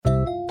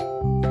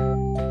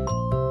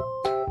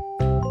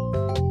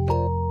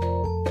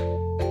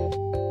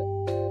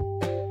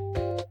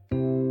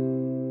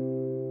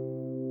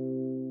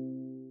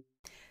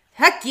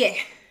Heck yeah.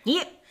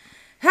 Yeah.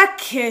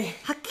 Heck yeah.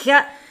 Heck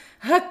yeah.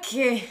 Heck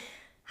yeah.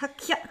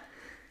 Heck yeah.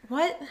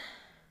 What?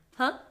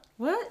 Huh?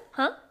 What?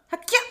 Huh?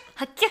 Heck yeah.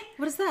 Heck yeah.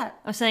 What is that?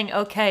 I was saying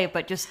okay,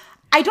 but just...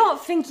 I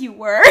don't think you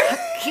were.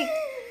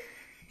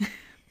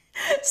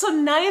 So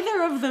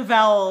neither of the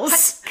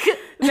vowels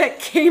that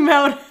came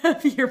out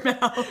of your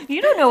mouth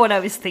You don't know what I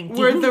was thinking.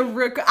 were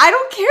the I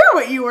don't care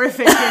what you were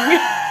thinking.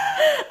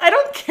 I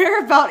don't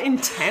care about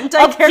intent.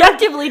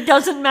 Objectively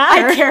doesn't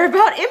matter. I care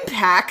about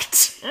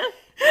impact.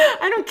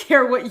 I don't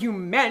care what you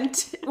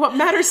meant. What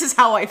matters is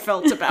how I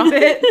felt about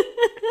it.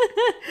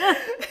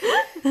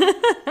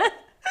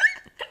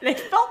 And I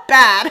felt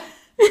bad.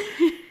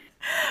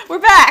 We're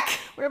back.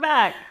 We're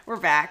back. We're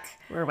back.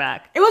 We're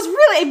back. It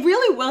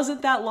really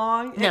wasn't that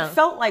long. No. It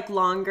felt like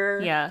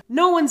longer. Yeah.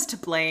 No one's to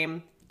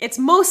blame. It's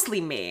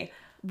mostly me.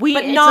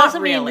 But It not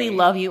doesn't really. mean we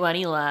love you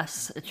any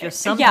less. It's just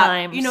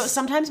sometimes... Yeah,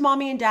 sometimes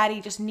mommy and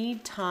daddy just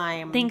need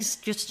time. things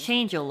just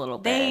change a little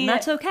bit, and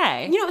that's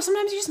okay.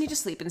 Sometimes you just need to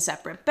sleep in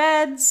separate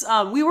beds.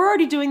 We were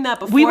already doing that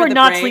before We were the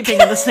not break.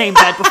 sleeping in the same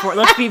bed before.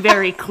 Let's be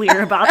very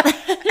clear about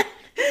that.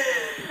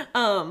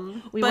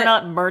 We were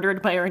not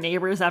murdered by our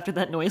neighbors after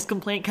that noise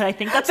complaint, because I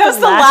think that's the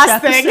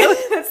last thing. episode.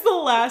 That's the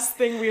last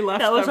thing we left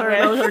That was them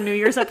our with. New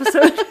Year's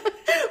episode.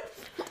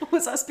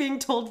 Was us being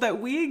told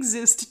that we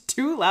exist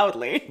too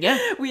loudly. Yeah.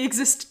 We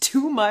exist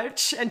too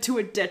much and to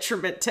a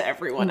detriment to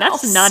everyone And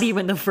else. that's not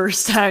even the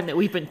first time that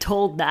we've been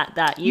told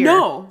that year.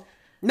 No,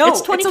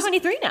 It's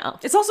 2023 now.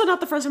 It's also not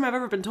the first time I've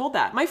ever been told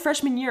that. My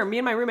freshman year, me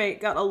and my roommate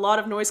got a lot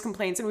of noise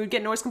complaints, and we would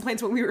get noise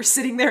complaints when we were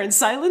sitting there in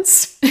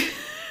silence.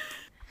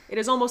 It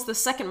is almost the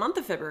second month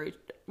of February.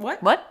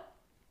 What?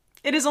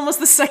 It is almost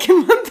the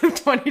second month of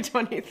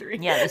 2023.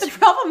 Yeah, the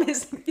problem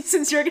is,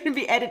 since you're going to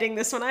be editing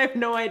this one, I have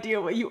no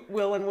idea what you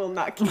will and will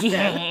not keep in.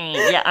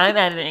 Yeah, I'm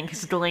editing,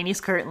 because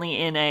Delaney's currently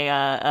in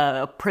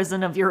a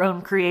prison of your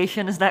own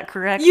creation. Is that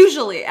correct?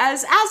 Usually,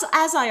 as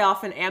I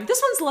often am.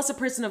 This one's less a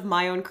prison of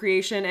my own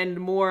creation and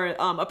more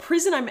a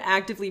prison I'm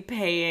actively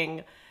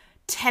paying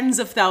tens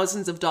of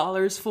thousands of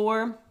dollars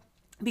for,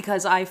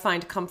 because I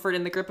find comfort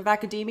in the grip of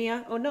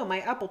academia. Oh no, my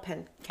Apple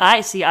Pen.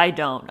 I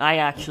don't.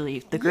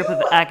 The grip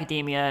of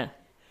academia,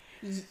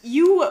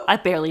 I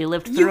barely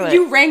lived through it.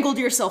 You wrangled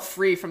yourself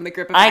free from the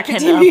grip of I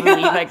academia. cannot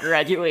believe I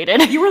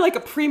graduated. You were like a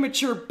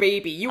premature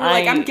baby. You were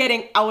like, I'm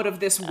getting out of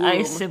this womb.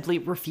 I simply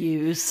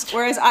refused.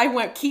 Whereas I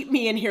went, keep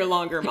me in here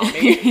longer,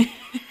 mommy.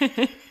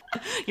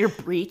 Your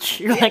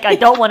breach. You're like, I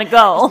don't want to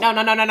go. No.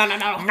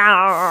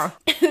 No.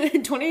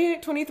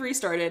 2023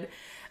 started.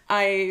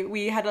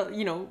 We had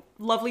a,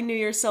 lovely New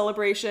Year's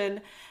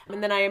celebration,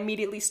 and then I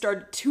immediately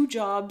started 2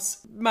 jobs,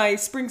 my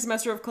spring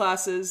semester of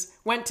classes,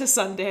 went to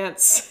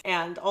Sundance,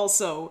 and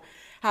also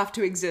have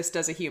to exist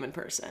as a human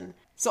person.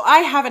 So I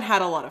haven't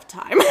had a lot of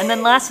time. And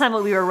then last time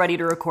when we were ready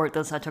to record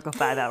this, I took a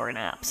 5-hour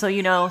nap. So,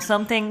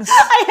 some things...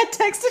 I had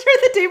texted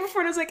her the day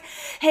before and I was like,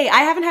 hey,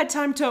 I haven't had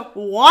time to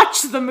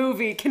watch the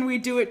movie. Can we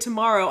do it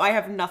tomorrow? I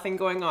have nothing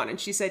going on.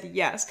 And she said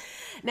yes.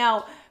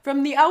 Now,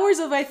 from the hours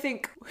of, I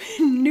think,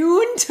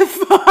 noon to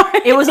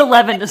 5. It was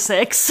 11 to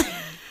 6.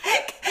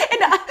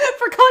 And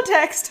for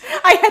context,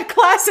 I had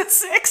class at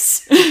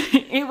 6.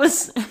 It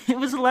was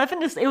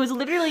 11 to... It was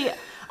literally...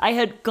 I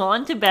had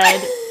gone to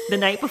bed the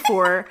night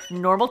before,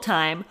 normal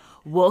time,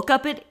 woke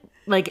up at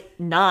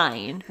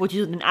 9, which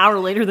is an hour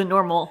later than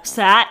normal,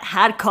 sat,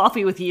 had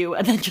coffee with you,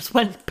 and then just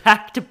went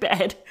back to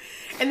bed.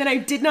 And then I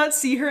did not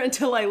see her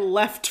until I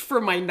left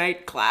for my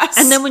night class.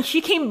 And then when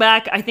she came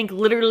back, I think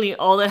literally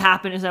all that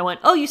happened is I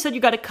went, oh, you said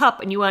you got a cup.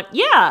 And you went,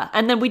 yeah.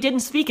 And then we didn't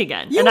speak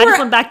again. I just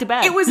went back to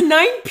bed. It was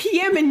 9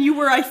 p.m. and you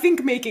were, I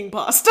think, making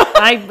pasta.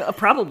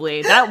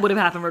 Probably. That would have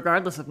happened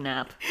regardless of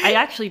nap. I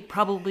actually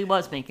probably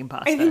was making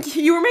pasta. I think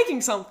you were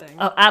making something.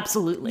 Oh,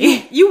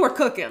 absolutely. You were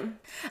cooking.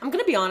 I'm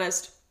going to be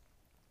honest.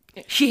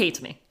 She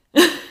hates me.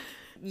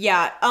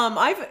 Yeah,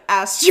 I've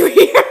asked you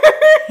here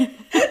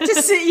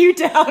to sit you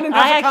down and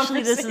have a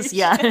conversation.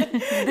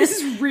 This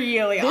is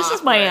really This awkward.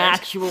 is my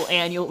actual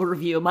annual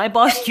review. My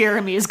boss,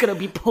 Jeremy, is going to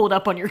be pulled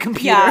up on your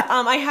computer. Yeah,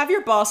 I have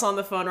your boss on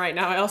the phone right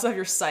now. I also have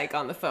your psych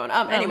on the phone.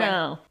 Anyway,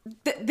 no.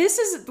 This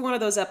is one of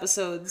those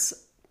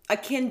episodes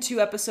akin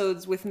to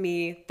episodes with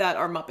me that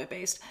are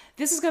Muppet-based.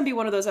 This is going to be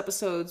one of those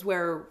episodes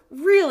where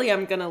really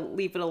I'm going to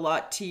leave it a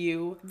lot to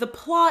you. The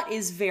plot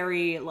is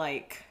very,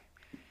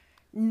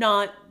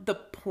 not the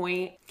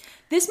point.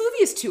 This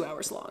movie is 2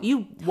 hours long.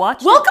 You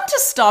watched Welcome to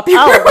Stop Your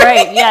Oh, Ruining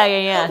right.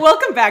 Yeah.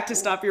 Welcome back to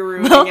Stop Your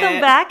Ruining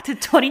Welcome back to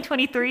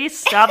 2023.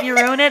 Stop You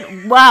Ruin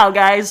It. Wow,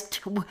 guys.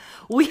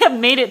 We have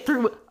made it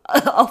through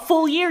a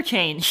full year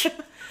change.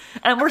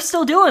 And we're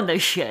still doing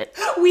this shit.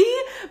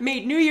 We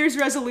made New Year's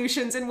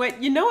resolutions and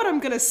went, you know what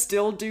I'm going to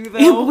still do,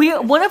 though?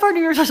 One of our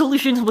New Year's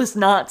resolutions was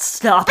not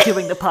stop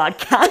doing the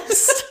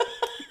podcast.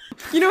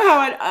 You know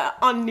how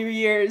on New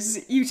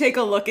Year's, you take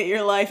a look at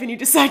your life and you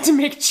decide to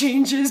make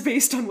changes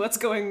based on what's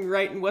going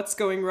right and what's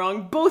going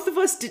wrong? Both of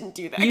us didn't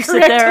do that You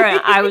correctly. sit there and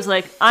I was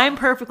like, I'm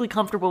perfectly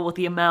comfortable with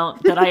the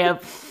amount that I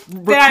have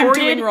recorded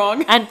doing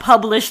wrong. and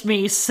published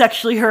me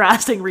sexually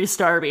harassing Reese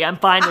Darby. I'm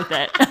fine with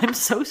it. I'm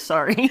so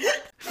sorry.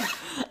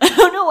 I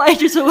don't know why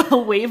just a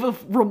wave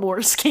of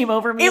remorse came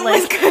over me. It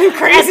was kind of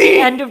crazy. At the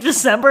end of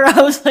December,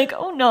 I was like,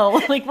 oh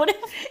no. Like, what if...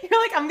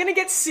 You're like, I'm gonna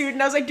get sued.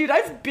 And I was like, dude,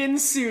 I've been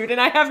sued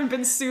and I haven't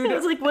been sued. I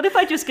was like, what if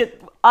I just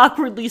get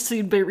awkwardly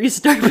sued by Reese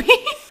Darby?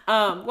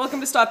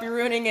 Welcome to Stop You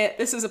Ruining It.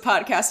 This is a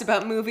podcast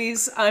about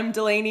movies. I'm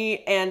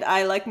Delaney and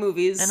I like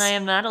movies. And I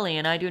am Natalie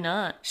and I do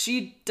not.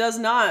 She does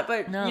not,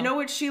 but No. You know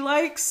what she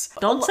likes?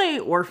 Don't say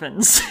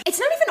orphans. It's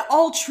not even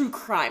all true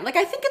crime. Like,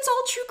 I think it's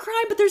all true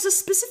crime, but there's a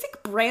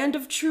specific brand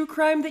of true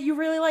crime that you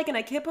really like, and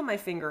I can't put my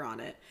finger on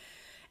it.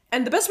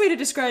 And the best way to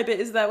describe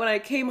it is that when I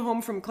came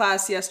home from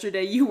class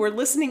yesterday, you were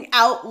listening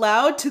out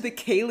loud to the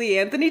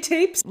Kaylee Anthony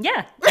tapes.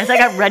 Yeah, as I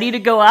got ready to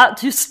go out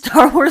to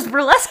Star Wars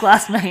Burlesque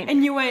last night.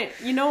 And you went,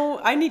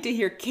 I need to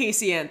hear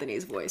Casey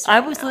Anthony's voice I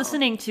right was now.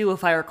 listening to,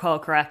 if I recall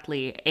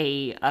correctly,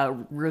 a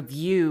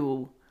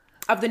review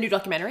Of the new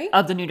documentary?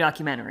 of the new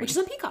documentary. Which is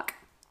on Peacock.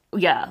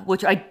 Yeah,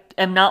 which I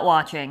am not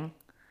watching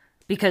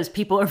because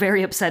people are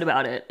very upset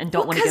about it and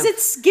don't want to Because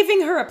it's giving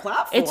her a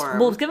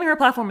platform. it's giving her a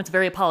platform. It's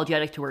very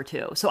apologetic to her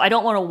too. So I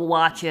don't want to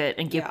watch it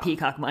and give Yeah.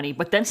 Peacock money.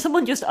 But then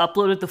someone just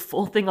uploaded the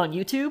full thing on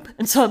YouTube,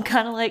 and so I'm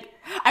kind of like,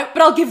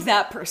 but I'll give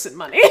that person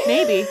money.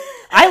 maybe.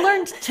 I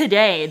learned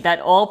today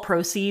that all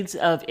proceeds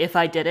of If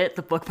I Did It,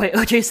 the book by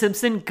O.J.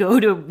 Simpson, go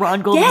to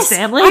Ron Goldman's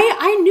family.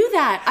 I knew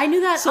that. I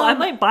knew that. So I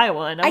might buy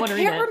one. I want to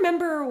read it. I can't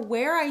remember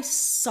where I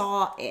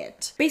saw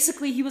it.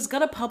 Basically, he was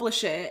gonna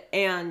publish it,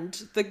 and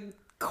the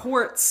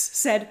courts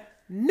said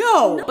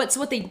no. But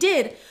so what they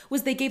did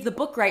was they gave the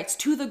book rights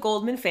to the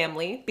Goldman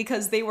family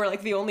because they were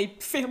like the only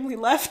family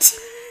left.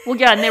 Well,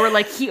 yeah, and they were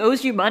like, he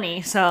owes you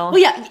money, so... Well,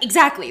 yeah,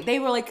 exactly. They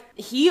were like,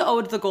 he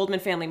owed the Goldman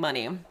family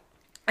money.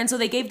 And so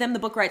they gave them the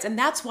book rights. And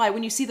that's why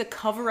when you see the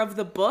cover of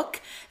the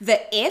book, the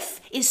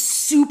if is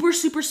super,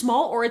 super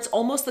small, or it's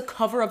almost the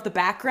cover of the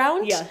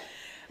background. Yeah.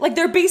 Like,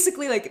 they're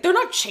basically like, they're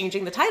not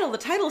changing the title. The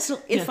title is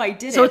still If I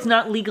Did It. So it's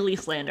not legally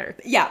slander.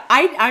 Yeah,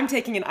 I'm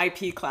taking an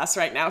IP class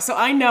right now, so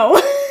I know.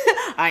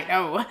 I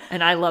know.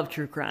 And I love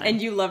true crime. And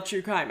you love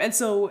true crime. And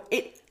so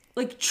it,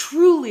 like,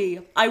 truly,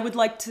 I would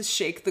like to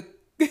shake the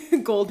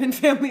Goldman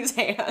family's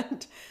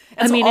hand.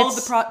 And so all of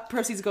the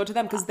proceeds go to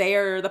them because they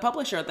are the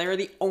publisher. They are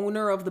the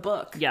owner of the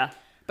book. Yeah.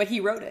 But he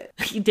wrote it.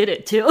 He did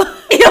it, too.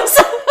 He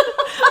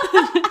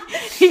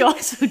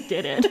also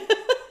did it.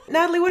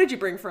 Natalie, what did you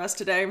bring for us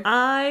today?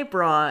 I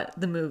brought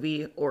the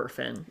movie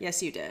Orphan.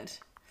 Yes, you did.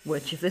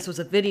 Which, if this was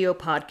a video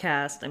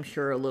podcast, I'm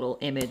sure a little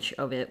image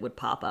of it would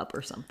pop up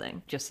or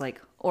something. Just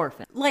like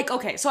Orphan. Like,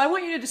 okay, so I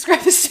want you to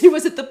describe this to me.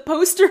 Was it the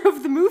poster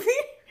of the movie?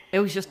 It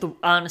was just,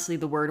 honestly,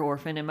 the word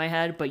orphan in my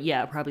head. But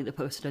yeah, probably the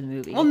poster of the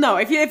movie. Well, no,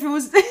 if it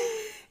was...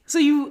 So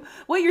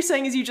what you're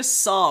saying is you just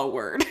saw a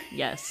word.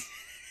 Yes.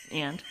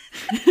 And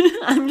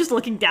I'm just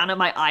looking down at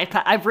my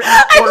iPad. I've written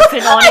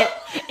Orphan on it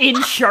in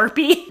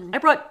Sharpie. I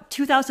brought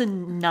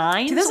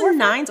 2009.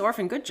 2009's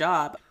Orphan. Good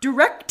job.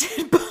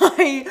 Directed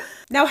by...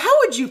 Now, how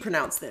would you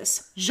pronounce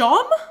this?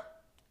 Jaume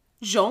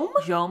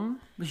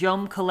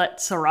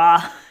Colette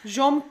Serra.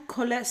 Jaume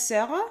Colette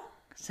Serra?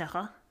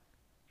 Serra?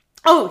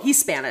 Oh, he's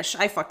Spanish.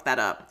 I fucked that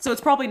up. So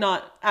it's probably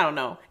not... I don't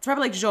know. It's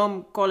probably like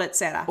Jaume Colette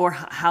Serra. Or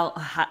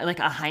like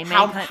a Jaime.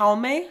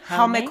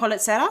 Jaume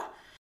Colette Serra?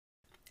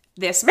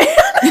 This man.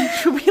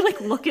 Should we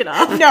look it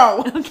up?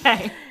 No.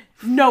 Okay.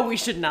 No, we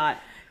should not.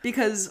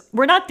 Because...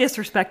 We're not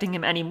disrespecting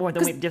him any more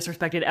than we've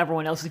disrespected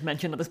everyone else we've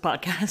mentioned on this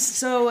podcast.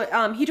 So,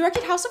 he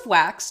directed House of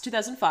Wax,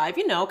 2005.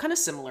 Kind of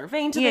similar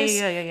vein to this.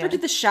 Yeah.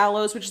 Directed The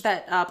Shallows, which is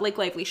that Blake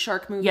Lively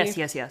shark movie.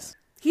 Yes.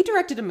 He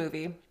directed a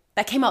movie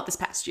that came out this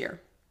past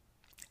year.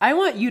 I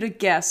want you to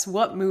guess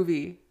what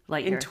movie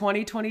in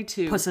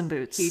 2022 Puss in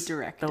Boots. he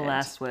directed. The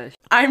Last Wish.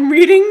 I'm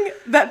reading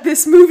that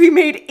this movie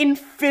made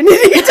infinity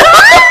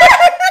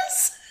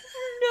dollars.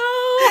 No!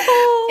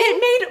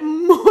 It made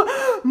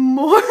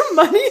more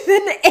money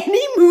than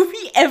any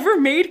movie ever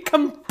made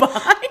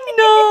combined.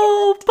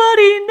 No,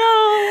 buddy,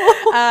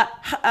 no!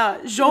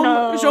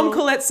 Jean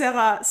Colette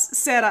Serra.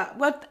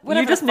 Whatever.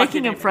 You're just the fuck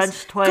making your him name French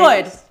is.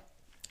 twice.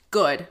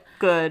 Good.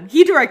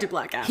 He directed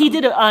Black Adam. He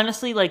did it,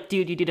 honestly,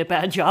 dude, you did a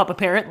bad job,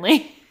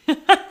 apparently.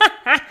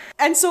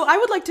 And so I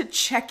would like to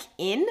check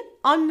in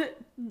on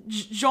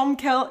Jean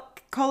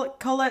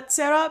Colette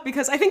Serra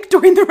because I think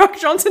Dwayne The Rock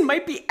Johnson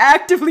might be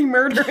actively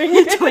murdering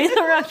him. Dwayne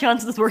The Rock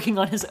Johnson is working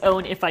on his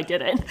own If I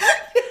Did It.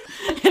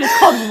 And it's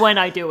called When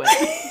I Do It.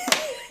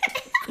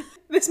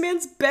 This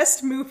man's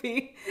best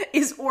movie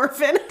is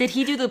Orphan. Did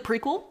he do the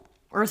prequel?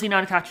 Or is he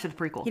not attached to the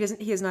prequel?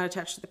 He is not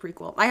attached to the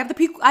prequel. I have the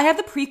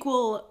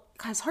prequel.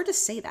 God, it's hard to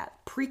say that.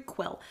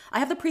 Prequel. I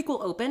have the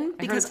prequel open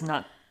because it's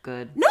not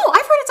good. No,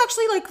 I've heard it's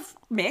actually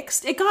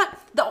mixed.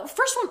 The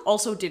first one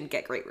also didn't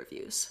get great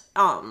reviews.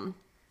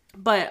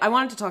 But I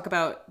wanted to talk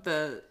about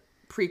the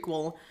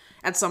prequel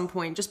at some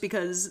point just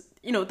because,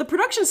 the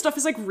production stuff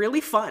is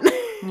really fun.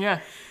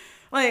 Yeah.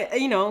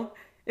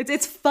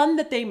 It's fun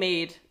that they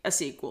made a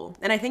sequel.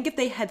 And I think if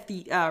they had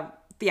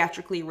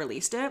theatrically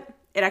released it,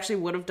 it actually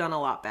would have done a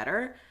lot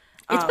better.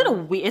 It's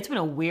been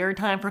a weird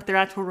time for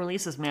theatrical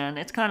releases, man.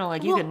 It's kind of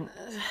like you can...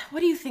 What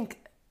do you think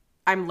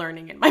I'm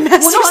learning in my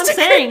master's Well, no, I'm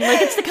degree. saying,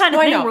 like, it's the kind of No,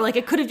 I thing know. where, like,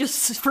 it could have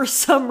just, for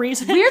some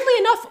reason... Weirdly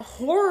enough,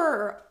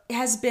 horror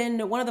has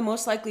been one of the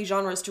most likely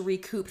genres to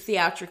recoup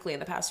theatrically in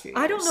the past few years.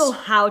 I don't know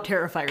how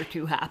Terrifier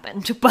 2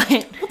 happened, but...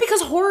 Well,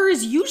 because horror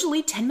is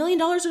usually $10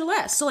 million or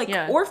less. So, like,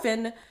 Yeah.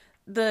 Orphan,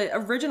 the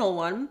original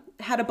one,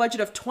 had a budget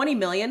of $20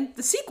 million.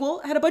 The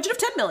sequel had a budget of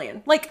 $10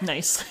 million. Like,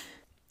 Nice.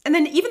 and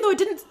then even though it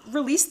didn't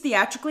release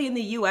theatrically in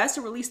the US,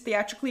 it released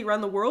theatrically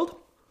around the world,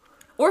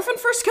 Orphan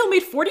First Kill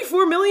made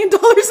 $44 million in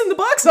the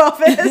box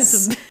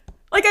office.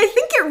 Like, I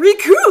think it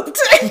recouped.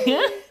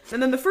 Yeah.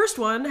 And then the first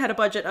one had a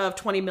budget of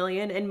 $20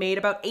 million and made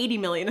about $80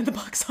 million in the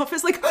box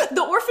office. Like,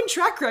 the Orphan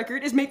track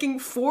record is making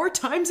 4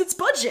 times its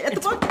budget at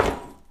the box.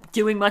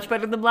 Doing much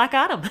better than Black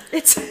Adam.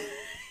 It's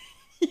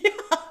yeah.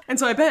 And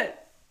so I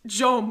bet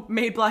Joe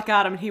made Black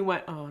Adam and he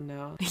went, "Oh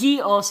no."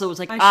 He also was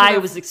like, I I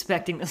should've- was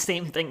expecting the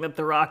same thing that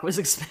The Rock was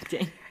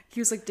expecting. He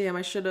was like, "Damn,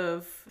 I should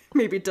have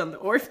maybe done the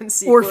Orphan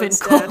sequel Orphan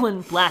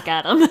instead." Black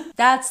Adam.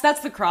 That's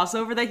the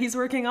crossover that he's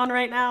working on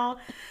right now.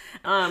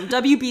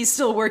 WB's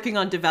still working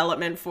on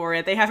development for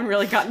it. They haven't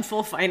really gotten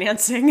full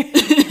financing.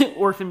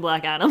 Orphan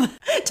Black Adam.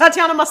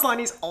 Tatiana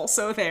Maslany's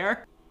also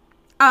there.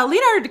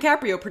 Leonardo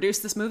DiCaprio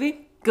produced this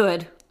movie.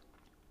 Good.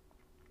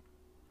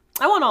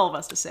 I want all of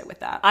us to sit with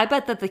that. I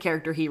bet that the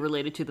character he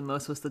related to the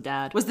most was the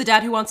dad. Was the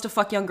dad who wants to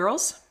fuck young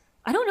girls?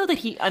 I don't know that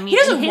he He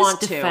doesn't in his want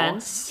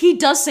defense, to. He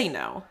does say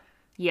no.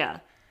 Yeah.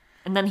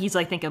 And then he's,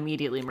 I think,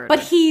 immediately murdered. But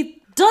he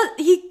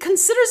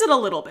considers it a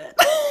little bit.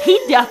 He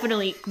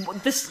definitely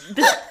this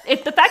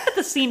if the fact that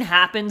the scene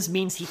happens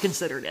means he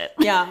considered it.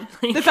 Yeah.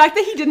 The fact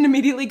that he didn't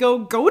immediately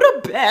go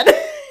to bed.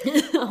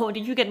 Oh,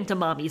 did you get into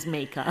mommy's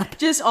makeup?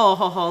 Just,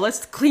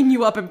 let's clean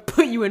you up and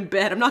put you in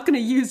bed. I'm not going to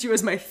use you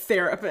as my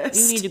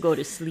therapist. You need to go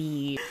to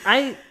sleep.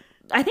 I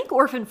think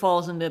Orphan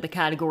falls into the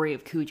category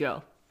of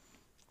Cujo.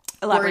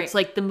 Elaborate. Where it's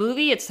like the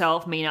movie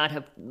itself may not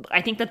have.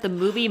 I think that the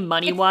movie,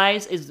 money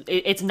wise,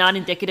 it's not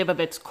indicative of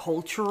its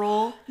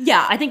cultural.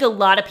 Yeah. I think a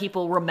lot of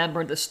people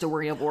remember the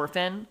story of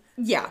Orphan.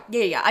 Yeah.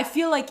 I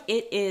feel like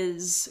it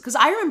is, because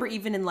I remember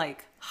even in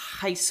like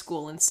high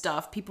school and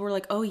stuff, people were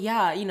like, "Oh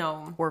yeah,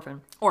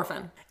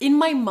 Orphan. In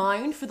my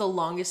mind, for the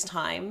longest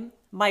time,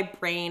 my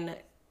brain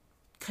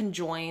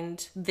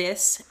conjoined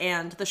this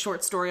and the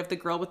short story of the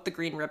girl with the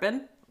green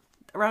ribbon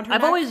around her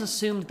I've neck. always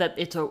assumed that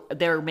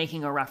they're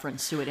making a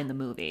reference to it in the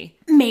movie.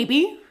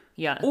 Maybe.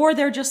 Yeah. Or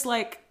they're just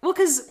like, well,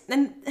 because,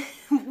 and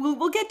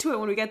we'll get to it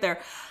when we get there.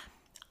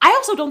 I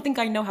also don't think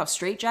I know how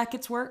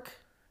straitjackets work.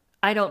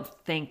 I don't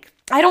think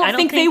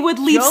they would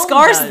leave Joan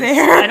scars does.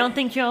 there. I don't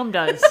think Joan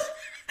does.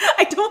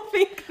 I don't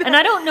think that. And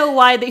I don't know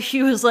why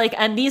she was like,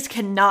 and these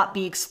cannot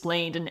be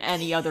explained in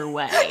any other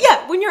way.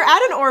 Yeah, when you're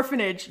at an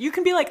orphanage, you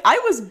can be like, I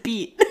was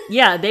beat.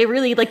 Yeah, they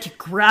really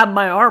grab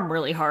my arm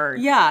really hard.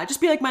 Yeah, just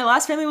be like, my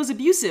last family was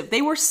abusive.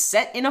 They were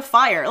set in a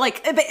fire.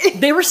 Like,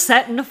 They were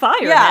set in a fire,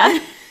 yeah.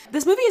 man.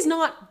 This movie is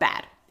not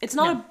bad. It's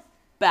not a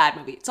bad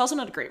movie. It's also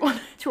not a great one.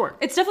 Sure.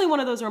 It's definitely one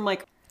of those where I'm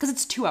like, because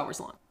it's 2 hours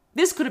long.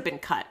 This could have been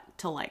cut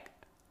to like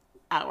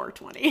hour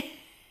 20.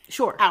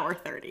 Sure. Hour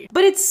 30.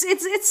 But it's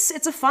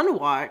a fun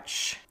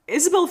watch.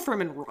 Isabel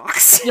Furman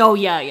rocks. Oh,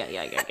 yeah.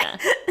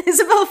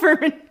 Isabel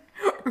Furman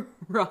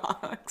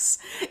rocks.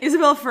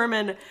 Isabel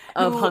Furman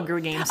Of Hunger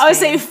Games I would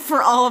fame. say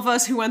for all of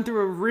us who went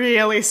through a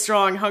really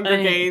strong Hunger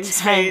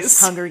Games phase.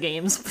 Hunger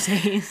Games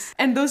phase.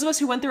 And those of us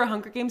who went through a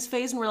Hunger Games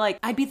phase and were like,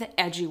 I'd be the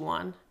edgy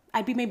one.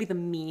 I'd be maybe the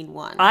mean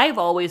one. I've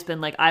always been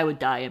like, I would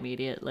die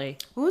immediately.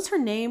 What was her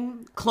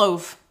name?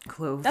 Clove.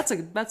 Clove. That's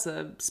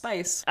a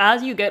spice.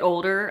 As you get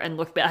older and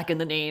look back in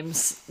the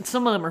names,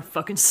 some of them are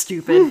fucking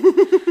stupid.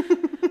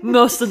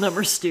 Most of them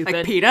are stupid.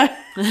 Like PETA.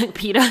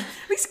 PETA. At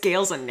least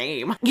Gail's a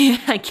name. Yeah,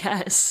 I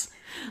guess.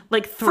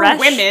 Like Thresh.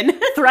 For women.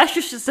 Thresh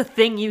is just a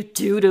thing you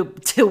do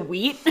to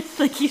wheat.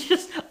 Like he's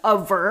just a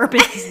verb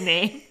in his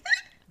name.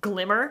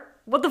 Glimmer.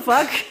 What the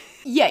fuck?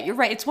 Yeah, you're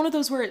right. It's one of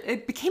those where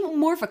it became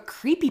more of a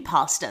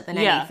creepypasta than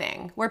Yeah.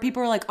 anything. Where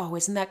people are like, oh,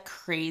 isn't that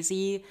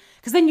crazy?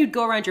 Because then you'd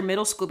go around your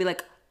middle school and be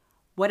like,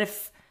 what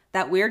if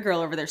that weird girl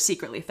over there's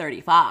secretly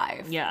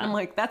 35? Yeah. And I'm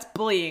like, that's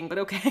bullying, but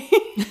okay.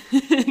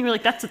 You're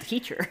like, that's a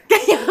teacher.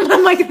 Yeah, and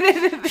I'm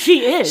like,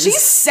 She is.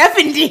 she's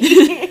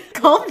 70.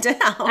 Calm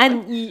down.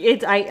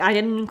 And I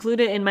didn't include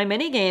it in my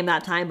mini game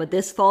that time, but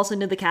this falls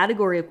into the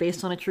category of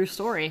based on a true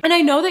story. And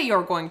I know that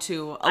you're going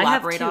to have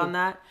elaborate two. on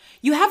that.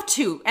 You have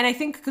 2. And I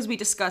think because we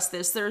discussed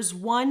this, there's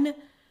one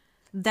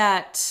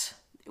that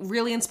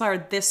really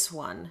inspired this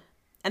one.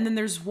 And then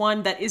there's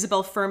one that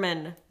Isabel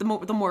Furman, the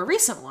more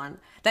recent one,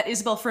 that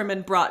Isabel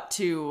Furman brought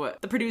to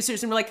the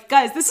producers and were like,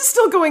 guys, this is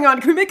still going on.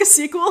 Can we make a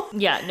sequel?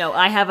 Yeah, no,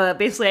 I have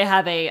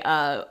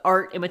a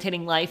art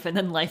imitating life and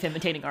then life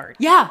imitating art.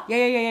 Yeah.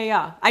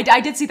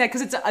 I did see that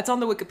because it's on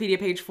the Wikipedia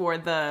page for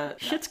the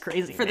Shit's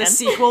crazy, for man. the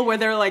sequel where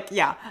they're like,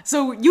 yeah.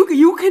 So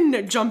you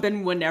can jump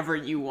in whenever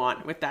you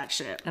want with that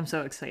shit. I'm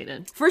so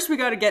excited. First, we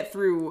got to get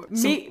through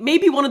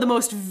maybe one of the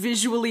most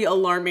visually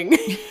alarming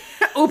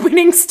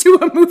openings to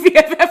a movie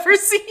I've ever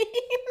seen.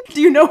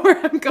 Do you know where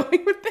I'm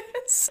going with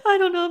this? I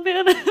don't know,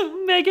 man.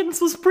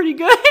 Megan's was pretty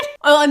good.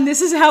 Oh, and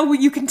this is how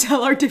you can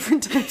tell our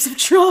different types of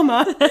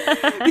trauma.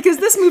 Because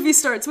this movie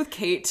starts with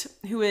Kate,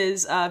 who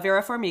is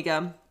Vera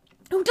Farmiga,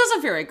 who does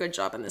a very good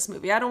job in this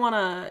movie. I don't want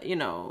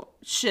to,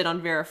 shit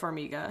on Vera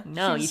Farmiga.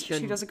 No, you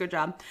shouldn't. She does a good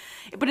job.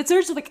 But it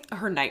starts with, like,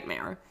 her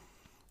nightmare.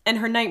 And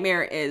her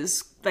nightmare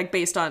is, like,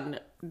 based on,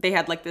 they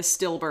had, like, this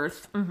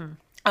stillbirth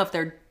of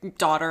their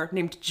daughter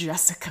named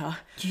Jessica.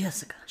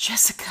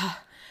 Jessica.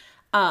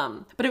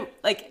 But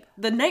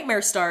the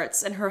nightmare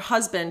starts, and her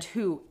husband,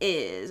 who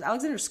is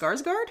Alexander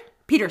Skarsgård?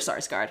 Peter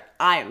Sarsgaard.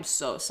 I am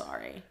so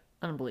sorry.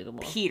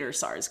 Unbelievable. Peter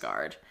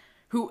Sarsgaard,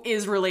 who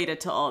is related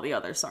to all the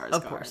other Sarsgaards.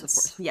 Of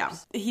course. Yeah.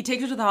 He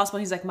takes her to the hospital.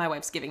 He's like, my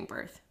wife's giving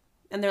birth.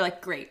 And they're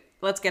like, great,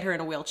 let's get her in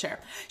a wheelchair.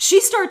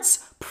 She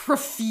starts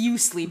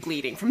profusely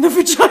bleeding from the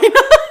vagina.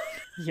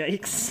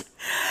 Yikes.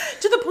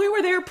 To the point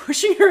where they're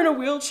pushing her in a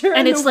wheelchair.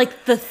 And it's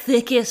like the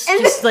thickest,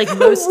 just like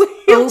most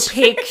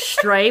opaque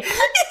stripe.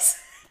 It's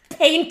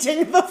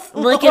painting the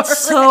floor. Like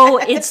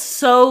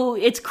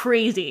it's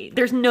crazy.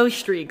 There's no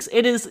streaks.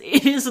 It is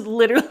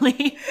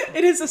literally.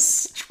 It is a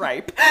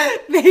stripe.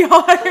 They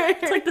are.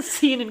 It's like the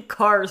scene in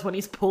Cars when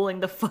he's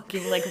pulling the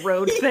fucking like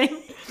road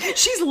thing.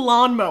 She's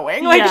lawn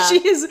mowing. Like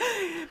she is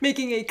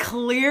making a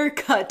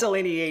clear-cut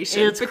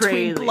delineation between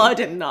crazy. blood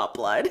and not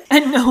blood.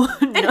 And no,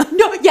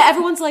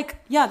 everyone's like,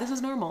 yeah, this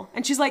is normal.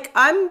 And she's like,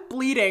 I'm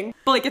bleeding.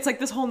 But like, it's like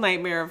this whole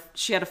nightmare of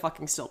she had a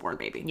fucking stillborn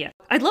baby. Yeah.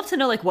 I'd love to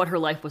know like what her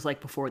life was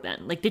like before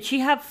then. Like, did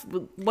she have,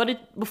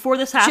 before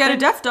this happened? She had a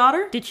deaf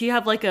daughter. Did she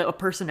have like a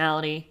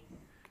personality,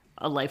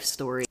 a life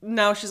story?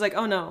 No, she's like,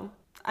 oh no,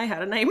 I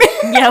had a nightmare.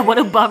 Yeah, what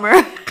a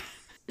bummer.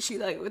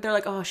 They're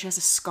like, oh, she has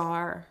a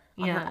scar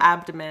on her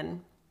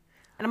abdomen.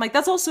 And I'm like,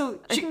 that's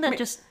also... Isn't that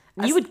just...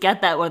 You would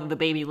get that whether the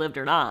baby lived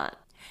or not.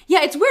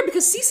 Yeah, it's weird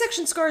because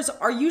C-section scars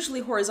are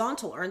usually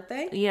horizontal, aren't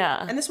they?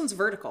 Yeah. And this one's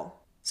vertical.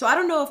 So I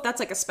don't know if that's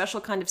like a special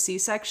kind of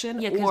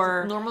C-section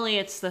or... normally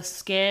it's the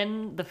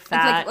skin, the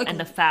fat, and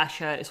the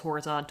fascia is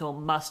horizontal.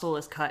 Muscle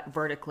is cut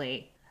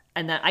vertically.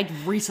 And then I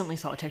recently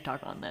saw a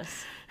TikTok on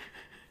this.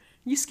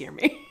 You scare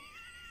me.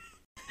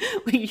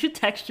 Wait, you should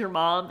text your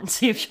mom and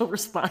see if she'll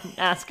respond and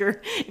ask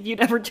her if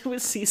you'd ever do a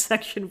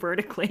C-section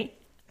vertically.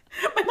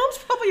 My mom's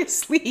probably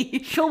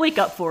asleep. She'll wake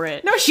up for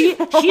it. No, she's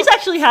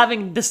actually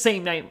having the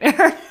same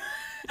nightmare.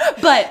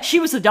 But she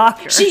was a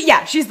doctor.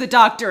 She's the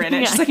doctor in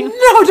it. She's like,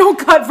 no, don't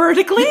cut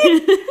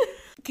vertically.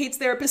 Kate's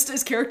therapist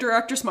is character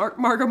actress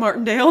Margot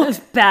Martindale.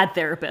 Bad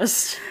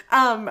therapist.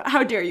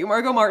 How dare you?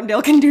 Margot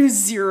Martindale can do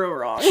zero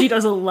wrong. She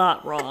does a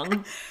lot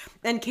wrong.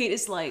 And Kate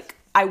is like,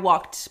 I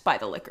walked by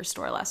the liquor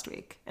store last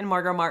week. And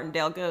Margot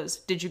Martindale goes,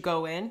 did you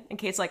go in? And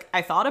Kate's like,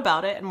 I thought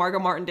about it. And Margot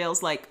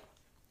Martindale's like,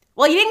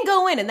 well, you didn't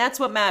go in, and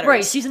that's what matters.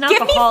 Right, she's an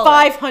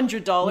alcoholic. Give me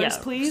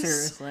 $500, please.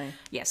 Seriously.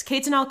 Yes,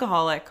 Kate's an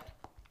alcoholic.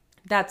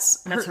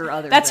 That's her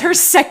other. That's her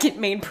second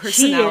main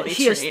personality.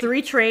 She has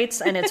 3 traits,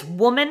 and it's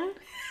woman.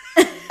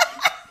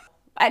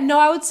 No,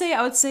 I would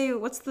say,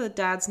 what's the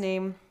dad's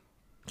name?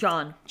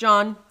 John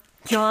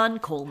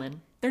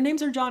Coleman. Their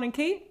names are John and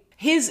Kate.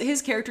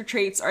 His character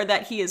traits are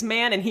that he is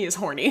man and he is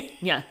horny.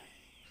 Yeah.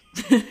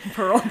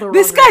 For all the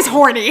this guy's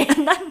horny.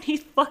 He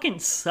fucking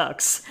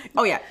sucks.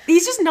 Oh yeah,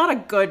 he's just not a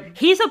good...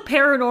 He's a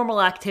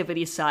Paranormal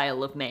Activity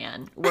style of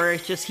man, where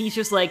he's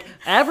just like,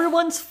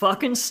 everyone's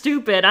fucking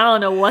stupid. I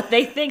don't know what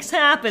they think's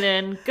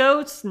happening.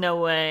 Ghosts? No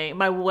way.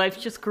 My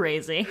wife's just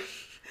crazy.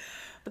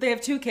 But they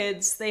have 2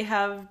 kids. They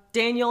have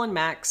Daniel and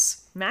Max.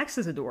 Max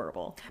is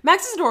adorable.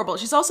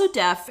 She's also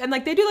deaf, and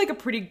like they do like a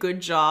pretty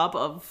good job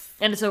of...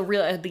 And it's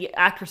the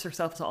actress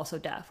herself is also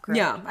deaf, correct?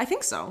 Yeah, I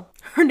think so.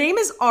 Her name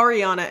is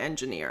Ariana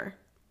Engineer.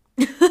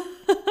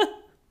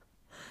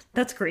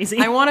 That's crazy.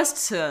 I want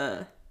us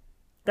to...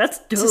 That's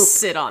dope. To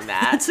sit on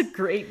that. That's a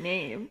great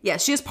name. Yeah,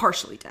 she is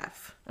partially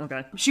deaf.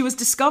 Okay. She was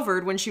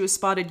discovered when she was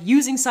spotted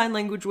using sign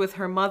language with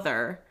her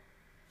mother.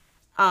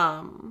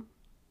 The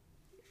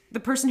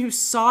person who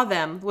saw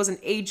them was an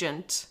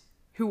agent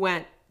who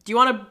went, do you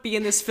want to be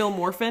in this film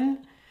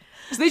Orphan?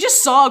 So they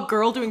just saw a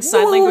girl doing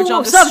sign language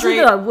on the street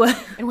and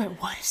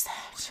went, what is that?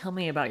 Tell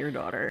me about your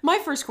daughter. My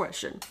first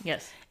question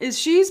is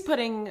she's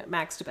putting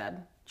Max to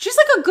bed. She's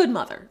like a good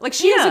mother. Like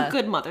she is a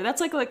good mother.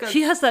 That's like a...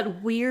 She has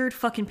that weird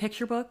fucking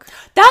picture book.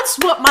 That's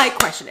what my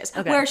question is.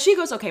 Okay. Where she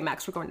goes, okay,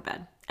 Max, we're going to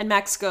bed. And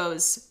Max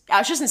goes,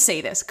 she doesn't say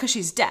this because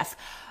she's deaf,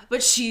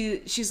 but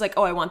she's like,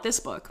 oh, I want this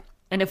book.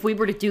 And if we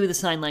were to do the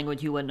sign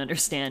language, you wouldn't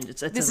understand.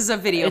 This is a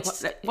video.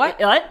 What?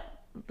 What?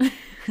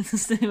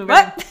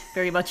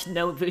 Very much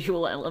no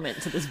visual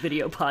element to this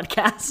video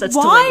podcast. That's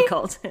Delaney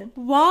calls it.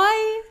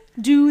 Why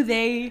do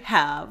they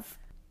have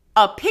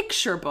a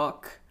picture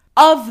book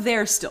of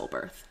their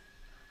stillbirth?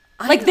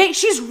 Like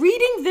she's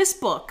reading this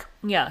book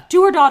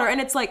to her daughter, and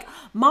it's like,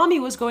 mommy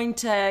was going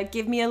to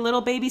give me a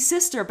little baby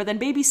sister, but then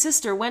baby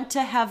sister went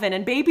to heaven,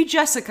 and baby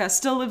Jessica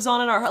still lives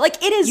on in our heart.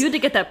 Like, it is... You had to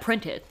get that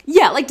printed.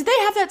 Yeah, like, did they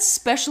have that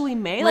specially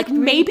made? Like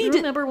maybe... Do you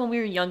remember when we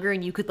were younger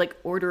and you could, like,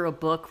 order a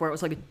book where it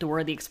was like a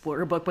Dora the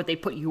Explorer book, but they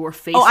put your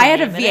face I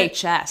had a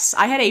VHS.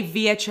 I had a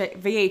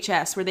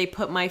VHS where they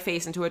put my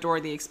face into a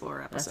Dora the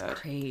Explorer episode. That's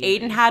crazy.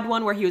 Aiden had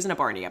one where he was in a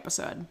Barney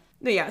episode.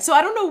 Yeah, so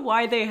I don't know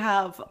why they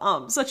have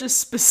such a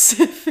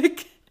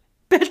specific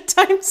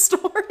bedtime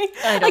story.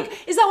 Like,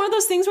 is that one of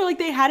those things where like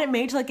they had it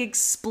made to like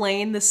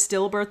explain the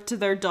stillbirth to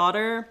their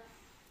daughter?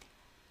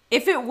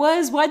 If it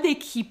was, why'd they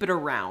keep it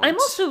around? I'm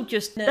also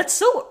just, that's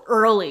so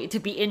early to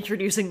be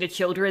introducing to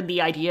children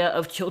the idea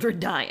of children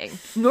dying.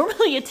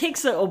 Normally it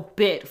takes a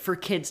bit for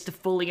kids to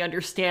fully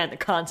understand the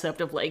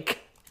concept of like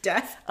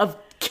death. Of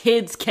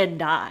kids can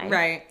die.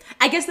 Right.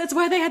 I guess that's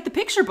why they had the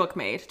picture book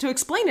made, to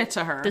explain it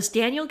to her. Does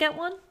Daniel get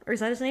one? Or is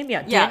that his name?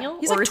 Yeah, Yeah, Daniel?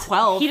 he's like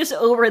 12. He just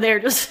over there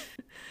just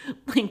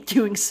like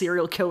doing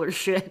serial killer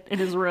shit in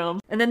his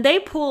room. And then they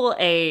pull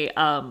a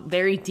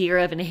very Dear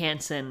Evan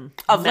Hansen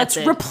of let's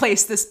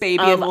replace this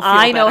baby and we'll feel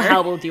I know better.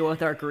 how we'll deal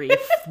with our grief.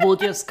 We'll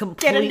just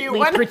completely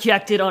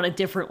project it on a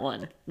different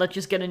one. Let's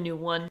just get a new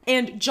one.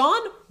 And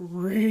John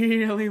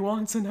really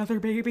wants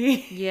another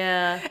baby.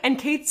 Yeah. And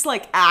Kate's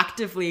like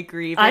actively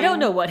grieving. I don't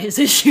know what his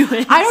issue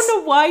is. I don't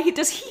know why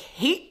does he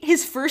hate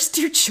his first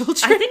two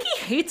children? I think he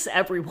hates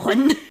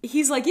everyone.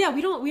 He's like, yeah,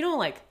 we don't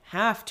like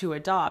have to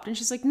adopt. And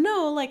she's like,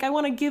 no, like I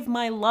want to give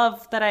my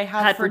love that I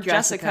have for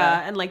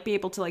Jessica and like be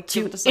able to like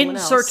give it to someone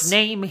else. Insert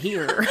name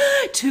here.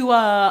 To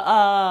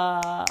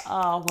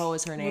what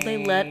was her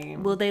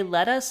name? Will they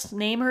let us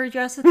name her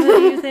Jessica,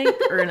 do you think?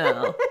 Or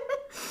no?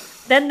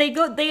 Then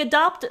they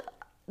adopt.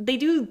 They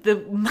do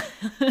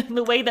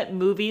the way that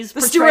movies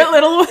portray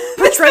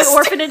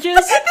orphanages.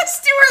 The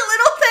Stuart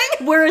Little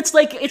thing, where it's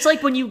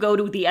like when you go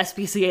to the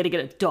SPCA to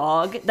get a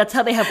dog. That's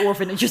how they have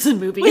orphanages in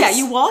movies. Well, yeah,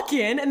 you walk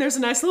in and there's a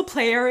nice little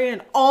play area,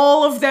 and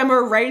all of them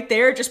are right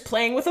there, just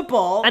playing with a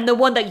ball. And the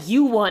one that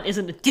you want is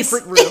in a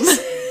different room.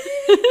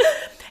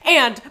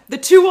 And the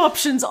two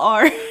options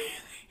are: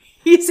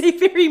 he's a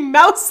very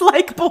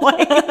mouse-like boy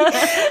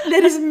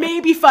that is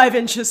maybe 5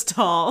 inches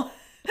tall.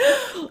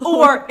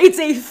 Or it's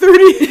a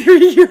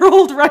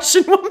 33-year-old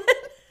Russian woman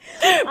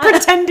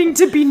pretending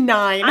to be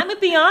 9. I'm gonna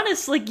be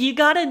honest, like, you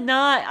gotta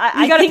not...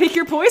 You gotta pick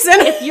your poison.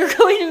 If you're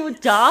going to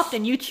adopt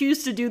and you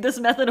choose to do this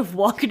method of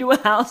walk into a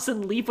house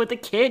and leave with a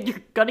kid,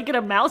 you're gonna get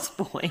a mouse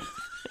boy.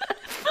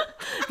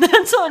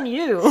 That's on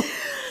you.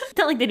 It's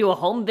not like they do a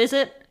home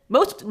visit.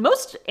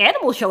 Most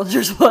animal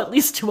shelters will at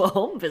least do a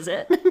home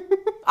visit.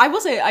 I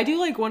will say, I do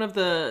like one of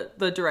the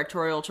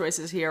directorial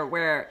choices here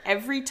where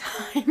every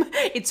time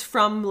it's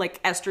from, like,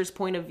 Esther's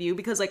point of view,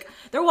 because, like,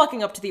 they're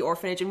walking up to the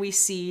orphanage and we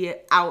see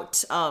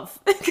out of...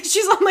 Because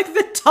she's on, like,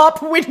 the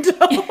top window of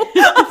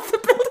the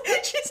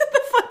building. She's in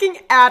the fucking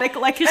attic.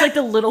 Like, she's like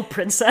the little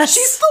princess.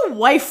 She's the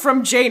wife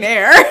from Jane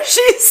Eyre.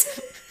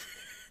 She's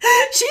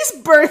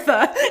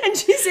Bertha, and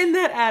she's in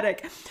that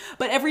attic.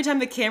 But every time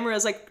the camera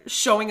is like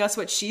showing us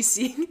what she's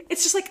seeing,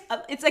 it's just like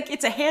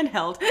it's a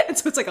handheld, and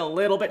so it's like a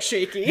little bit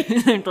shaky.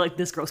 They're like,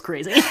 this girl's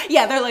crazy.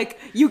 Yeah, they're like,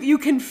 you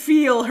can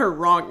feel her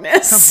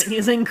wrongness. Something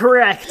is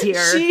incorrect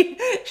here.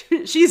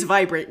 She's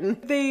vibrating.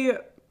 They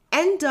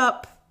end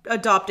up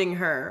adopting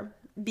her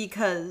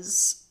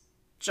because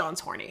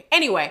John's horny.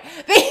 Anyway,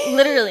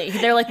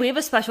 they're like, we have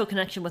a special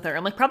connection with her.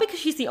 I'm like, probably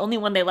because she's the only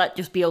one they let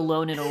just be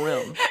alone in a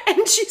room.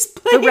 And she's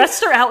playing... The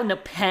rest are out in a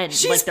pen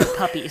like they're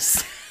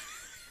puppies.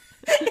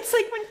 It's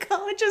like when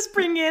colleges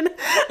bring in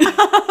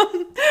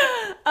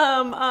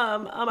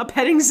a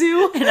petting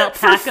zoo, an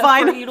alpaca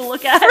for you to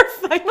look at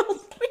for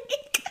finals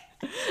week.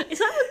 Is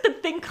that what the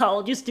thing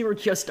colleges do, or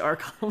just our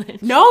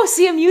college? No,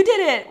 CMU did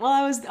it while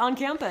I was on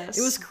campus.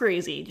 It was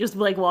crazy, just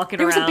like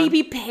walking around. There was a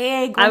baby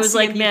pig. I was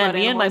like, man,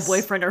 me and my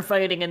boyfriend are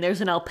fighting, and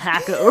there's an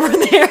alpaca over there.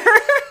 It would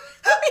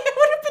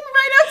have been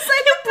right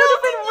outside. It would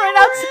have been right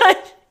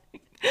outside.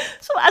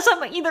 So as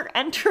I'm either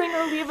entering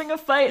or leaving a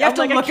fight, you have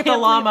to look at the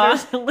llama.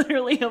 There's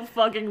literally a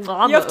fucking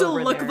llama. You have to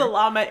look the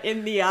llama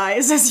in the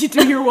eyes as you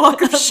do your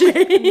walk of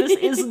shame. This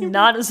is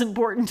not as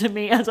important to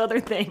me as other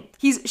things.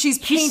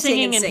 She's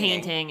singing and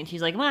painting, and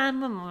she's like, well,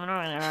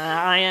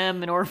 I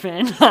am an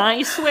orphan.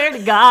 I swear to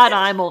God,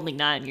 I'm only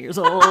 9 years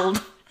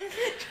old.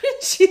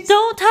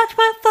 Don't touch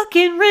my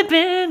fucking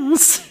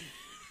ribbons.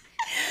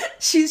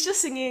 She's just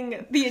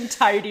singing the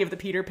entirety of the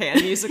Peter Pan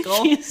musical.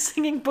 She's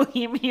singing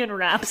Bohemian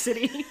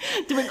Rhapsody,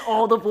 doing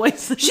all the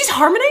voices. She's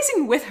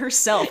harmonizing with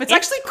herself. It's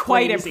actually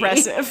quite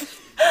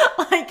impressive.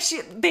 Like,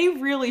 they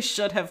really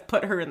should have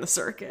put her in the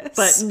circus.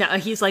 But no,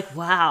 he's like,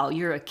 wow,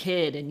 you're a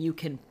kid and you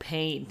can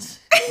paint.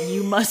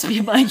 You must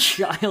be my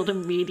child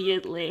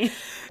immediately.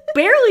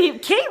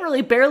 Kate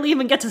really barely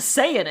even gets a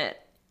say in it.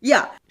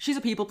 Yeah. She's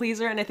a people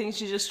pleaser, and I think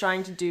she's just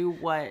trying to do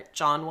what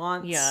John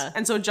wants. Yeah.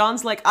 And so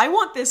John's like, I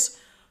want this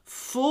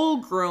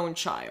full-grown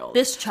child.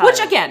 This child. Which,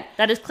 again...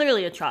 That is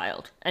clearly a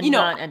child, and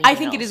not anything I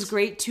think else. It is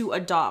great to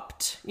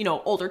adopt,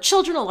 older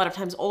children. A lot of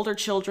times older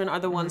children are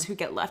the ones who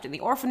get left in the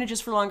orphanages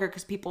for longer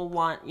because people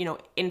want,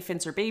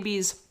 infants or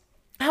babies.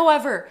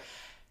 However,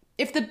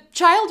 if the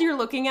child you're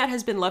looking at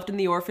has been left in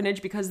the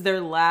orphanage because their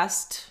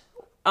last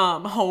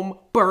home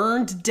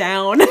burned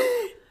down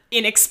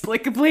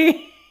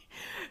inexplicably...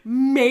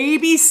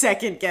 Maybe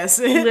second guess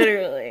it.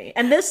 Literally.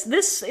 And this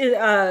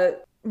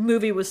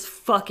movie was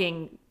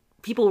fucking...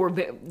 People were...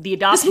 The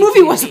adoption This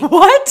movie was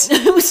what?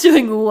 It was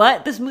doing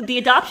what? The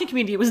adoption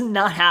community was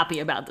not happy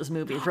about this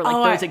movie for,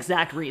 those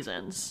exact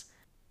reasons.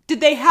 Did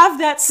they have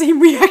that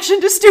same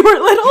reaction to Stuart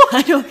Little?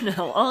 I don't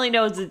know. All I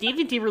know is the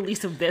DVD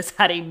release of this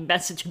had a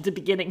message at the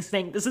beginning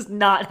saying this is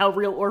not how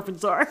real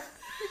orphans are.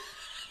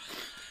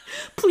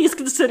 Please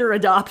consider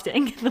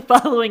adopting. The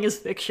following is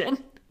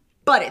fiction.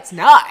 But it's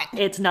not.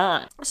 It's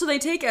not. So they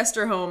take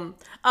Esther home,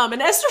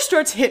 and Esther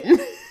starts hitting.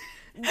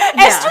 Yeah.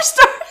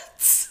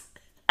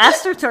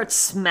 Esther starts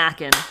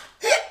smacking.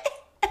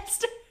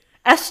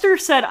 Esther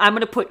said, I'm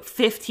going to put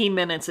 15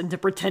 minutes into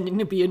pretending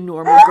to be a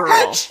normal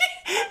girl.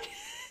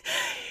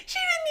 She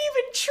didn't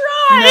even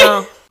try.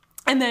 No.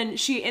 And then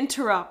she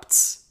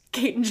interrupts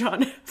Kate and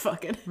John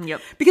fucking.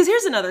 Yep. Because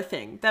here's another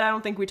thing that I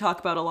don't think we talk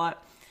about a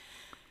lot.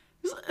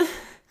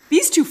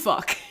 These two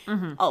fuck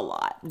a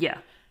lot. Yeah.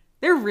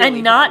 They're really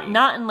And not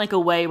horny. in like a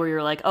way where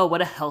you're like, oh,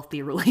 what a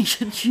healthy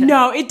relationship.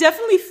 No, it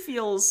definitely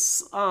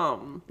feels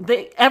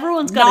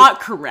Everyone's not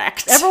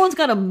correct. Everyone's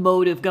got a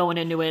motive going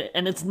into it,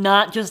 and it's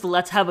not just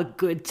let's have a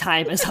good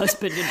time as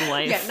husband and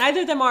wife. Yeah,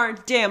 neither of them are,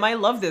 damn, I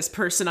love this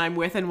person I'm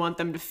with and want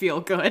them to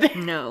feel good.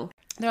 No.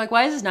 They're like,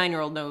 why does this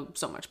 9-year-old know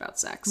so much about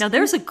sex? Now,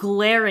 there's a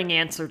glaring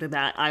answer to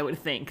that, I would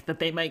think, that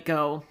they might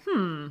go,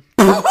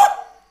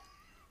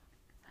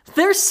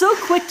 They're so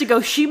quick to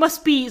go,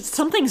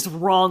 something's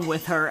wrong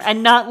with her,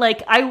 and not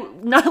like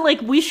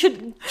we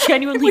should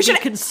genuinely be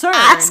concerned.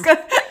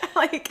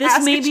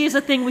 This maybe is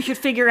a thing we should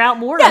figure out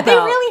more about. Yeah, they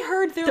really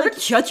heard, they're like,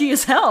 judgy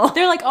as hell.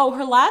 They're like, oh,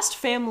 her last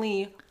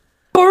family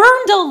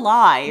burned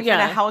alive in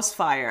a house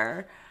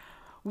fire.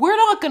 We're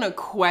not gonna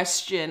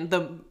question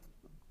the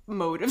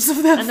motives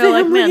of that family. And they're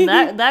like,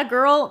 man, that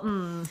girl, I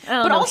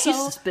don't know, also,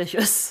 she's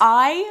suspicious.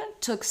 I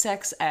took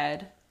sex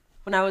ed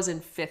when I was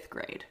in 5th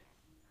grade.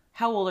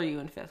 How old are you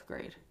in 5th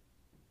grade?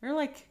 You're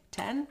like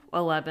 10?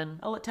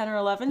 11. 10 or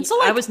 11?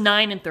 So I was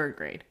 9 in 3rd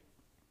grade.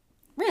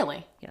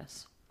 Really?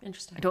 Yes.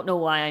 Interesting. I don't know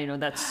why I know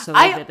that so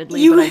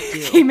vividly, you but I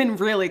do. Came in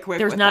really quick.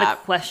 There's with not that.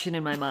 a question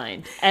in my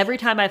mind. Every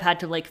time I've had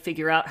to like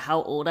figure out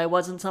how old I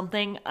was in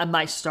something,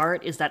 my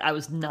start is that I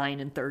was 9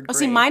 in 3rd grade. Oh,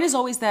 see, mine is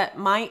always that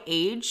my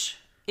age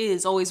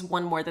is always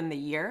one more than the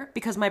year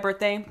because my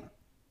birthday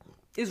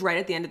is right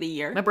at the end of the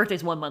year. My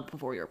birthday's 1 month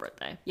before your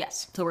birthday.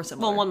 Yes. So we're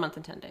similar. Well, 1 month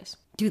and 10 days.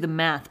 Do the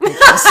math,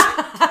 bitches.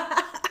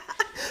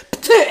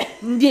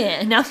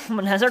 Yeah, now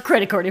someone has our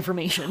credit card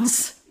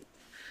informations.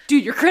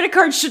 Dude, your credit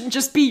card shouldn't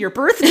just be your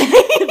birthday.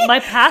 My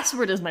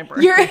password is my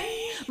birthday.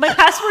 My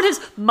password is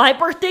my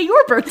birthday,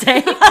 your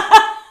birthday.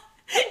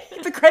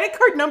 The credit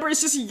card number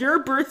is just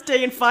your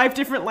birthday in 5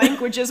 different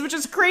languages, which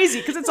is crazy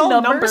because it's all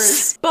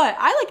numbers. But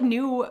I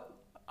knew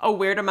a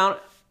weird amount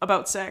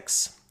about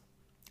sex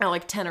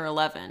at 10 or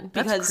 11.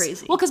 Because, that's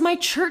crazy. Well, because my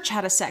church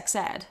had a sex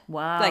ed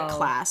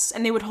class,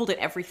 and they would hold it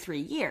every 3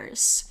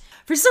 years.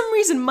 For some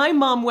reason, my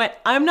mom went,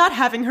 I'm not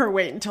having her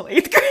wait until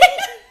 8th grade.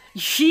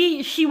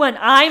 She went,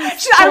 I'm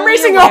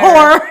raising a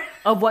whore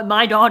of what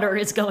my daughter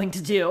is going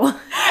to do.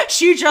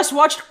 She just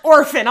watched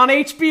Orphan on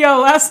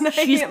HBO last night.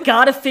 She's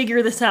got to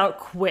figure this out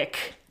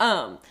quick.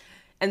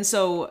 And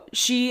so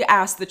she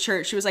asked the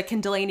church, she was like,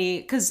 can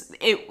Delaney, because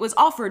it was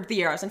offered the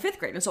year I was in 5th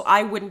grade, and so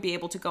I wouldn't be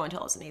able to go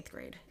until I was in 8th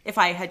grade if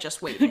I had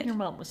just waited. Your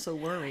mom was so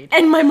worried.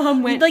 And my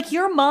mom went,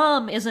 your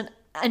mom isn't,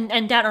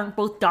 and dad aren't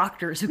both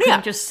doctors who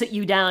couldn't just sit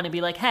you down and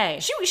be like, hey.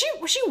 She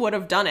would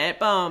have done it.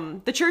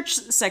 The church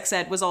sex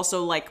ed was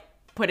also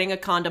putting a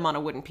condom on a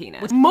wooden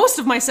penis. Most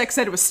of my sex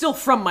ed was still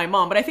from my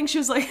mom, but I think she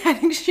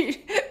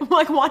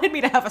wanted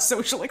me to have a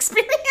social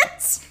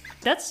experience.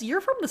 You're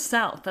from the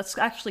South. That's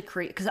actually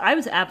crazy, because I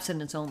was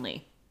abstinence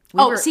only.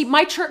 See,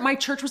 my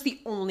church was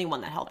the only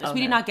one that held this. Okay.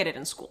 We did not get it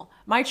in school.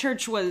 My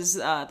church was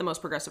the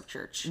most progressive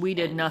church. We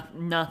did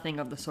nothing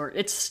of the sort.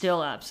 It's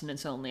still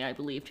abstinence only, I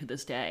believe, to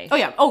this day. Oh,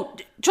 yeah. Oh,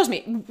 trust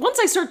me. Once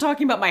I start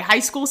talking about my high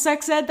school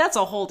sex ed, that's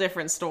a whole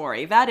different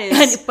story. That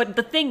is... But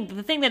the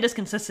thing that is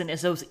consistent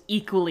is those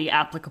equally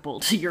applicable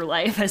to your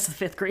life as the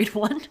 5th grade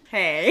one.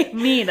 Hey.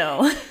 Me,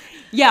 though.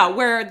 Yeah,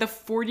 where the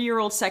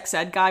 40-year-old sex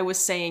ed guy was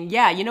saying,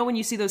 yeah, you know when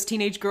you see those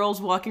teenage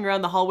girls walking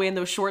around the hallway in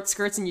those short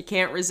skirts and you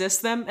can't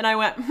resist them? And I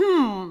went,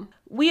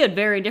 We had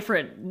very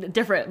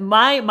different,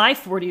 my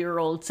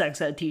 40-year-old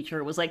sex ed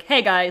teacher was like,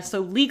 hey guys,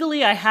 so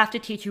legally I have to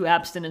teach you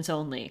abstinence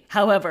only.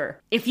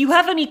 However, if you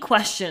have any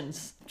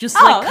questions, just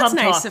come talk to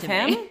me. That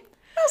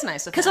was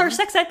nice of him. Because our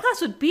sex ed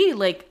class would be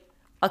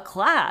a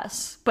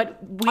class, but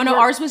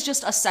ours was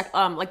just a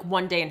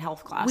 1 day in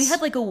health class. We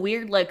had a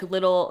weird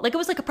little it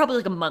was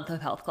probably a month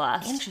of health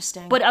class.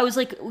 Interesting. But I was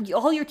like,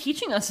 all you're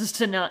teaching us is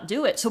to not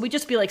do it. So we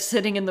just be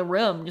sitting in the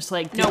room, just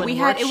doing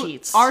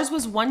worksheets. Ours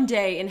was 1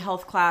 day in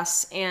health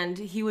class, and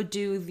he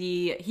did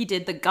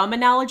the gum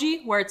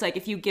analogy, where it's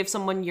if you give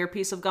someone your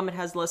piece of gum, it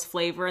has less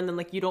flavor, and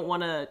then you don't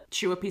want to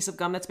chew a piece of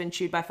gum that's been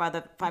chewed by five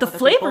other people. The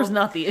flavor's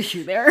not the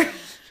issue there.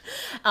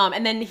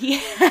 And then he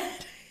had...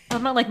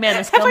 I'm not man,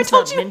 this gum's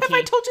not minty. Have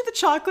I told you the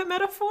chocolate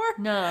metaphor?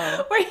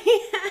 No. Where he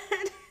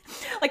had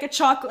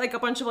a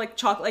bunch of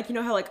chocolate, you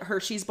know how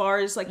Hershey's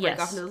bars break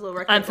off into those little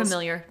rectangles? I'm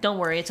familiar. Don't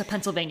worry, it's a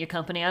Pennsylvania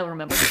company. I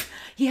remember.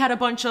 He had a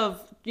bunch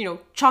of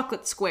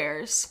chocolate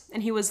squares,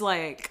 and he was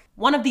like,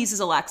 one of these is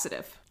a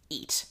laxative.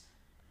 Eat.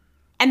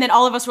 And then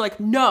all of us were like,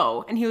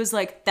 no. And he was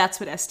like, that's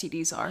what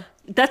STDs are.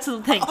 That's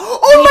the thing.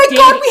 Oh my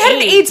God, we had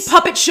an AIDS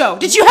puppet show.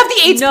 Did you have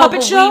the AIDS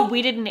puppet show?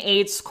 We did an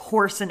AIDS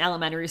course in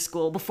elementary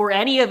school. Before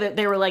any of it,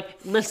 they were like,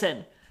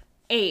 listen,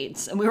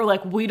 AIDS. And we were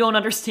like, we don't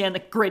understand the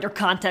greater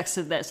context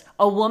of this.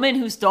 A woman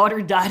whose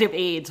daughter died of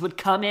AIDS would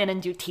come in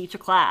and teach a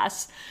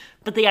class.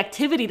 But the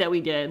activity that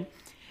we did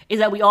is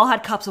that we all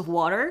had cups of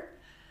water.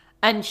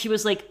 And she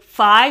was like,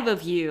 5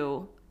 of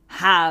you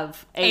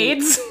have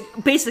AIDS.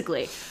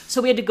 Basically. So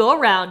we had to go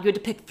around. You had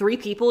to pick 3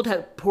 people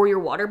to pour your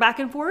water back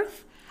and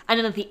forth. And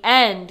then at the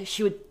end,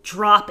 she would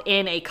drop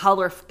in a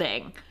color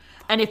thing.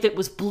 And if it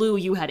was blue,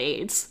 you had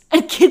AIDS.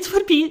 And kids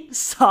would be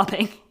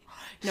sobbing.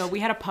 No, we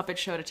had a puppet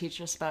show to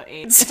teach us about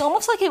AIDS. It's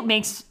almost like it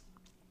makes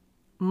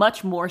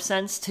much more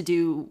sense to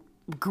do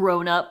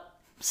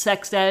grown-up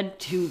sex ed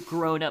to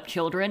grown-up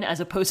children as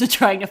opposed to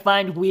trying to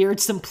find weird,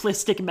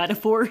 simplistic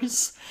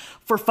metaphors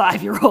for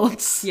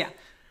 5-year-olds. Yeah.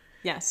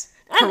 Yes.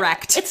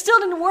 Correct. It still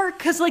didn't work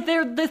because, like,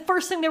 the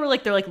first thing they're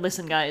like,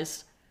 listen,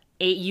 guys,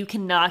 you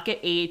cannot get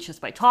AIDS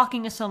just by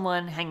talking to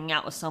someone, hanging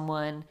out with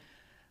someone,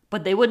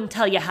 but they wouldn't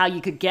tell you how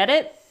you could get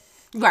it.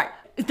 Right.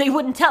 They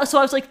wouldn't tell. So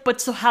I was like, but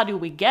so how do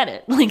we get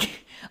it?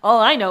 Like, all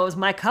I know is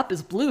my cup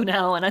is blue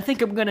now, and I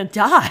think I'm gonna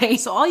die.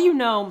 So all you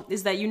know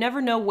is that you never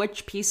know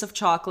which piece of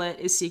chocolate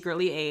is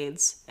secretly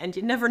AIDS, and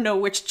you never know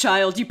which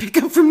child you pick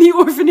up from the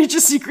orphanage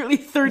is secretly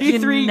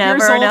 33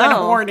 years old and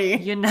horny.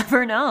 You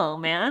never know,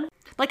 man.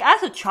 Like,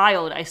 as a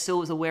child, I still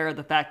was aware of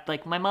the fact,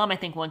 like, my mom, I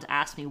think, once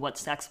asked me what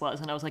sex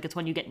was, and I was like, it's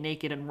when you get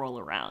naked and roll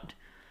around.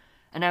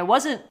 And I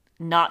wasn't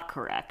not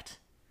correct.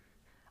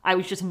 I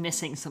was just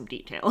missing some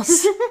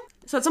details.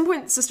 So at some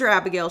point, Sister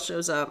Abigail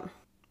shows up.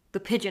 The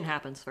pigeon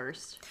happens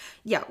first.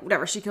 Yeah,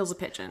 whatever. She kills a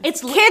pigeon.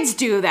 Kids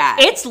do that.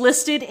 It's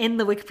listed in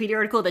the Wikipedia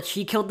article that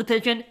she killed the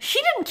pigeon. She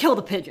didn't kill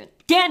the pigeon.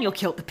 Daniel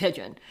killed the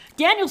pigeon.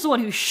 Daniel's the one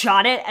who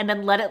shot it and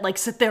then let it, like,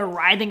 sit there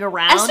writhing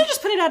around. Esther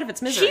just put it out of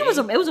its misery. It was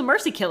a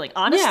mercy killing.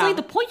 Honestly,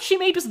 The point she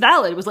made was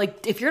valid. It was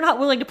like, if you're not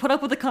willing to put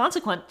up with the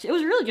consequence, it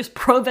was really just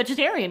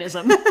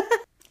pro-vegetarianism.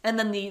 And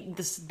then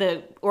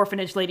the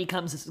orphanage lady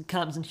comes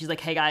and she's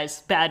like, hey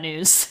guys, bad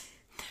news.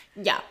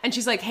 Yeah, and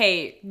she's like,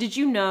 hey, did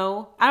you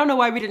know? I don't know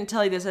why we didn't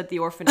tell you this at the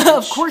orphanage.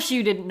 Of course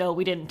you didn't know.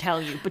 We didn't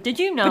tell you. But did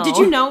you know? But did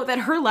you know that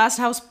her last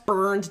house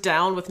burned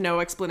down with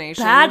no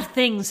explanation? Bad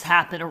things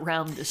happen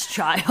around this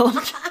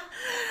child.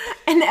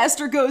 And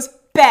Esther goes,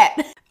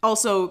 bet.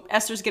 Also,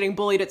 Esther's getting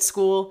bullied at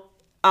school,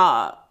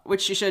 which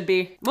she should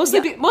be.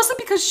 Mostly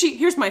because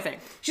here's my thing.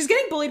 She's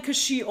getting bullied because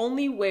she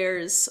only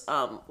wears,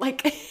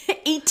 like,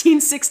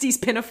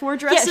 1860s pinafore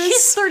dresses. Yeah,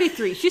 she's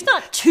 33. She's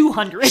not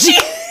 200.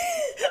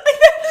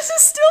 This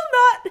is still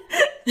not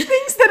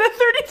things that a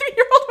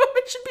 33-year-old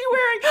woman should be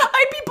wearing.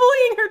 I'd be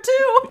bullying her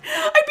too.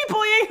 I'd be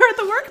bullying her at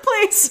the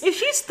workplace. If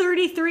she's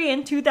 33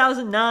 in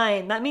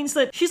 2009, that means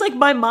that she's like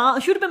my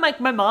mom. She would have been like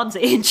my mom's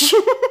age.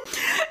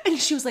 And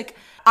she was like,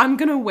 I'm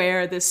gonna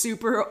wear this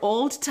super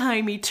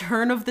old-timey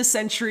turn of the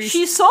century.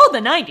 She saw the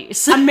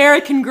 90s.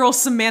 American Girl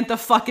Samantha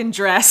fucking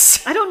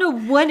dress. I don't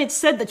know when it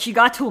said that she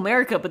got to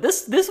America, but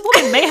this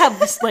woman may have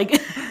just,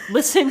 like,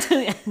 listened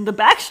to the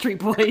Backstreet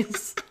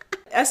Boys.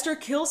 Esther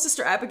kills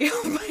Sister Abigail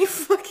by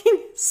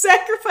fucking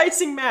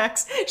sacrificing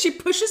Max. She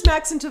pushes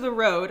Max into the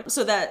road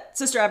so that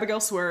Sister Abigail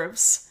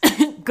swerves.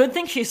 Good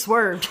thing she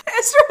swerved.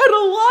 Esther had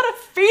a lot of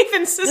faith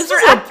in Sister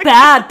Abigail. This is a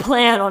bad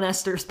plan on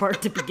Esther's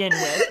part to begin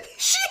with.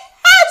 She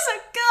has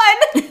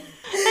a gun!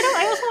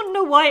 I also want to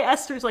know why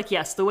Esther's like,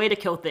 yes, the way to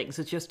kill things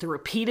is just to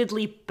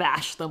repeatedly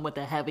bash them with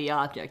a heavy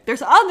object.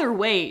 There's other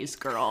ways,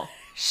 girl.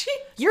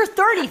 You're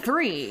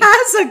 33.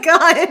 Has a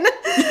gun.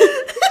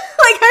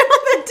 Like, I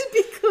want that to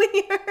be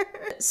clear.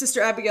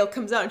 Sister Abigail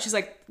comes out and she's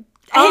like,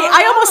 hey,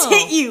 I almost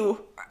hit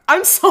you.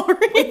 I'm sorry.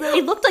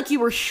 It looked like you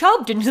were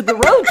shoved into the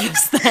road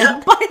just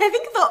then. But I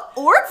think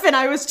the orphan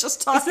I was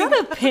just talking about.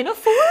 Is that a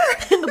pinafore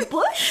in the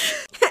bush?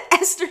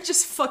 Esther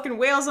just fucking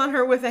wails on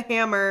her with a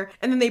hammer,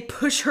 and then they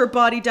push her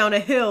body down a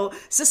hill.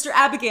 Sister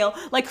Abigail,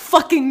 like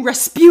fucking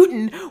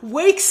Rasputin,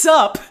 wakes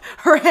up,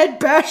 her head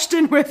bashed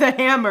in with a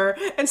hammer,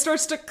 and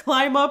starts to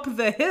climb up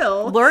the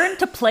hill. Learn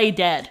to play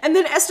dead. And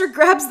then Esther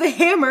grabs the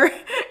hammer,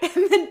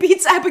 and then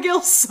beats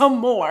Abigail some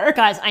more.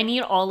 Guys, I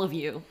need all of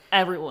you,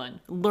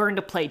 everyone, learn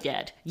to play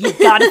dead. You've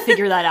got to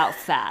figure that out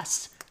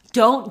fast.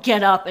 Don't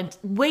get up and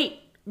wait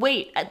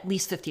at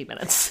least 15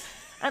 minutes.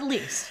 At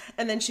least.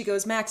 And then she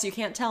goes, Max, you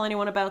can't tell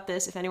anyone about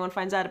this. If anyone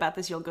finds out about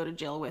this, you'll go to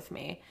jail with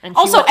me. And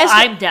also, Esther,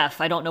 I'm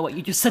deaf. I don't know what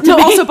you just said to me.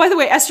 No, also, by the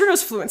way, Esther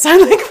knows fluent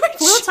sign language.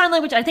 Fluent sign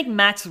language, I think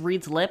Max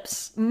reads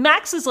lips.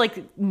 Max is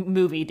like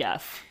movie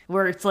deaf,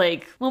 where it's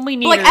like, when we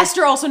need but, like,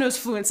 Esther also knows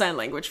fluent sign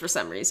language for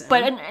some reason.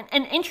 But,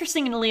 and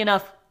interestingly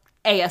enough,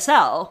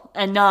 ASL,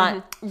 and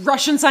not...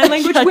 Russian sign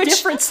language, a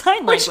different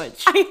sign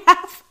language. I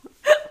have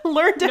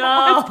learned at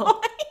one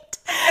point.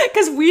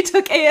 Because we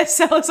took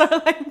ASL as our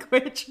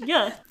language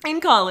in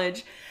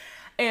college.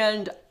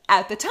 And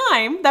at the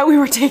time that we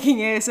were taking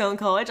ASL in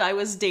college, I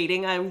was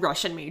dating a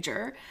Russian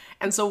major.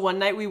 And so one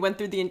night we went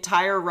through the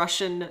entire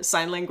Russian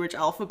sign language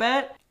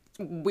alphabet.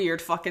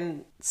 Weird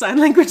fucking sign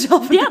language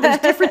alphabet. Yeah, there's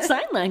different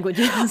sign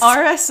languages.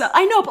 RSL.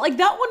 I know, but like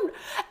that one...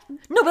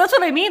 No, but that's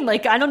what I mean.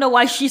 Like, I don't know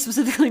why she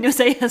specifically knows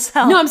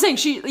ASL. No, I'm saying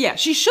she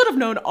should have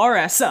known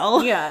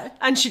RSL. Yeah.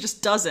 And she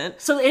just doesn't.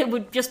 So it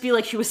would just be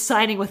like she was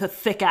signing with a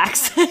thick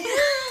accent.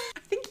 I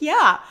think,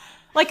 yeah.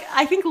 Like,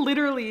 I think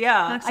literally,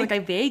 yeah. I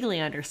vaguely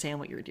understand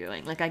what you're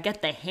doing. Like, I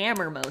get the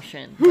hammer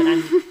motion, but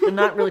I'm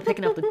not really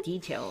picking up the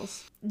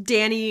details.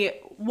 Danny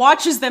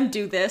watches them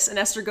do this, and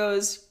Esther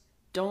goes,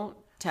 don't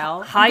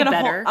tell. Hide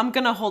better. I'm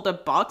gonna hold a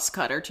box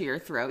cutter to your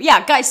throat.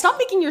 Yeah, guys, stop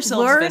making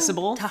yourselves Learn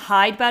visible. to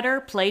hide better,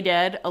 play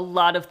dead. A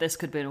lot of this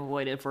could have been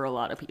avoided for a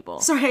lot of people.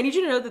 Sorry, I need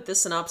you to know that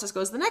this synopsis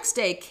goes, the next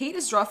day, Kate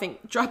is dropping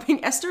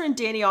Esther and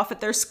Danny off at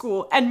their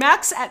school, and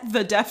Max at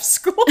the deaf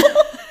school.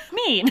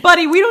 Mean.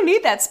 Buddy, we don't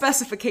need that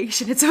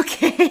specification. It's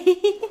okay.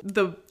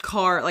 The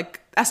car,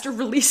 like, Esther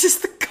releases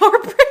the car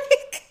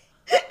brake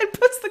and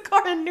puts the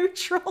car in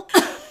neutral.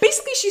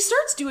 Basically, she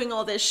starts doing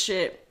all this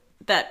shit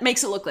that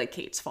makes it look like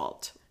Kate's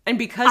fault. And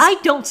because I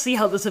don't see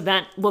how this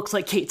event looks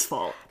like Kate's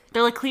fault.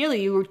 They're like,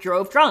 clearly you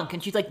drove drunk.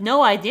 And she's like,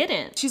 no, I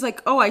didn't. she's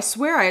like, oh, I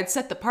swear I had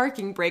set the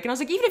parking brake. And I was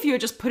like, even if you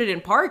had just put it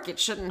in park, it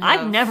shouldn't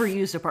have. I've never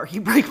used a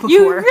parking brake before.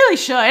 You really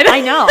should.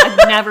 I know.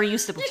 I've never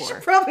used it You before.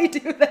 should probably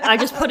do that. I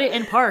just put it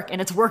in park and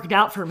it's worked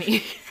out for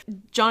me.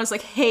 John is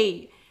like,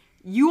 hey,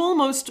 you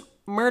almost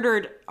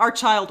murdered our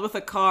child with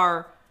a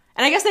car.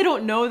 And I guess they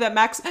don't know that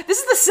Max... This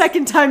is the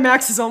second time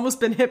Max has almost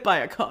been hit by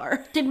a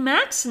car. Did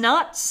Max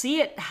not see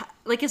it?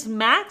 Like, is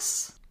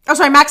Max... Oh,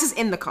 sorry, Max is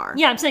in the car.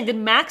 Yeah, I'm saying, did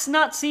Max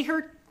not see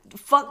her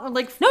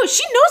No,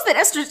 she knows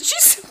that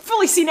she's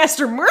fully seen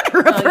Esther murder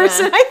a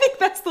person. yeah. I think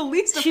that's the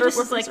least of She her just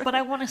is worries. like, but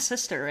I want a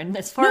sister. And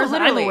as far No, as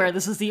I'm literally. aware,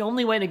 this is the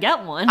only way to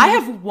get one. I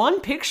have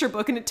one picture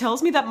book and it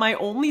tells me that my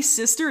only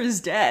sister is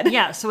dead.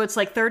 Yeah, so it's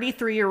like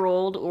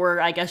 33-year-old or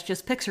I guess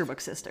just picture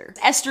book sister.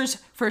 Esther's,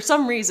 for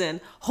some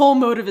reason, whole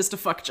motive is to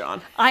fuck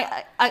John.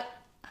 I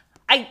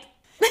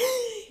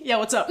Yeah,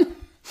 what's up?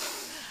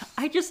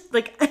 I just,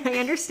 like, I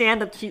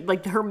understand that she,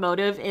 like, her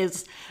motive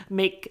is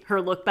make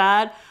her look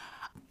bad.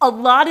 A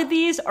lot of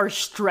these are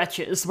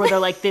stretches where they're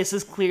like, this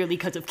is clearly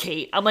because of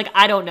Kate. I'm like,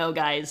 I don't know,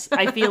 guys.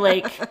 I feel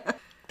like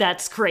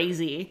that's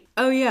crazy.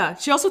 Oh, yeah.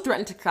 She also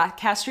threatened to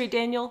castrate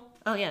Daniel,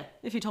 Oh, yeah.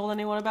 if you told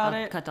anyone about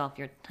it. Cut off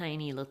your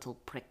tiny little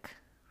prick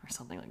or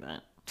something like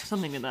that.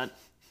 Something of that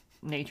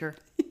nature.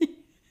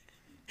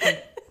 I'm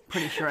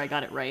pretty sure I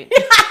got it right.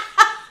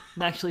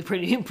 I'm actually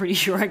pretty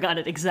sure I got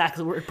it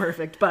exactly word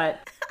perfect,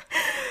 but...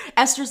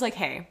 Esther's like,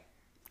 hey,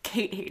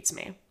 Kate hates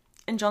me.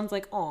 And John's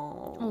like,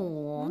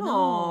 oh,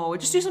 no,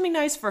 just do something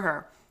nice for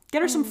her.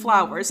 Get her some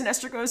flowers. And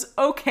Esther goes,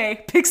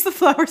 okay, picks the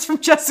flowers from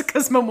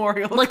Jessica's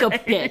memorial. Like grave. a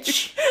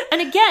bitch.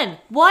 And again,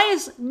 why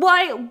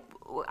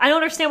I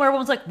don't understand why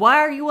everyone's like, why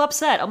are you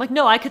upset? I'm like,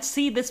 no, I could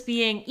see this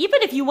being,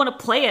 even if you want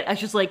to play it as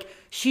just like,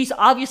 she's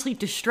obviously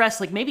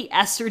distressed. Like maybe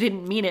Esther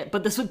didn't mean it,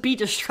 but this would be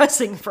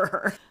distressing for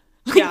her.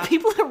 Like, yeah.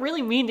 People are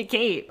really mean to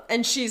Kate.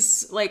 And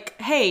she's like,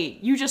 hey,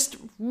 you just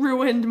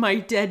ruined my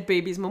dead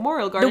baby's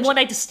memorial garden. The one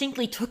I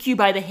distinctly took you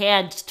by the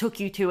hand, took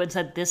you to and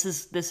said, this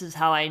is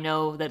how I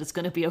know that it's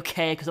going to be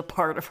okay because a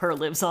part of her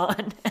lives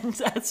on.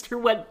 And Esther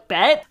went,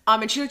 bet?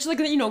 And she like,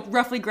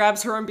 roughly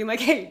grabs her and being like,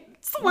 hey,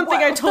 it's the one thing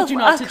I told you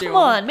not to do. Come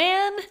on,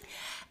 man.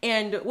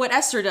 And what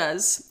Esther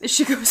does is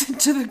she goes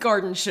into the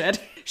garden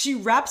shed. She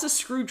wraps a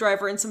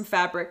screwdriver in some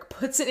fabric,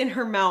 puts it in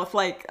her mouth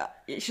like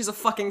she's a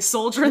fucking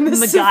soldier in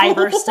this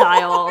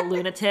MacGyver-style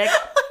lunatic.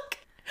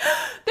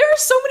 There are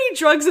so many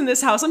drugs in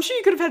this house. I'm sure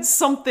you could have had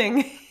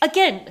something.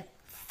 Again,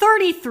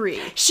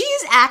 33. She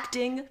is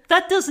acting.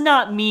 That does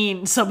not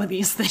mean some of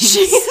these things. She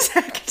is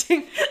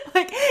acting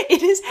like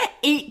it is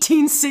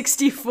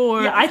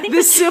 1864. Yeah, I think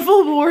the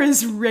Civil War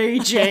is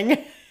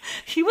raging.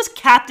 She was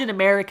Captain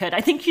America. And I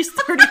think she's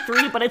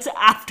 33, but it's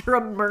after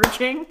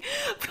emerging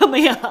from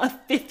a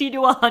 50 to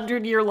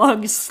 100 year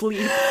long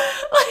sleep.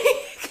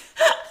 Like,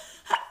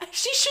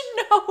 she should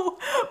know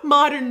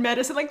modern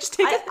medicine. Like, just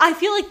take it. I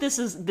feel like this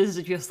is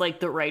just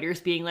like the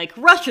writers being like,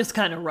 Russia's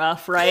kind of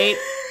rough, right?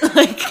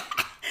 Like,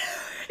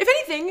 if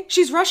anything,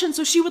 she's Russian,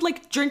 so she would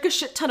like drink a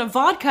shit ton of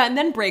vodka and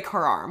then break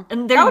her arm.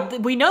 and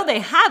we know they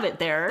have it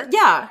there.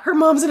 Yeah, her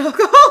mom's an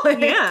alcoholic.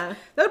 Yeah.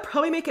 That would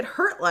probably make it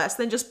hurt less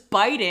than just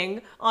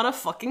biting on a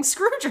fucking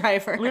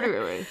screwdriver.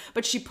 Literally.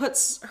 But she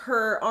puts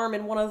her arm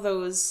in one of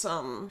those,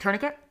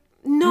 Tourniquet?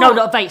 No,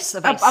 a vice.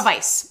 a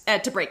vice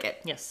to break it.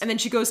 Yes. And then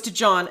she goes to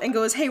John and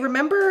goes, hey,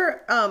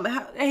 remember,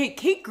 hey,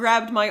 Kate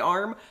grabbed my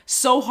arm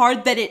so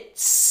hard that it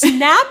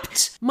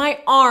snapped my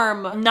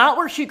arm. Not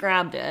where she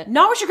grabbed it.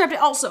 Not where she grabbed it.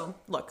 Also,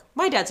 look,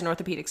 my dad's an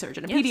orthopedic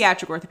surgeon, a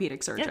pediatric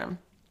orthopedic surgeon.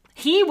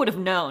 He would have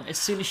known as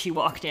soon as she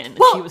walked in that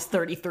Well- she was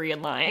 33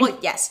 and lying. Well,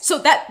 yes. So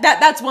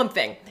that's one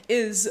thing.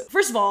 Is,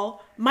 first of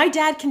all, my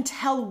dad can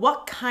tell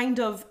what kind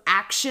of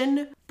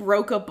action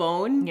broke a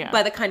bone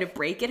by the kind of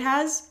break it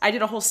has. I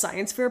did a whole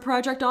science fair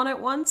project on it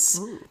once.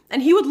 Ooh.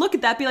 And he would look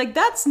at that, be like,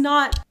 that's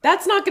not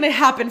going to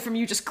happen from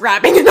you just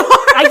grabbing an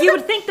arm. You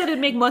would think that it'd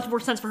make much more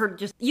sense for her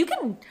to you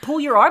can pull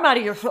your arm out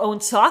of your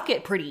own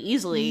socket pretty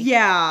easily.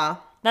 Yeah.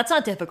 That's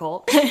not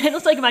difficult. It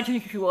looks like, imagine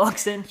she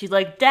walks in, she's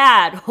like,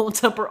 Dad,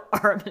 holds up her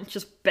arm and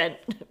just bent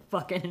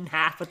fucking in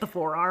half with the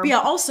forearm. But yeah,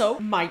 also,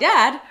 my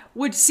dad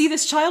would see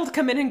this child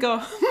come in and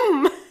go,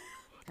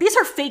 These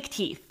are fake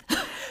teeth.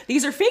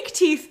 These are fake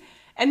teeth,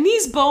 and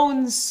these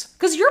bones,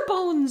 because your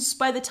bones,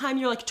 by the time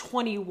you're like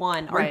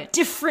 21, are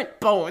different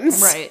bones.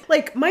 Right.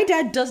 Like, my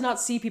dad does not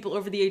see people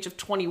over the age of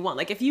 21.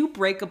 Like, if you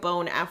break a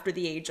bone after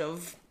the age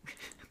of,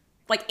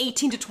 like,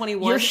 18 to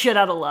 21... You're shit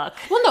out of luck.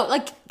 Well, no,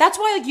 like, that's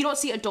why, like, you don't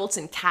see adults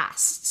in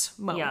casts,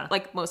 Yeah.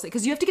 like, mostly.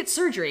 Because you have to get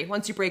surgery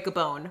once you break a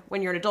bone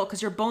when you're an adult,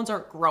 because your bones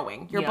aren't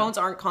growing. Your bones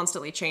aren't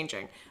constantly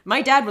changing.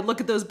 My dad would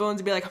look at those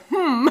bones and be like,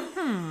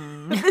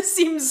 this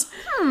seems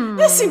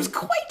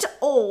quite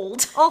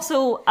old.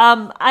 Also,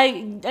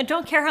 I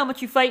don't care how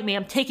much you fight me,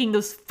 I'm taking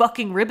those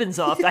fucking ribbons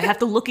off. I have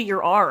to look at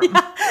your arm.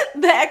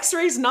 The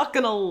x-ray's not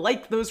gonna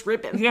like those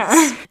ribbons.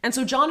 Yeah. And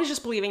so John is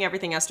just believing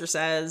everything Esther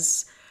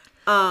says.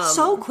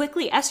 So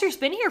quickly. Esther's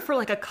been here for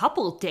like a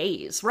couple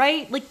days,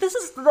 right? Like,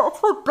 that's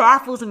what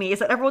baffles me, is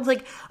that everyone's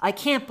like, I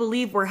can't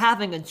believe we're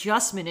having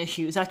adjustment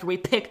issues after we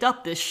picked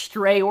up this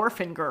stray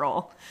orphan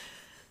girl.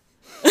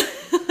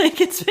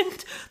 Like, it's been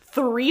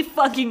 3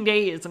 fucking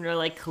days, and you're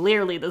like,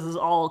 clearly this is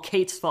all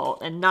Kate's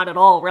fault and not at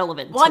all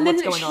relevant to what's going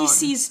on. And then he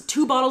sees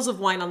 2 bottles of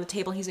wine on the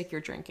table. He's like,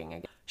 you're drinking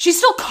again. She's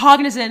still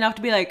cognizant enough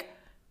to be like,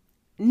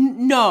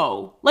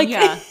 no. Like,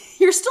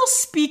 you're still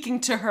speaking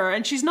to her,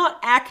 and she's not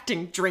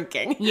acting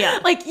drinking. Yeah.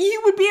 Like,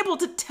 you would be able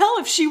to tell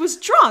if she was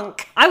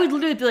drunk. I would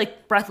literally be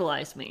like,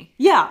 breathalyze me.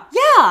 Yeah.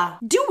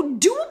 Do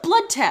a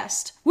blood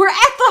test. We're at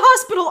the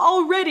hospital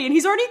already, and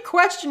he's already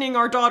questioning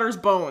our daughter's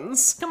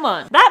bones. Come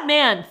on. That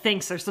man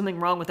thinks there's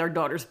something wrong with our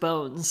daughter's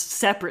bones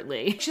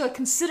separately. She, like,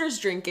 considers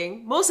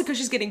drinking, mostly because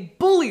she's getting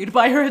bullied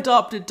by her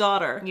adopted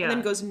daughter. Yeah. And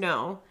then goes,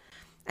 no,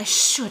 I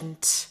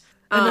shouldn't.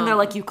 And then they're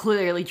like, you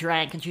clearly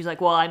drank. And she's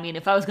like, well, I mean,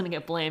 if I was going to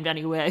get blamed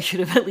anyway, I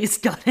should have at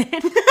least done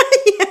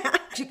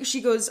it.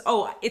 She goes,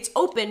 oh, it's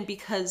open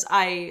because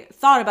I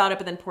thought about it,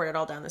 but then poured it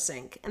all down the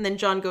sink. And then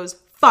John goes,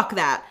 fuck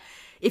that.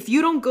 If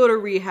you don't go to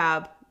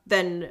rehab,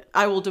 then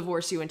I will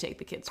divorce you and take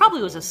the kids.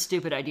 Probably was a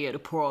stupid idea to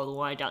pour all the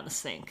wine down the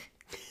sink.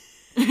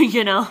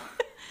 You know?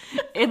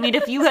 I mean,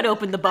 if you had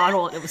opened the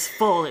bottle and it was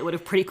full, it would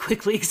have pretty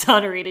quickly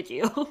exonerated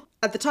you.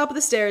 At the top of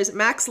the stairs,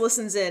 Max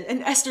listens in,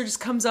 and Esther just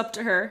comes up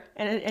to her,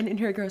 and in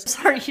here goes,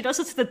 sorry, she knows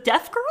it's the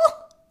deaf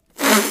girl?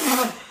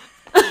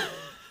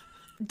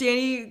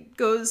 Danny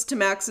goes to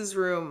Max's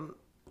room,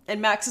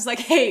 and Max is like,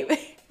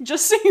 hey,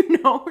 just so you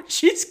know,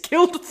 she's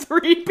killed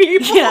 3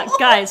 people. Yeah,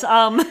 guys,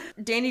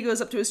 Danny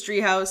goes up to his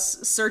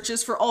treehouse,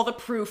 searches for all the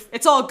proof.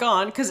 It's all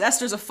gone, because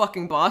Esther's a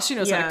fucking boss. She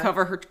knows how to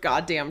cover her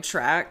goddamn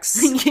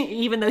tracks.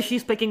 Even though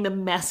she's picking the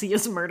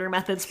messiest murder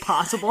methods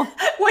possible.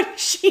 When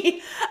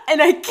she,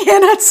 and I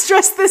cannot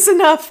stress this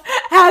enough,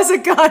 has a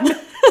gun.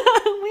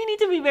 We need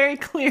to be very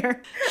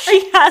clear.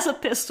 She has a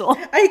pistol.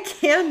 I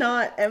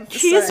cannot emphasize.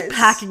 She is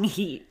packing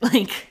heat.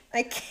 Like,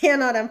 I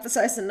cannot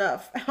emphasize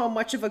enough how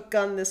much of a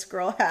gun this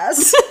girl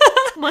has.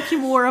 much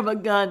more of a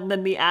gun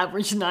than the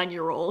average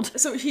 9-year-old.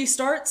 So he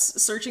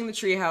starts searching the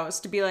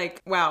treehouse to be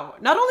like, wow,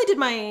 not only did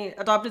my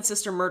adopted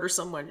sister murder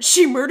someone,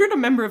 she murdered a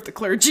member of the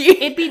clergy.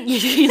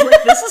 He's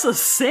like, this is a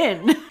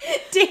sin.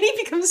 Danny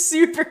becomes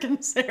super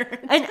concerned.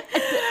 And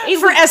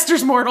for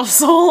Esther's mortal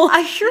soul.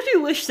 I sure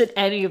do wish that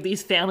any of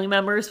these family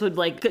members would,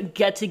 like,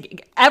 get to...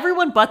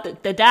 Everyone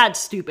but the dad's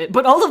stupid,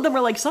 but all of them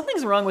are like,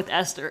 something's wrong with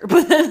Esther.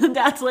 But then the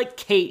dad's like,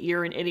 Kate,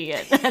 you're an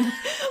idiot. And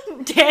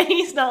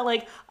Danny's not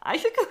like, I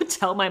should go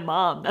tell my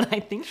mom that I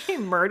think she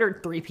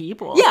murdered 3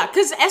 people. Yeah,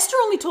 because Esther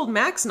only told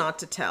Max not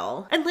to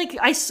tell. And, like,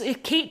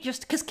 Kate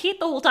just... Because Kate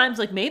the whole time's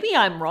like, maybe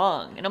I'm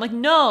wrong. And I'm like,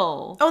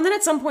 no. Oh, and then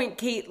at some point,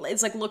 Kate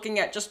is, like, looking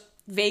at just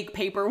vague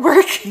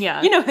paperwork.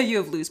 Yeah. You know how you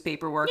have loose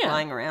paperwork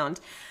lying around.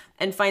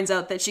 And finds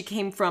out that she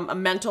came from a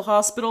mental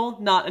hospital,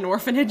 not an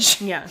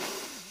orphanage. Yeah.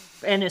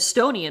 An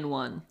Estonian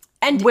one.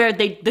 And where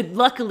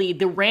luckily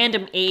the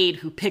random aide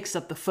who picks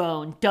up the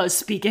phone does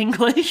speak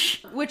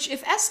English. Which,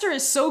 if Esther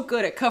is so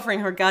good at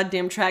covering her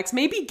goddamn tracks,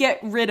 maybe get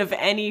rid of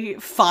any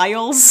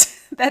files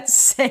that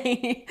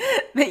say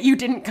that you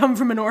didn't come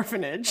from an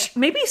orphanage.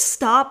 Maybe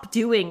stop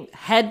doing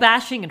head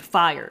bashing and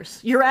fires.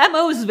 Your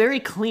MO is very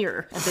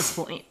clear at this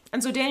point.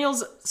 And so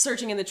Daniel's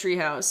searching in the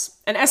treehouse,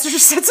 and Esther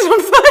just sets it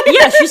on fire.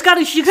 Yeah, she's got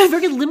a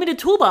very limited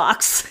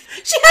toolbox.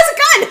 She has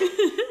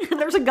a gun!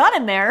 There's a gun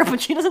in there, but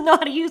she doesn't know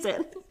how to use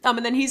it.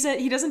 And then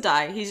he doesn't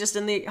die. He's just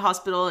in the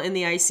hospital, in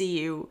the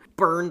ICU,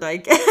 burned, I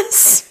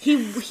guess.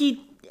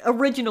 He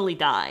originally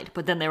died,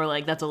 but then they were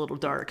like, that's a little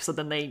dark, so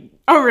then they...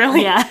 Oh,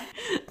 really? Yeah.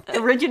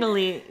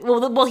 Originally...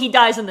 Well, he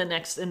dies in the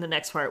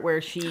next part,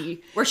 where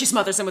she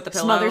smothers him with the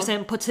pillow. Smothers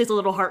him, puts his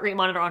little heart rate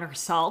monitor on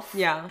herself.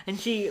 Yeah. And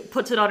she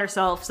puts it on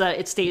herself so that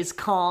it stays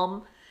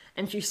calm,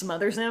 and she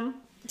smothers him.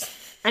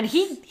 And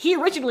he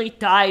originally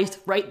dies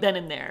right then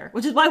and there,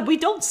 which is why we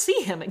don't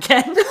see him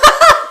again.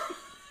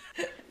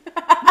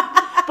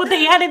 But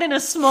they added in a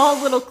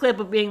small little clip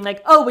of being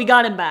like, oh, we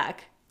got him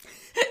back.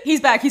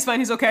 He's back. He's fine.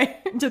 He's okay.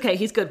 It's okay.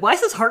 He's good. Why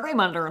is his heart rate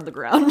monitor on the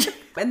ground?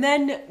 And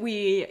then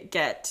we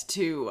get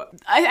to,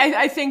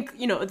 I think,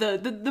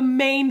 the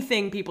main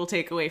thing people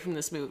take away from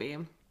this movie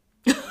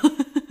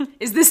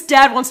is this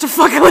dad wants to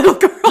fuck a little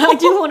girl. I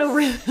do want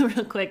to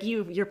real quick.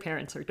 Your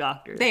parents are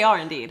doctors. They are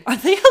indeed. Are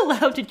they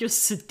allowed to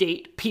just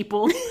sedate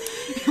people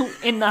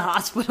in the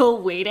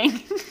hospital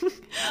waiting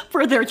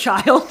for their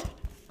child?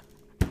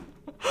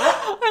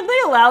 Are they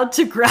allowed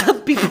to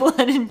grab people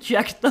and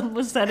inject them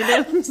with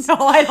sedatives? No,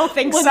 I don't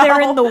think when so. When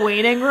they're in the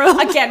waiting room?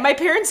 Again, my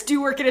parents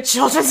do work at a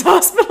children's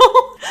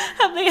hospital.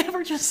 Have they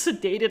ever just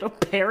sedated a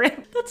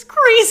parent? That's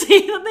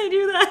crazy that they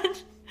do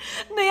that.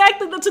 And they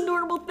act like that's a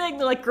normal thing.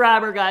 They're like,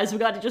 grab her, guys. We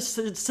got to just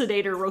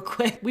sedate her real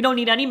quick. We don't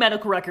need any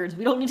medical records.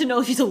 We don't need to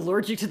know if she's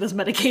allergic to this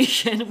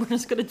medication. We're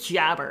just going to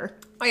jab her.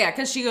 Oh, yeah,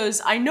 because she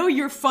goes, I know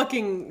you're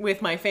fucking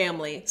with my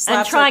family.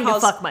 I'm trying to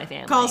fuck my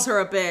family. Calls her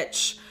a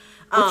bitch.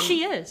 Which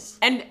she is.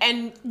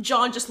 And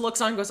John just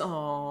looks on and goes,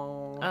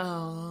 oh.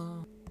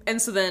 Oh.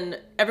 And so then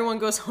everyone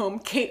goes home.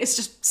 Kate is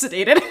just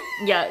sedated.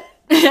 Yeah.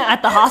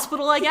 At the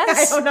hospital, I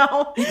guess? I don't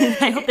know.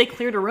 I hope they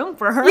cleared a room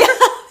for her. Yeah,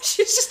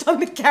 she's just on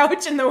the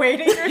couch in the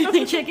waiting room. Are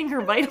they checking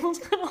her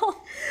vitals and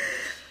all?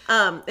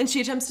 And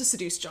she attempts to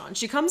seduce John.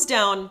 She comes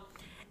down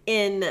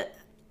in,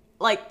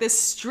 like,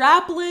 this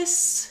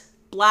strapless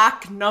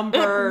black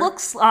number. It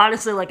looks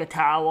honestly like a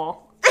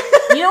towel.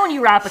 You know when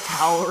you wrap a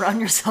towel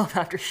around yourself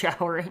after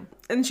showering?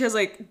 And she has,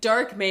 like,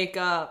 dark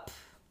makeup.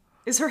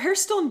 Is her hair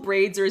still in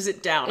braids or is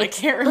it down? It's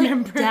I can't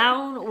remember. Like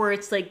down, or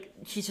it's like,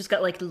 she's just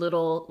got, like,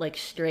 little, like,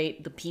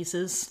 straight, the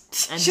pieces.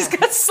 And she's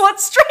got slut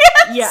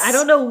strands! Yeah, I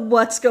don't know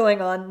what's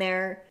going on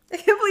there. I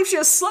can't believe she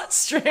has slut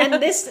strands.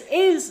 And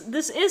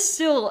this is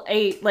still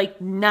a, like,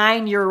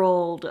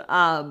 9-year-old,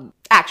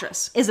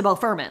 actress. Isabel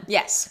Furman.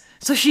 Yes.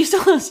 So she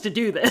still has to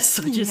do this,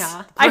 which is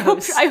yeah.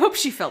 gross. I hope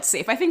she felt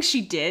safe. I think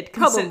she did.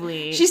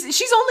 Probably.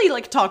 She's only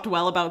like talked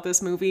well about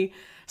this movie,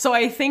 so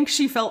I think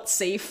she felt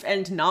safe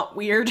and not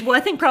weird. Well, I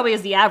think probably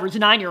as the average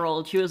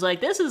 9-year-old, she was like,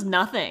 "This is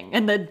nothing,"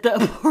 and the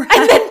poor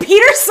and then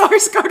Peter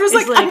Sarsgaard was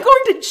like, "I'm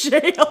going to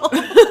jail."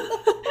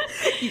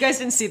 You guys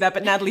didn't see that,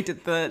 but Natalie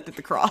did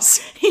the cross.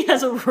 He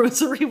has a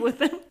rosary with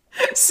him.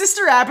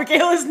 Sister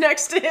Abigail is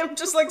next to him,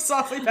 just like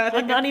softly patting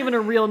him. I'm not even a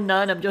real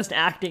nun. I'm just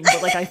acting,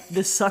 but like,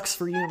 this sucks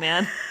for you,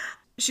 man.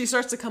 She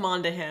starts to come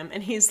on to him,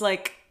 and he's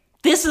like,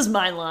 "This is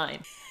my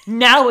line.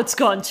 Now it's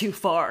gone too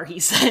far," he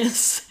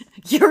says.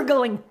 "You're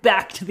going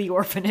back to the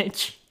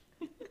orphanage.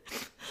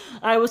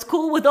 I was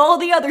cool with all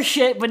the other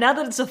shit, but now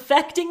that it's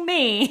affecting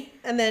me."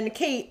 And then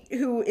Kate,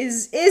 who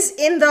is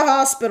in the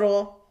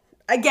hospital.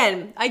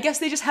 Again, I guess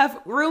they just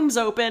have rooms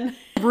open.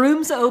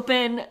 Rooms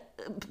open,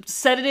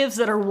 sedatives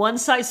that are one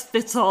size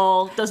fits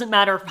all. Doesn't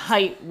matter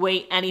height,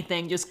 weight,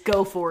 anything. Just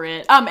go for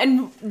it.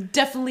 And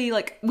definitely,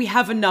 like, we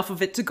have enough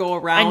of it to go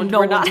around. And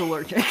no one's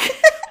allergic.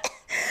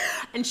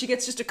 And she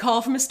gets just a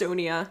call from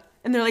Estonia.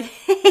 And they're like,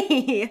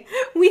 "Hey,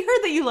 we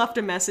heard that you left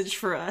a message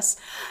for us."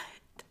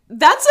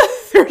 That's a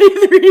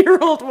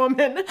 33-year-old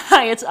woman.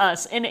 Hi, it's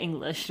us in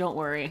English. Don't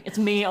worry. It's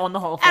me on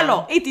the whole phone.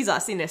 Hello, it is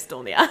us in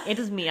Estonia. It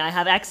is me. I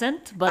have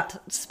accent,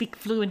 but speak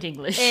fluent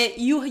English.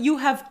 You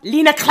have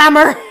Lena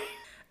Klammer.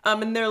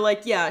 And they're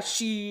like, yeah,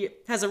 she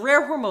has a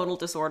rare hormonal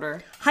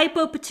disorder.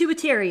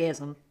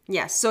 Hypopituitarism.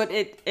 Yes, so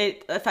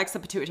it affects the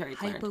pituitary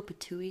gland.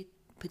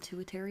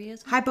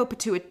 Hypopituitarism?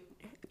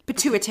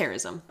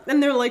 Hypopituitarism.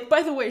 And they're like,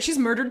 by the way, she's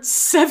murdered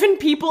 7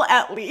 people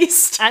at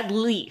least. At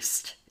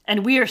least.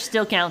 And we are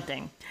still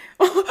counting.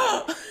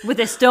 With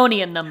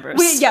Estonian numbers.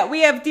 We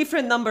have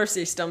different number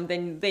system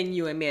than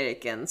you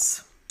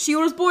Americans. She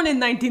was born in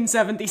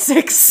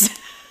 1976.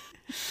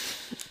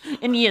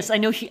 And yes, I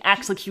know she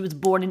acts like she was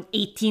born in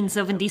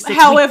 1876.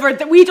 However,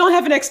 we don't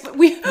have an That's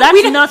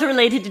not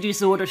related to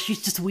disorder.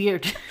 She's just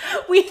weird.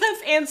 We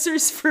have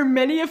answers for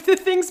many of the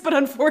things, but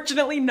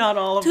unfortunately not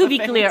all of them. To be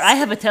clear, I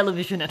have a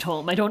television at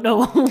home. I don't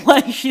know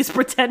why she's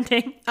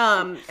pretending.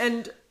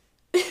 And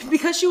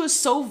because she was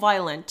so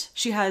violent,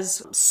 she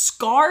has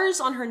scars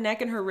on her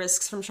neck and her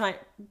wrists from trying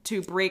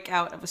to break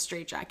out of a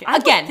straitjacket. I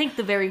think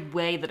the very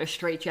way that a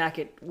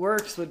straitjacket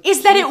works would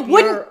is that it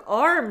wouldn't your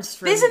arms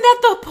from. Isn't that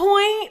the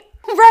point?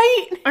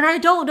 Right? And I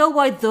don't know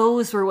why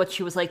those were what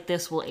she was like,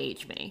 "This will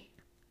age me.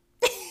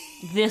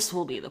 This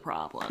will be the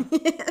problem."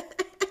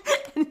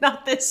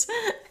 Not this.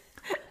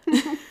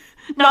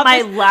 Not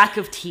my lack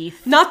of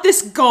teeth. Not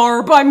this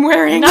garb I'm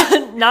wearing.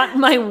 Not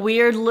my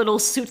weird little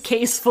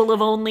suitcase full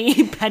of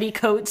only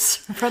petticoats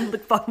from the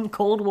fucking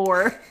Cold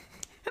War.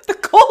 The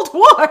Cold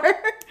War?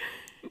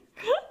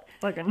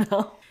 Fucking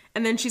no.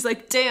 And then she's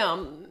like,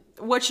 "Damn,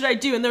 what should I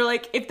do?" And they're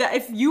like,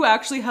 if you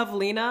actually have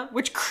Lena,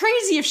 which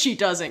crazy if she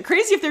doesn't.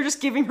 Crazy if they're just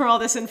giving her all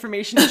this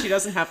information and she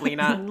doesn't have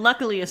Lena.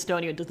 Luckily,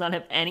 Estonia does not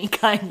have any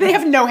kind They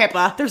have no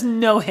HIPAA. There's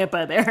no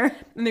HIPAA there.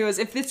 And they goes,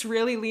 "If it's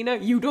really Lena,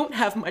 you don't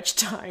have much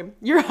time.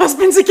 Your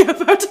husband's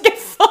about to get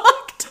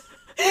fucked.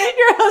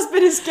 Your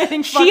husband is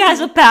getting fucked." She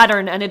has a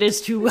pattern, and it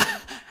is to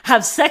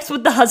have sex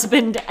with the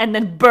husband and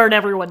then burn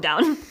everyone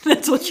down.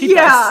 That's what she does.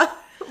 Yeah.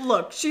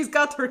 Look, she's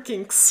got her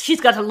kinks. She's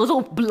got a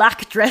little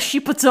black dress she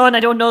puts on. I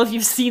don't know if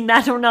you've seen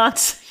that or not.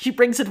 She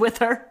brings it with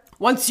her.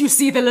 Once you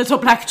see the little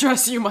black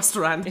dress, you must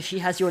run. If she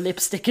has your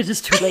lipstick, it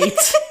is too late.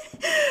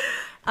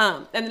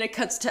 And then it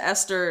cuts to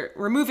Esther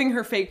removing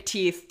her fake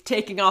teeth,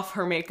 taking off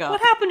her makeup.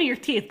 What happened to your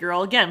teeth,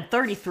 girl? Again,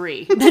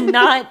 33. Then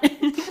not...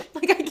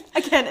 Like,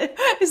 again,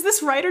 is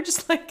this writer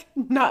just, like,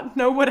 not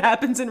know what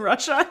happens in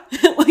Russia?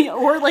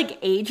 Or, like,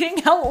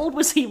 aging? How old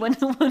was he when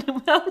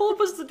how old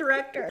was the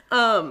director?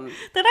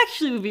 That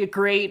actually would be a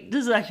great...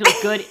 This is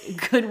actually a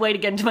good way to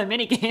get into my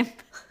minigame.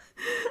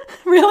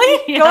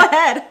 Really? Yeah. Go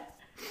ahead.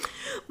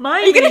 Are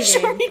you going to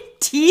show me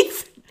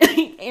teeth?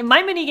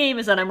 My minigame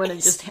is that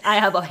I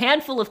have a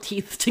handful of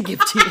teeth to give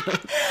to you.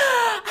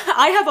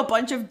 I have a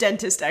bunch of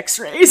dentist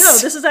x-rays. No,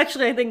 this is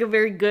actually, I think, a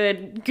very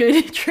good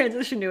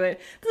transition to it.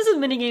 This is a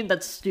minigame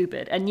that's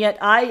stupid, and yet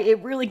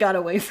it really got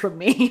away from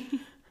me.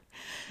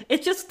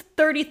 It's just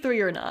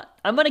 33 or not.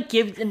 I'm going to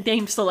give and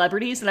name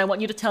celebrities, and I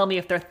want you to tell me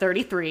if they're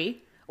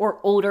 33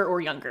 or older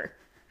or younger.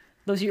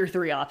 Those are your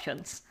 3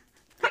 options.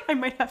 I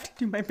might have to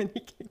do my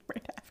minigame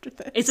right after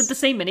this. Is it the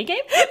same minigame?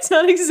 It's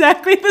not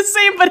exactly the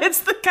same, but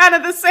it's kind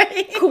of the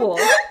same. Cool.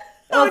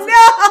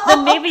 Oh no!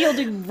 Then maybe you'll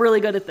do really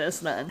good at this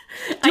then.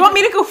 Do you want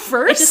me to go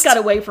first? It just got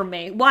away from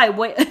me. Why?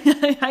 Wait.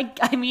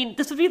 I mean,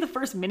 this would be the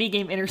first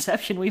minigame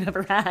interception we've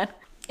ever had.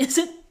 Is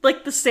it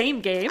like the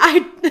same game?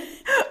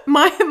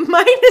 Mine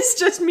is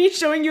just me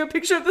showing you a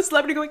picture of the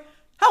celebrity going,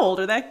 how old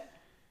are they?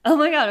 Oh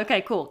my god,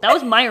 okay, cool. That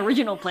was my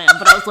original plan,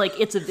 but I was like,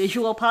 it's a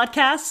visual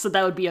podcast, so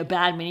that would be a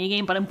bad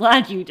minigame, but I'm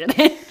glad you did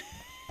it.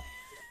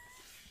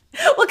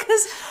 Well,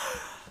 because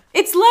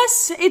it's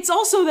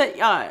also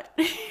that,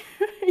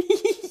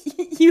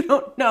 you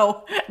don't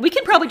know. We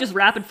can probably just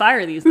rapid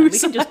fire these then. We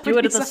can just do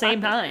it at the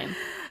same time.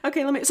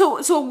 Okay,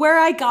 so where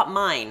I got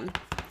mine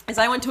is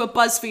I went to a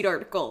BuzzFeed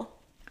article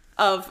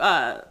of,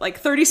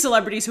 30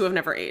 celebrities who have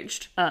never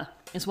aged.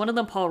 Is one of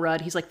them Paul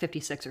Rudd? He's like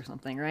 56 or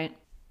something, right?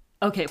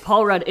 Okay,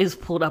 Paul Rudd is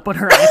pulled up on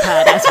her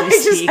iPad as we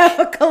speak. I just have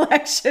a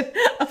collection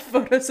of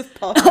photos of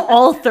Paul Rudd.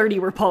 All 30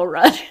 were Paul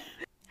Rudd.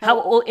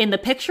 How old, in the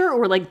picture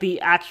or like the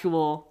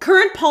actual...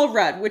 Current Paul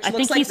Rudd, which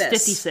looks like this. I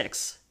think he's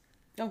 56.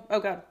 Oh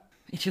god.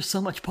 It's just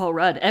so much Paul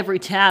Rudd. Every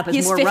tab has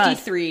He's more Rudd. He's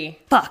 53.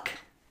 Fuck.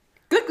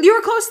 Good, you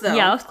were close though.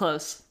 Yeah, I was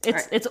close.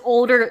 Right. It's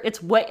older.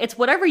 It's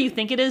whatever you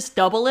think it is.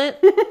 Double it.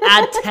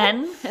 Add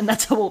 10, and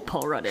that's how old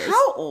Paul Rudd is.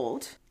 How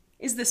old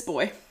is this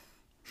boy?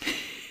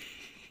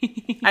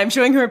 I'm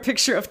showing her a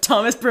picture of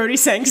Thomas Brody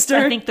Sangster.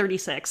 I think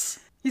 36.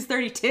 He's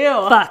 32.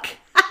 Fuck.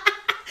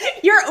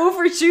 You're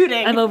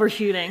overshooting. I'm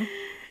overshooting.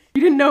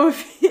 You didn't know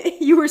if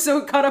you were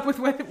so caught up with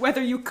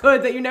whether you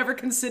could that you never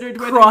considered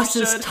whether Crosses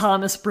you should.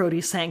 Thomas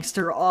Brody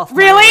Sangster off.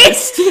 Really? My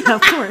list. Yeah,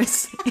 of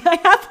course. I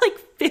have like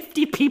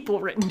 50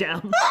 people written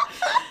down.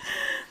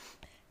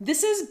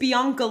 This is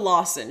Bianca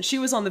Lawson. She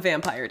was on the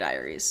Vampire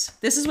Diaries.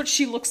 This is what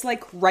she looks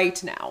like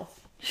right now.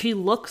 She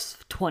looks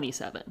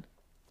 27.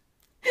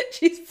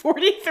 She's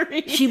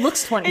 43. She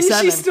looks 27.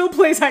 And she still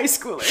plays high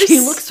schoolers. She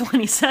looks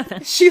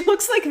 27. She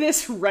looks like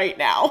this right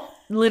now.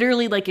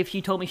 Literally, like if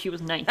you told me she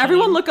was 19.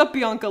 Everyone look up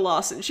Bianca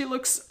Lawson. She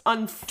looks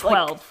 12.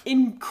 Like,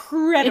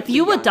 incredibly If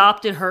you young.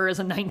 adopted her as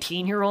a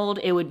 19-year-old,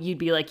 you'd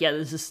be like, yeah,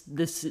 this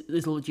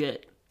is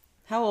legit.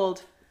 How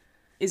old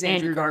is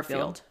Andrew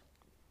Garfield?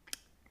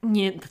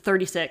 Yeah,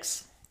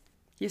 36.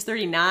 He's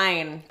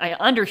 39. I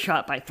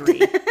undershot by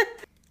 3.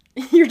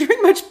 You're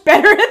doing much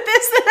better at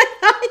this than I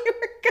thought you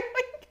were going to.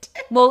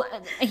 Well,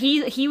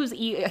 he was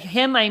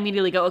him. I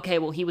immediately go, okay.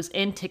 Well, he was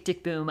in Tick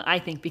Tick Boom. I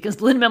think because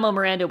Lin-Manuel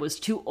Miranda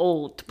was too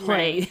old to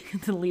play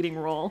the leading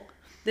role.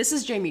 This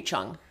is Jamie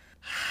Chung.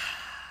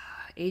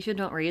 Asia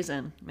don't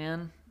raisin,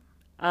 man.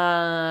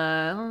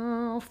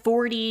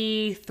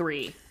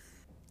 43.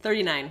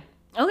 39.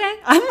 Okay,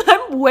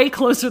 I'm way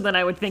closer than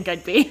I would think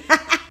I'd be.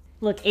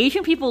 Look,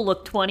 Asian people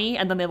look 20,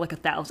 and then they look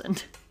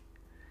 1,000.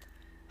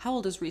 How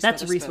old is Reese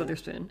That's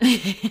Witherspoon?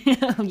 Reese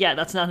Witherspoon. Yeah,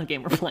 that's not the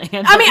game we're playing.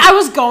 I mean, I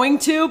was going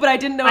to, but I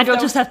didn't know. I don't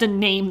just have to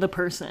name the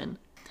person.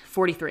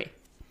 43.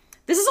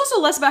 This is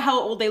also less about how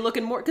old they look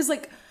and more, because,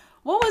 like,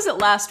 what was it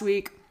last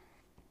week?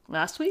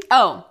 Last week?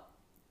 Oh.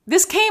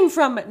 This came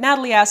from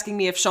Natalie asking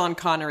me if Sean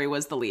Connery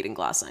was the lead in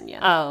Glass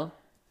Onion. Oh.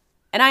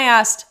 And I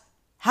asked,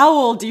 how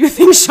old do you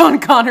think Sean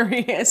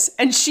Connery is?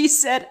 And she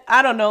said,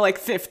 I don't know, like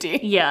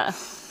 50. Yeah.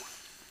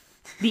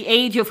 The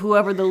age of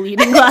whoever the lead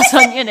in Glass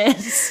Onion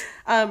is.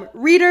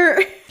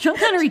 Reader... Sean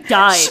Connery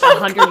died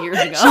 100 years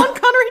ago. Sean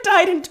Connery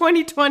died in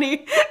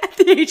 2020 at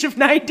the age of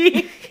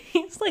 90.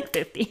 He's like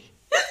 50.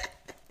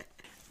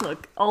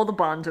 Look, all the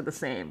Bonds are the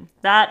same.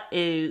 That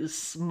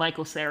is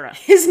Michael Cera.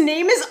 His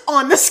name is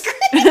on the screen.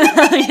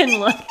 I didn't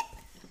look.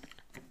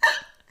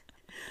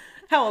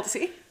 How old is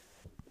he?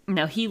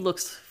 Now, he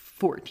looks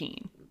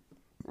 14.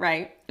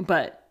 Right.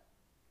 But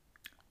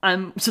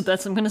I'm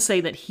going to say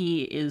that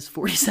he is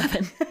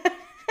 47.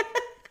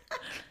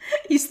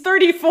 He's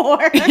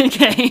 34.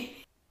 Okay.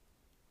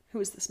 Who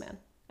is this man?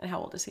 And how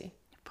old is he?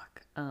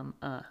 Fuck.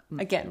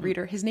 Again,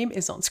 reader, his name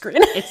is on screen.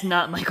 It's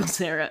not Michael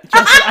Cera.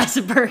 Jesse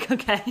Eisenberg,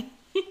 okay.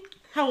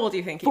 How old do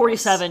you think he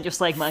 47, is?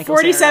 just like Michael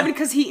 47 Cera.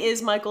 because he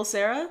is Michael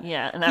Cera?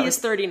 Yeah. And he is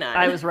 39.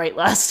 I was right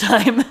last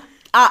time.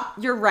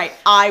 You're right.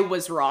 I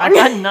was wrong. I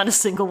got not a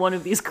single one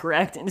of these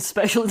correct, and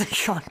especially the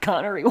Sean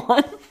Connery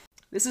one.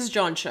 This is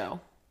John Cho.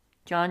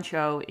 John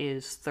Cho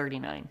is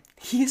 39.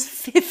 He's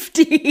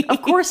 50.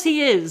 Of course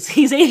he is.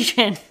 He's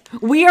Asian.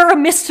 We are a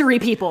mystery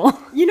people.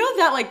 You know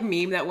that like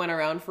meme that went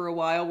around for a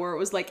while where it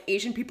was like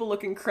Asian people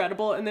look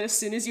incredible, and then as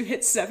soon as you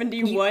hit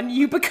 71,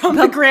 you become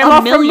the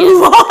grandma from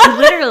Mulan.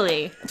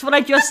 Literally. That's what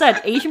I just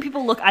said. Asian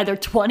people look either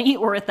 20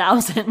 or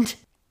 1,000.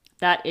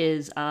 That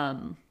is,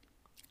 Courtney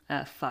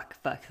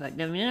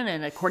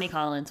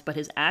Collins, but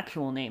his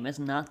actual name is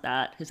not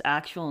that. His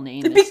actual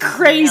name It'd be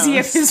crazy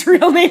if his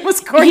real name was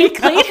Courtney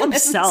Collins. He played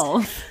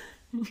himself.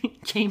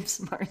 James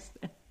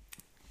Marsden.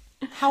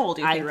 How old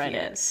do you think he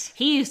is?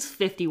 He's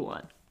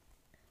 51.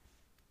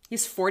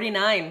 He's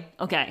 49.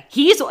 Okay.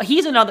 He's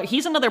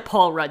another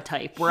Paul Rudd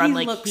type where I'm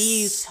like,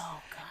 he's so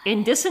good.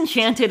 In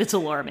Disenchanted, it's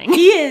alarming.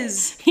 He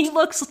is. He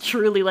looks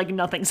truly like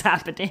nothing's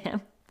happened to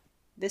him.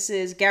 This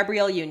is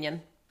Gabrielle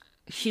Union.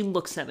 She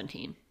looks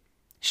 17.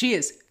 She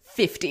is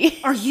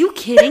 50. Are you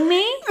kidding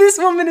me? This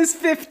woman is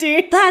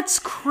 50. That's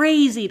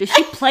crazy. Does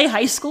she play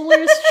high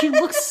schoolers? She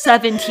looks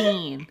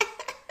 17.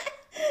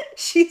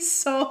 She's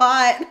so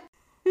hot.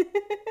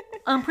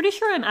 I'm pretty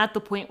sure I'm at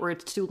the point where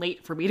it's too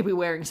late for me to be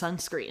wearing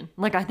sunscreen.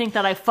 Like, I think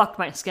that I fucked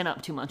my skin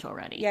up too much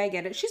already. Yeah, I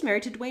get it. She's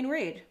married to Dwayne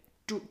Wade.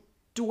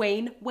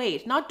 Dwayne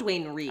Wade, not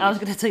Dwayne Reed. I was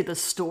going to say the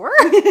store?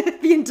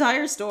 The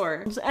entire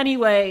store. So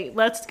anyway,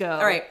 let's go.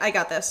 All right, I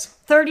got this.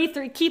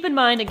 33. Keep in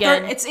mind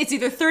again. It's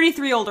either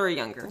 33 older or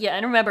younger. Yeah,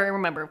 and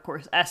remember, of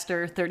course,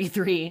 Esther,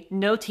 33,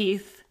 no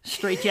teeth,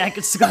 straight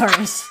jacket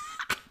scars.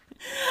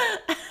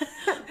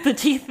 The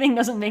teeth thing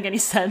doesn't make any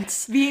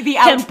sense.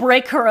 Can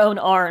break her own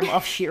arm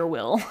off sheer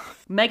will.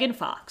 Megan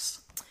Fox.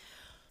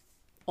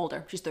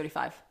 Older. She's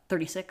 35.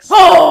 36.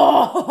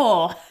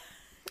 Oh!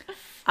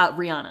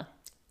 Rihanna.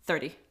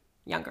 30.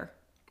 Younger.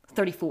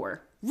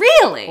 34.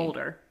 Really?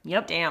 Older.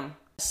 Yep. Damn.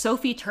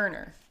 Sophie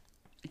Turner.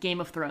 Game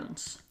of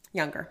Thrones.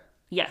 Younger.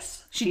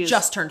 Yes. She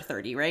just turned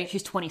 30, right?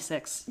 She's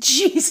 26.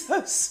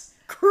 Jesus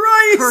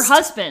Christ! Her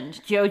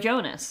husband, Joe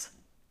Jonas.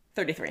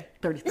 33.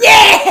 33.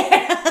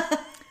 Yeah!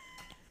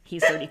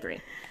 He's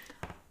 33.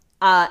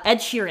 Ed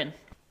Sheeran.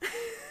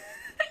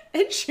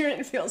 Ed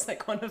Sheeran feels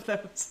like one of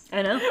those.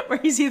 I know. Where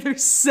he's either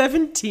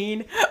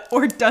 17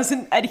 or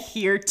doesn't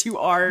adhere to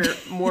our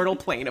mortal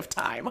plane of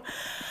time.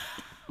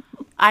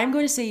 I'm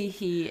going to say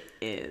he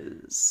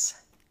is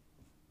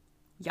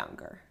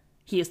younger.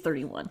 He is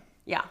 31.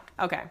 Yeah,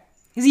 okay.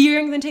 He's a year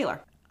younger than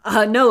Taylor.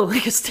 No,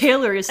 because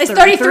Taylor is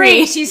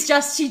 33. She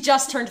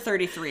just turned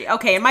 33.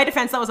 Okay, in my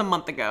defense, that was a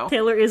month ago.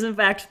 Taylor is, in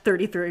fact,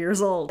 33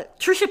 years old.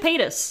 Trisha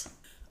Paytas.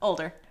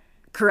 Older.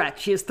 Correct,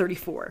 she is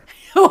 34.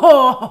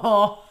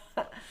 Oh.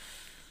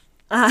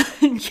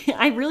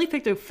 I really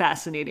picked a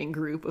fascinating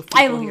group of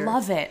people here. I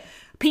love it.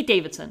 Pete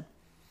Davidson.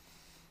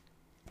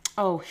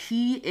 Oh,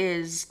 he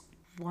is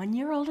 1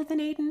 year older than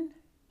Aiden?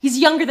 He's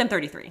younger than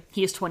 33.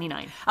 He is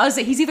 29. I would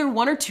say he's either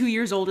 1 or 2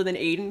 years older than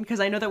Aiden,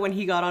 because I know that when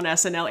he got on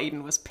SNL,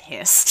 Aiden was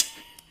pissed.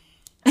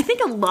 I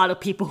think a lot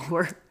of people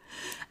were.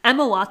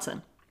 Emma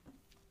Watson.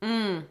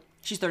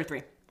 She's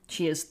 33.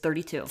 She is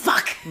 32.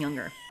 Fuck!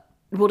 Younger.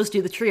 We'll just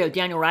do the trio.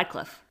 Daniel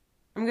Radcliffe.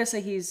 I'm gonna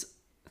say he's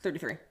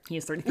 33. He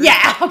is 33.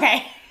 Yeah,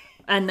 okay.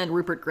 And then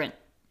Rupert Grint.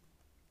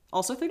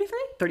 Also 33?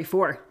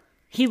 34.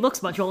 He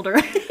looks much older.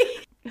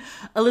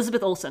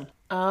 Elizabeth Olsen.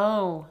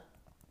 Oh.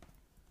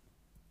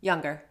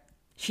 Younger.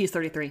 She's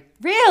 33.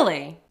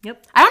 Really?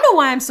 Yep. I don't know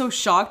why I'm so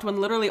shocked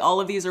when literally all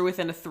of these are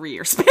within a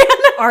 3-year span.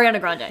 Ariana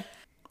Grande.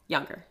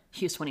 Younger.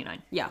 She's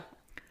 29. Yeah.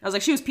 I was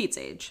like, she was Pete's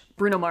age.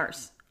 Bruno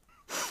Mars.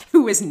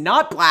 Who is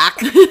not black.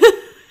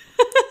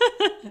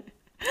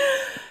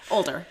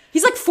 Older.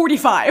 He's like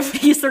 45.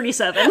 He's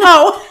 37.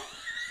 Oh.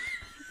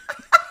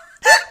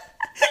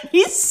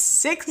 He's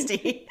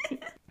 60.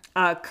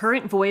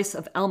 Current voice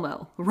of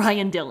Elmo,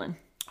 Ryan Dillon.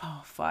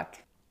 Oh, fuck.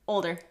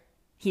 Older.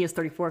 He is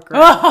 34,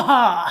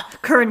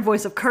 correct. Current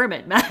voice of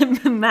Kermit, Matt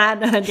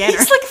Danner.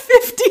 He's like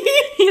 50.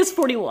 He is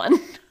 41.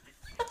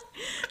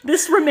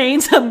 This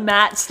remains a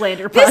Matt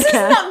slander podcast. This is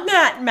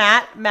not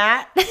Matt.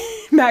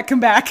 Matt, come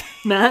back.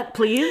 Matt,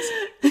 please.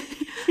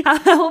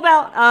 How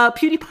about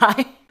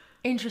PewDiePie?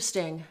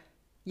 Interesting.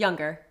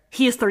 Younger.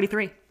 He is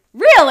 33.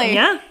 Really?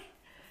 Yeah.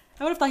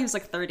 I would have thought he was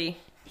like 30.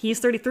 He's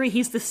 33.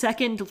 He's the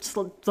second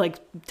like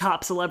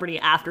top celebrity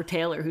after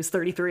Taylor, who's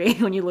 33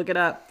 when you look it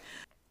up.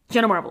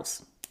 Jenna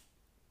Marbles.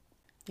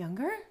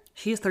 Younger?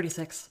 She is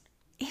 36.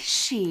 Is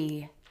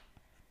she?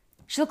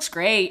 She looks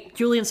great.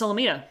 Julian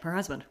Solomita, her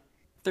husband.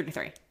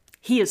 33.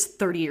 He is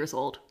 30 years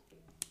old.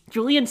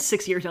 Julian's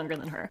 6 years younger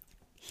than her.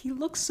 He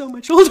looks so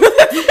much older than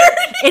 30.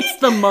 It's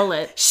the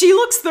mullet. She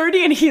looks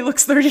 30 and he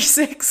looks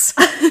 36.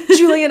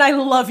 Julian, I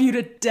love you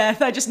to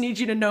death. I just need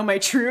you to know my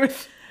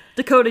truth.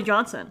 Dakota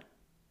Johnson.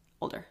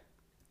 Older.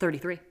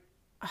 33.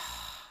 Oh,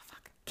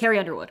 fuck. Carrie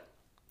Underwood.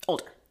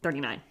 Older.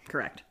 39.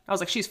 Correct. I was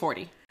like, she's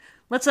 40.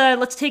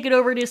 Let's take it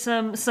over to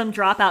some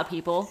dropout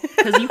people,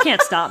 because you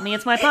can't stop me.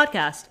 It's my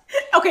podcast.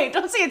 Okay,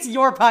 don't say it's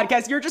your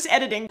podcast. You're just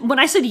editing. When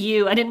I said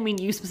you, I didn't mean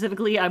you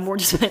specifically. I more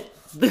just meant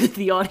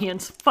the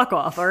audience. Fuck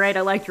off, all right?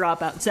 I like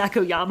Dropout. Zach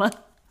Oyama.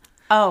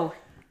 Oh,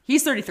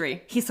 he's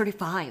 33. He's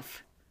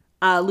 35.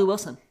 Lou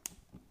Wilson.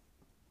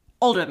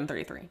 Older than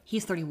 33.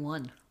 He's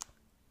 31.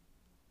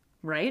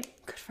 Right?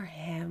 Good for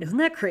him. Isn't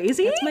that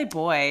crazy? That's my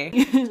boy.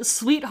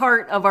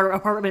 Sweetheart of our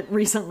apartment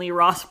recently,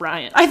 Ross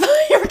Bryant. I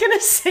thought you were going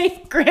to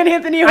say Grant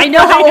Anthony. I know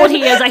how old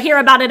he is. I hear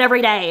about it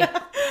every day.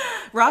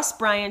 Ross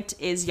Bryant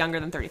is younger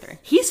than 33.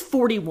 He's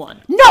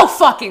 41. No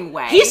fucking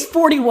way. He's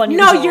 41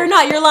 years old. No, you're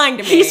not. You're lying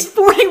to me. He's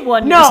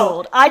 41 years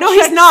old. No,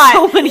 he's not.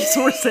 So many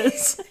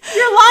sources.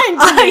 You're lying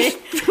to me.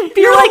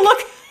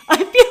 I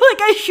feel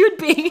like I should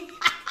be.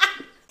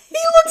 He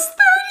looks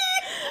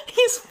 30.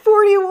 He's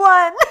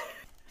 41.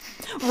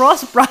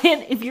 Ross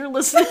Bryant, if you're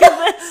listening to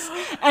this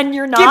and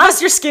you're not, give us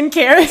your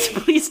skincare.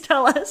 Please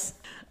tell us.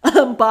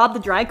 Bob the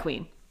drag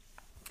queen.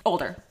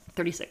 Older.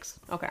 36.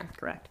 Okay.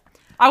 Correct.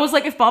 I was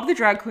like, if Bob the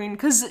drag queen,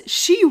 because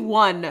she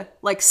won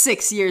like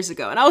 6 years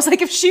ago. And I was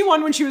like, if she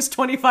won when she was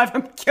 25,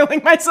 I'm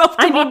killing myself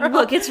tomorrow. I mean,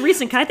 look, it's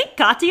recent. I think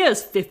Katya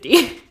is 50.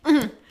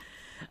 Mm-hmm.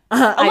 A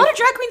lot of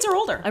drag queens are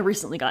older. I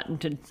recently got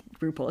into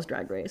RuPaul's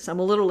Drag Race. I'm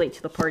a little late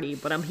to the party,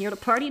 but I'm here to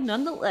party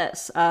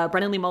nonetheless.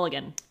 Brennan Lee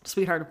Mulligan,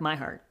 sweetheart of my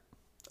heart.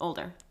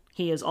 Older.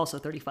 He is also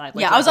 35.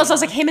 Yeah, I was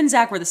like, him and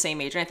Zach were the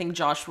same age, and I think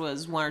Josh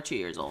was 1 or 2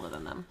 years older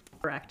than them.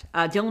 Correct.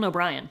 Dylan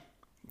O'Brien,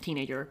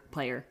 teenager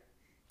player.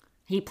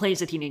 He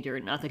plays a teenager,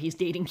 not that he's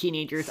dating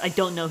teenagers. I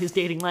don't know his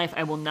dating life.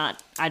 I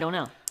don't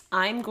know.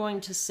 I'm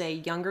going to say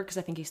younger because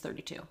I think he's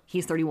 32.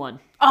 He's 31.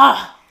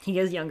 Ah! He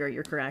is younger,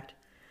 you're correct.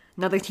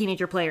 Another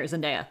teenager player,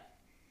 Zendaya.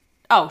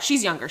 Oh,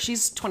 she's younger.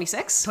 She's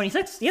 26?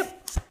 26,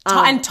 yep.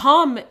 And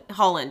Tom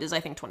Holland is, I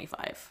think,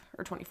 25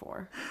 or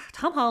 24.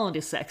 Tom Holland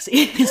is sexy,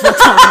 is what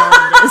Tom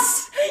Holland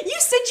is. You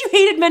said you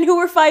hated men who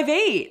were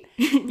 5'8".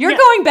 You're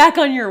going back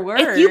on your word.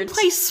 If you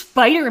play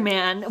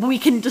Spider-Man, we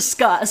can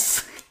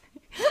discuss.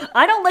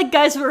 I don't like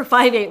guys who are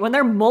 5'8". When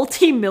they're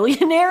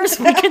multi-millionaires,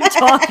 we can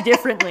talk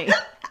differently.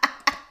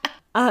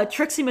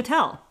 Trixie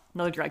Mattel,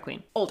 another drag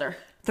queen. Older.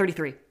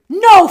 33.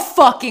 No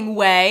fucking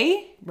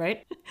way!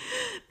 Right?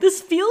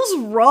 This feels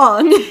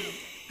wrong.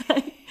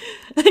 I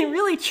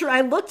really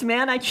I looked,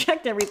 man. I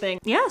checked everything.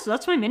 Yeah, so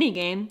that's my mini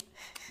game.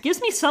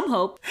 Gives me some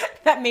hope.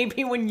 That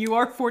maybe when you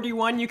are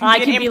 41, you can I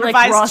be can an be improvised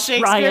like Ross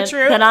Shakespeare Bryant.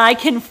 troupe. Then I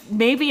can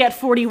maybe at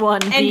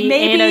 41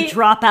 be in a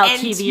dropout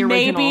TV original.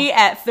 Maybe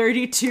at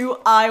 32,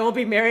 I will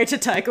be married to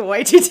Taika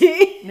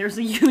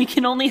Waititi. We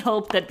can only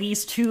hope that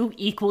these two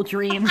equal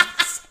dreams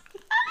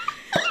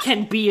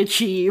can be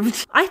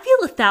achieved. I feel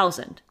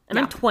 1,000, and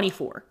I'm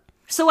 24.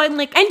 So I'm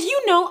like, and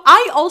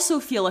I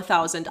also feel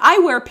 1,000. I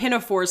wear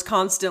pinafores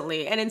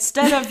constantly, and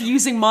instead of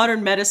using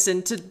modern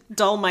medicine to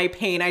dull my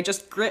pain, I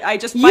just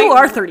you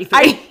are 33.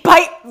 I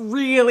bite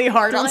really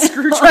hard on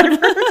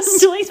screwdrivers.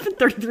 Julie's been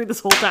 33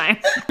 this whole time.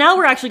 Now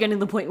we're actually getting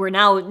to the point where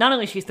now not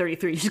only she's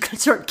 33, she's gonna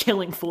start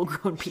killing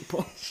full-grown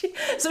people.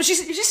 So she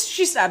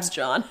stabs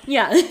John.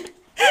 Yeah.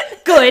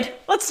 Good.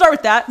 Let's start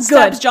with that.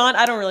 Stabs John.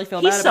 I don't really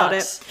feel bad about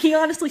it. He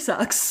honestly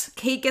sucks.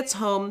 Kate gets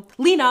home.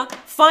 Lena,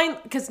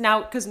 because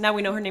now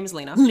we know her name is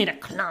Lena. Lena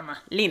Klama.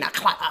 Lena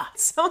Klama.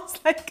 Sounds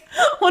like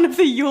one of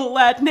the Yule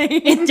Lad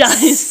names. It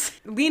does.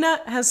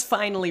 Lena has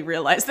finally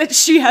realized that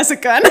she has a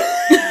gun.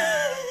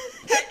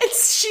 And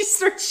she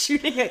starts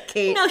shooting at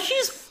Kate. Now,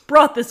 she's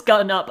brought this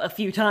gun up a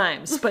few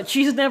times, but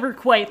she's never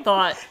quite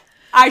thought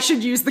I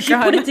should use the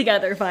gun. She put it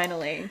together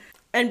finally.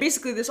 And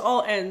basically this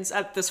all ends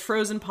at this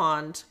frozen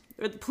pond.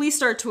 The police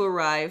start to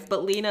arrive,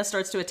 but Lena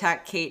starts to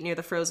attack Kate near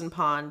the frozen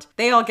pond.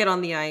 They all get on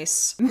the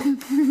ice.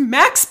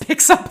 Max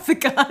picks up the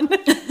gun.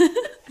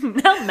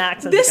 Now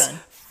Max has a gun.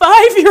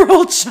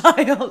 5-year-old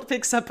child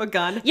picks up a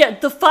gun. Yeah,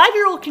 the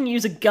 5-year-old can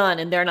use a gun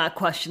and they're not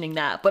questioning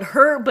that. But a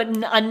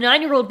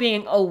 9-year-old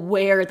being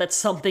aware that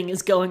something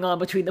is going on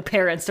between the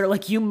parents, they're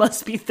like, you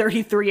must be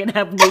 33 and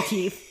have no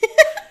teeth.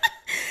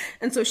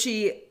 And so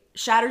she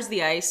shatters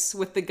the ice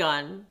with the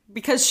gun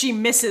because she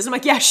misses. I'm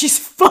like, yeah, she's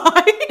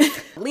fine.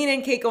 Lena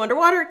and Kate go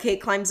underwater. Kate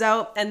climbs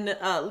out, and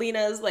Lena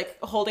is like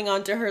holding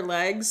onto her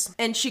legs,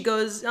 and she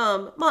goes,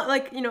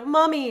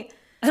 mommy.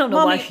 I don't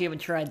know why she even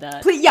tried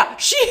that. Please, yeah,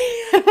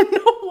 I don't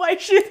know why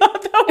she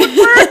thought that would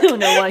work. I don't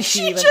know why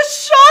she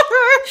just shot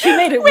her. She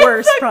made it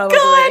worse, probably.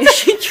 Gun.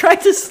 She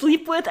tried to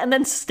sleep with and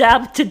then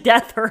stabbed to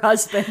death her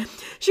husband.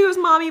 She goes,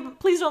 Mommy,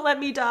 please don't let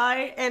me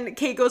die. And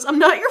Kate goes, I'm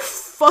not your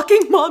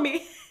fucking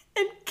mommy.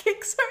 And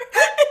kicks her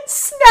and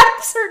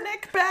snaps her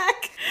neck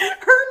back.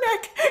 Her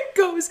neck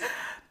goes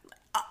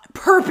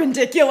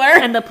perpendicular.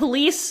 And the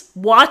police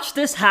watch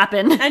this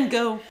happen. And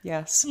go,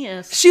 yes.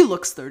 Yes. She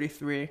looks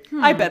 33.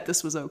 I bet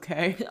this was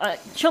okay.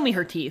 Show me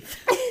her teeth.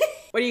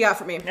 What do you got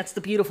for me? That's the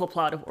beautiful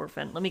plot of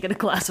Orphan. Let me get a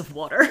glass of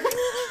water.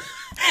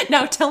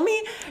 Now tell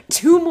me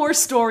 2 more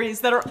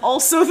stories that are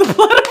also the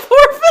plot of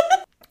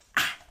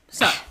Orphan.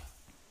 So,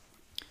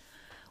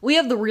 we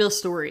have the real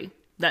story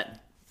that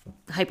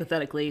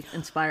hypothetically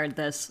inspired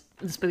this.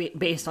 It's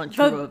based on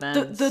true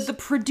events. The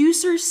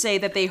producers say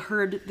that they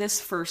heard this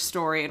first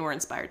story and were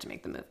inspired to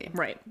make the movie.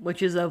 Right,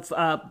 which is of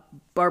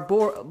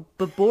Barbora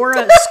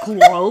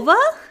Sklova?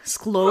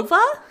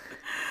 Sklova?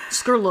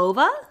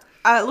 Skrlova?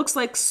 It looks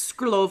like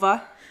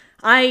Skrlova.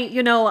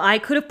 I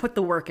could have put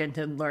the work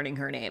into learning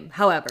her name.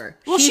 However,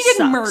 well, she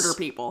didn't murder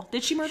people.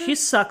 Did she murder? She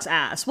sucks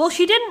ass. Well,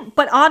 she didn't,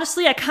 but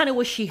honestly, I kind of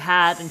wish she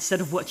had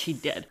instead of what she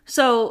did.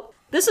 So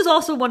this is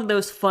also one of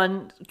those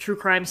fun true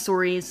crime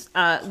stories,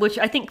 which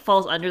I think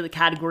falls under the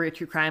category of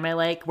true crime I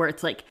like, where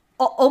it's like,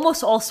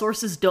 almost all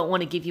sources don't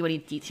want to give you any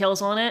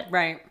details on it.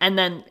 Right. And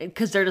then,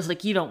 because they're just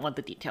like, you don't want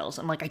the details.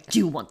 I'm like, I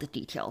do want the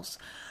details.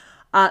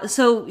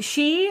 So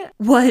she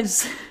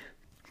was...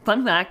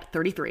 Fun fact,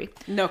 33.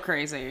 No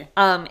crazy.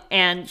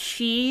 And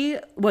she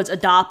was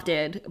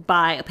adopted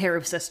by a pair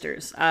of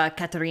sisters,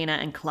 Katerina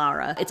and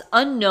Clara. It's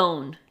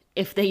unknown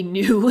if they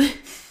knew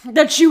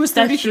that she was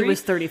 33. That she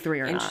was 33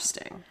 or not.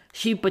 Interesting.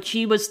 But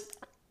she was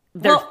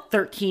their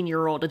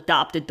 13-year-old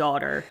adopted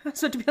daughter.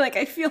 So to be like,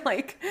 I feel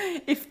like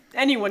if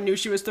anyone knew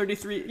she was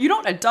 33, you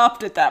don't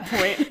adopt at that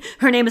point.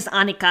 Her name is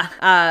Annika,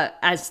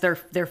 as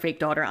their fake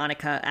daughter,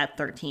 Annika, at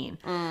 13.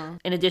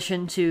 In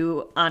addition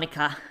to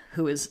Annika,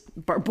 who is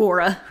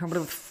Barbora, or whatever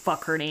the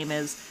fuck her name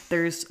is,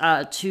 there's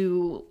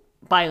 2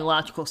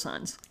 biological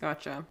sons.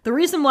 Gotcha. The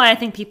reason why I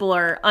think people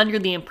are under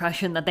the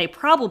impression that they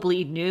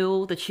probably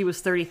knew that she was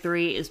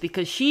 33 is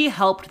because she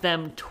helped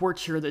them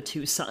torture the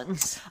 2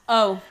 sons.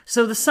 Oh.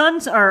 So the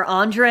sons are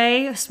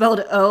Andre,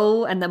 spelled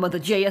O, and then with a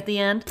J at the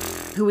end,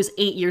 who is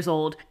 8 years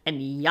old, and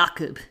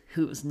Jakub,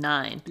 who is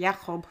 9.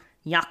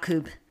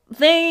 Jakub.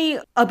 They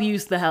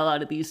abused the hell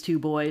out of these 2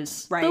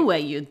 boys. Right. The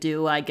way you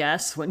do, I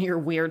guess, when you're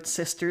weird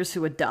sisters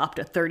who adopt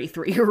a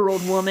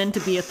 33-year-old woman to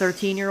be a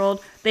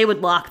 13-year-old. They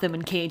would lock them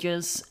in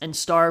cages and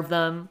starve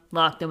them,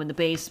 lock them in the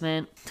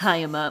basement,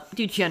 tie them up,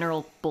 do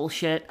general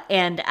bullshit.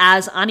 And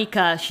as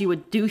Annika, she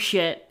would do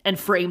shit and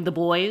frame the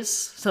boys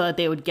so that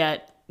they would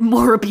get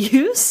more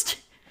abused.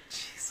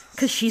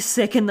 Because she's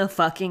sick in the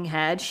fucking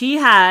head. She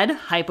had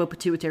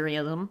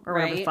hypopituitarism, or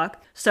whatever the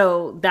fuck.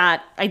 So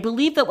that, I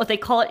believe that what they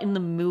call it in the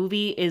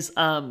movie is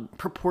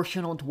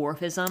proportional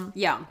dwarfism.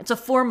 Yeah. It's a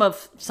form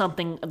of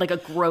something, like a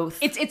growth.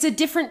 It's a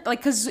different, like,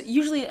 because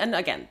usually, and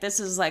again, this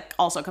is like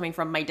also coming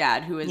from my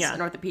dad, who is an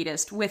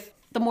orthopedist, with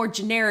the more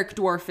generic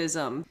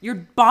dwarfism, your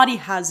body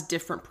has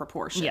different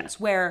proportions,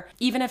 where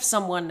even if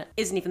someone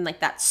isn't even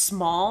like that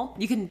small,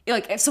 you can,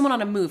 like, if someone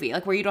on a movie,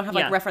 like where you don't have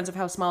like reference of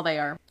how small they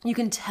are, you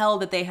can tell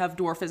that they have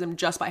dwarfism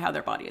just by how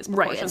their body is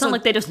proportioned. Right, it's not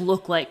like they just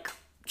look like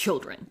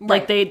children.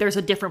 Like there's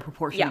a different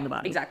proportion in the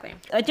body. Exactly.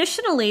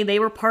 Additionally, they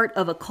were part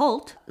of a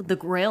cult, the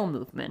Grail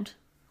movement,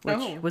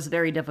 which was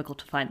very difficult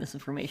to find this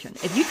information.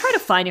 If you try to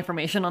find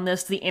information on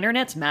this, the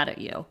internet's mad at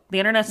you. The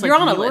internet's like, you're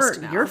on a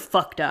list now. You're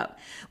fucked up.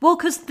 Well,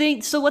 because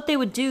so what they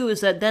would do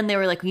is that then they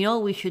were like, you know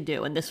what we should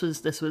do? And this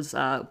was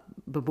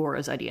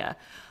Babora's idea,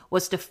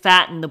 was to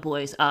fatten the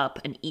boys up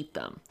and eat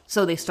them.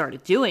 So they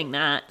started doing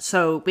that.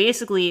 So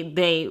basically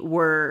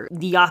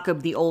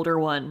Jakob, the older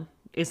one,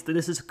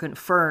 this is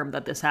confirmed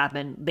that this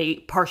happened. They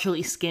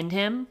partially skinned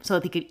him so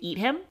that they could eat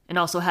him, and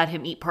also had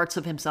him eat parts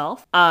of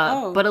himself.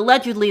 But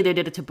allegedly they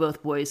did it to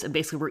both boys and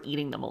basically were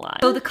eating them alive.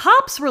 So the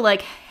cops were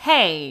like,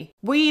 hey,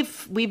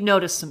 we've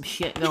noticed some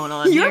shit going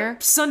on here. Your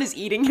son is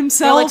eating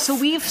himself. They're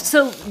like,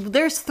 so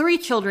there's 3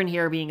 children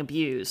here being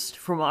abused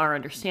from our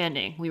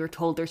understanding. We were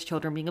told there's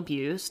children being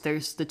abused.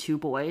 There's the 2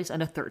 boys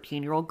and a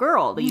 13-year-old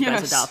girl that you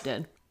guys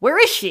adopted. Where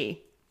is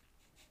she?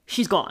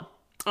 She's gone.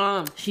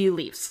 She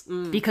leaves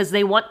because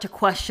they want to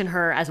question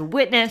her as a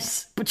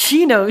witness, but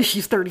she knows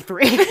she's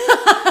 33.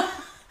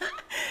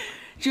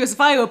 She goes, if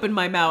I open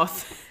my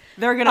mouth,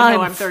 they're gonna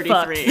know I'm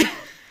 33.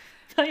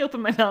 If I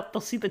open my mouth,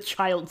 they'll see the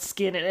child's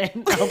skin in it,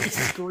 and I'll be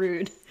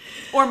screwed.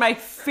 Or my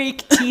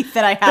fake teeth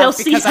that I have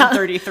because I'm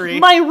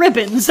 33. My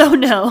ribbons, oh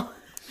no.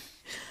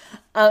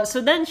 So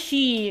then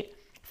she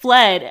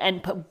fled,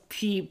 and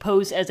she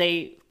posed as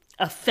a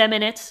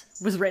effeminate,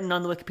 was written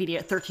on the Wikipedia,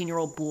 a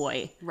 13-year-old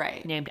boy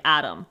named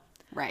Adam.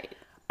 Right.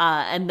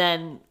 And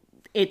then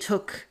it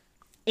took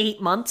 8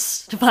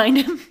 months to find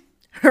him.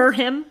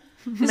 Him.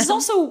 This is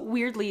also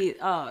weirdly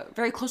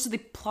very close to the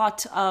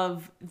plot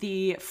of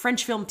the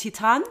French film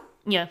Titane.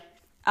 Yeah.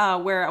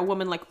 Where a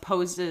woman like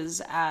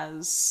poses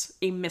as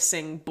a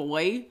missing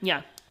boy.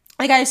 Yeah.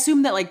 Like, I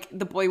assume that like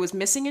the boy was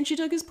missing and she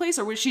took his place,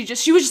 or was she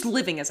was just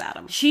living as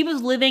Adam? She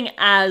was living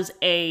as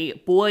a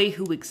boy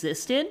who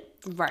existed.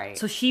 Right.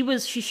 So she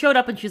showed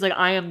up and she's like,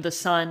 I am the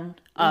son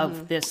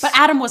of this. But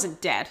Adam wasn't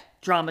dead.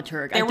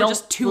 Dramaturg. There were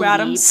just 2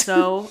 Adams.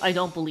 So I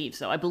don't believe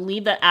so. I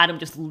believe that Adam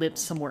just lived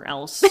somewhere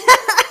else.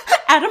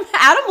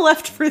 Adam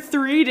left for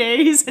 3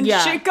 days and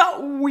shit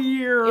got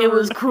weird. It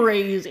was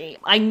crazy.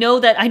 I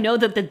know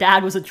that the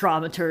dad was a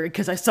dramaturg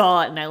because I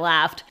saw it and I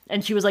laughed.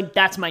 And she was like,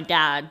 that's my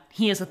dad.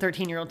 He has a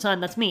 13-year-old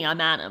son. That's me.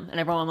 I'm Adam. And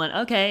everyone went,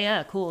 okay,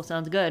 yeah, cool.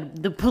 Sounds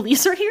good. The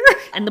police are here?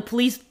 And the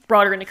police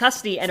brought her into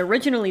custody. And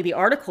originally the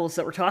articles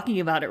that were talking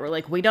about it were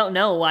like, we don't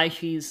know why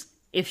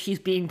if she's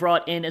being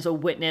brought in as a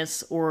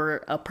witness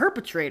or a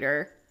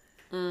perpetrator,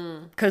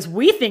 because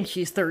we think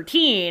she's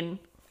 13,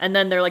 and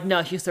then they're like,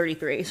 no, she's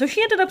 33. So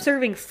she ended up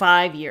serving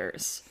 5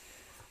 years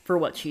for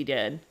what she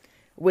did,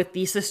 with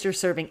the sisters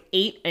serving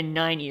 8 and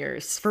 9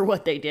 years for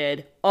what they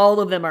did.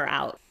 All of them are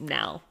out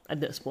now at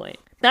this point.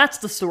 That's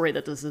the story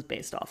that this is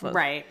based off of.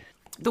 Right.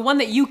 The one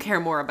that you care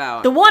more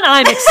about. The one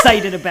I'm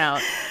excited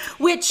about.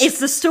 Which... It's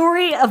the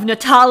story of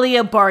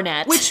Natalia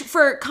Barnett. Which,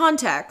 for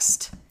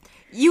context,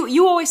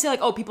 you always say,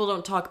 like, oh, people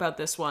don't talk about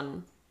this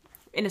one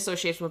in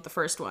association with the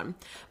first one.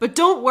 But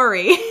don't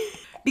worry,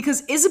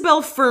 because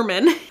Isabel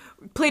Furman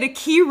played a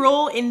key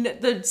role in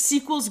the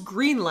sequel's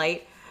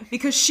greenlight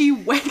because she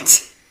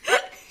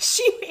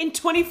in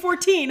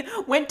 2014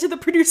 went to the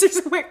producers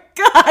and went,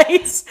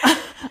 guys,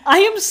 I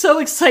am so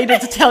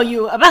excited to tell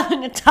you about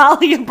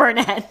Natalia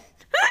Barnett.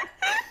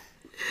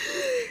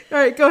 All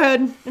right, go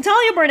ahead.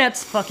 Natalia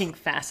Barnett's fucking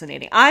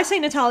fascinating. I say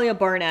Natalia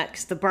Barnett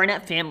because the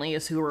Barnett family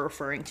is who we're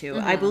referring to.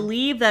 I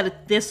believe that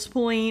at this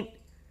point...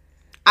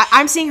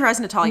 I'm seeing her as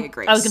Natalia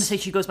Grace. I was going to say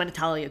she goes by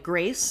Natalia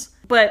Grace.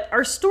 But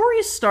our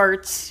story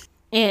starts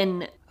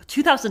in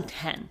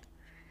 2010.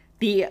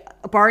 The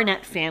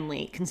Barnett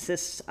family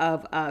consists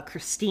of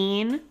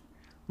Christine,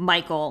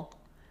 Michael.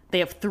 They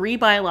have 3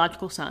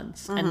 biological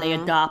sons, and they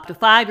adopt a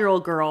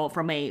 5-year-old girl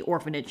from a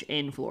orphanage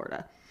in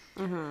Florida.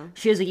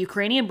 She has a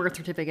Ukrainian birth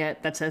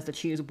certificate that says that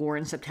she was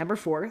born September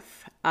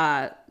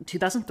 4th,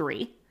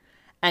 2003.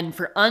 And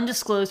for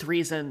undisclosed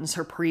reasons,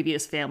 her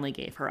previous family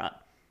gave her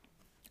up.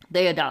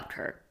 They adopt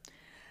her.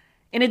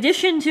 In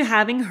addition to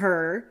having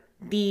her,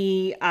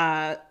 the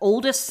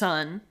oldest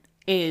son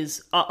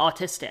is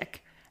autistic.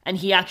 And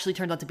he actually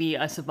turns out to be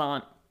a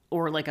savant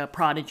or like a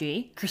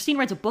prodigy. Christine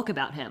writes a book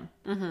about him,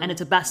 and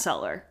it's a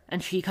bestseller.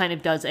 And she kind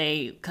of does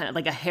a kind of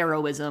like a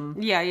heroism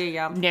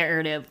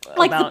narrative.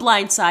 Like about, The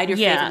Blind Side, your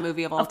favorite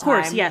movie of all time. Of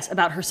course, yes,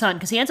 about her son.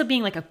 Because he ends up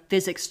being like a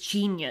physics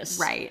genius.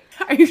 Right.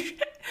 Are you...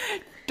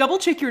 Double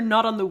check you're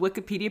not on the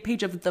Wikipedia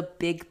page of The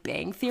Big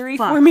Bang Theory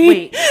Fuck, for me.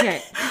 Wait,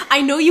 shit.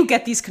 I know you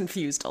get these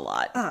confused a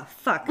lot. Oh,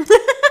 fuck.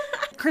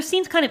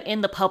 Christine's kind of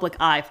in the public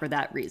eye for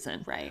that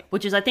reason. Right.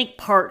 Which is, I think,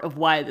 part of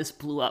why this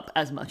blew up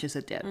as much as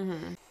it did.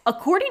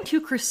 According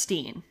to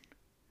Christine,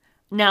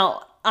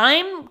 now,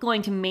 I'm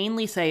going to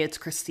mainly say it's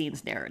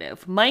Christine's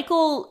narrative.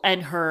 Michael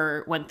and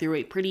her went through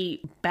a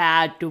pretty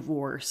bad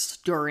divorce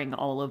during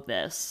all of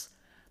this,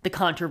 the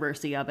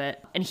controversy of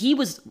it. And he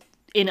was,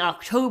 in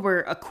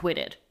October,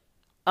 acquitted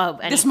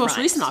of any This crimes. most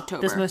recent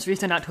October. This most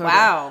recent October.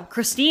 Wow.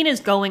 Christine is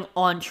going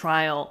on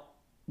trial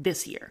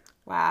this year.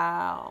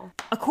 Wow.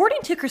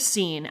 According to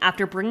Christine,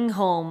 after bringing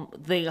home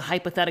the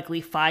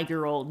hypothetically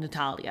 5-year-old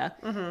Natalia,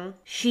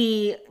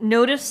 she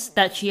noticed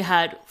that she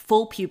had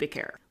full pubic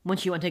hair when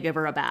she went to give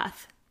her a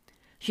bath.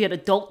 She had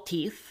adult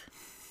teeth.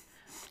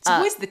 It's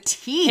always the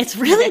teeth. It's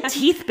really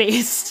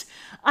teeth-based.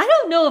 I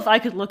don't know if I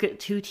could look at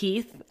 2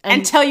 teeth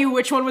and tell you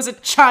which one was a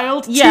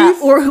child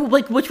tooth. Or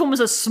like which one was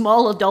a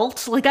small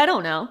adult. Like, I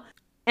don't know.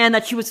 And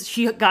that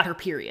she got her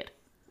period.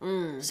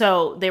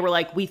 So they were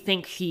like, we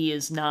think she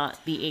is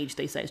not the age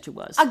they said she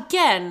was.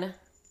 Again,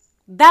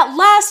 that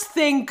last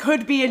thing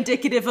could be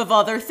indicative of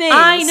other things.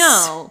 I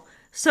know.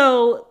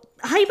 So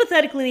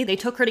hypothetically, they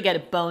took her to get a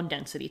bone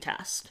density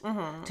test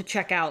to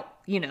check out,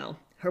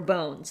 her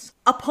bones.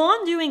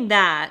 Upon doing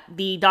that,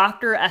 the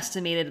doctor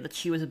estimated that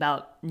she was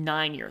about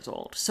 9 years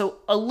old. So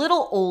a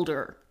little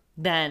older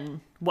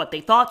than what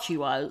they thought she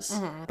was,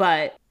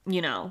 but,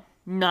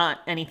 not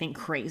anything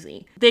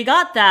crazy. They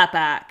got that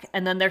back,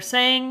 and then they're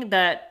saying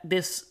that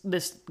this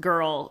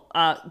girl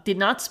did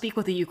not speak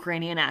with a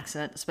Ukrainian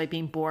accent, despite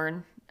being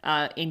born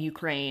in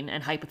Ukraine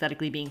and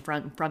hypothetically being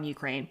from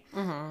Ukraine.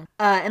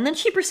 And then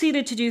she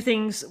proceeded to do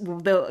things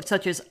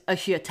such as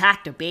she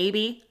attacked a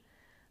baby.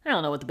 I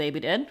don't know what the baby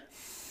did.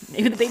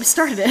 Maybe the baby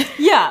started it.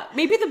 Yeah,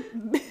 maybe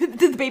did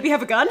the baby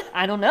have a gun?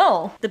 I don't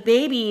know. The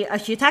baby,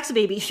 she attacks the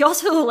baby. She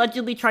also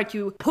allegedly tried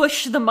to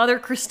push the mother,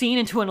 Christine,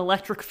 into an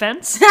electric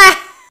fence.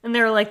 And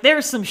they were like,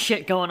 there's some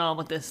shit going on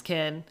with this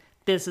kid.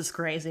 This is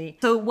crazy.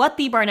 So what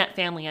the Barnett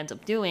family ends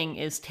up doing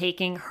is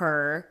taking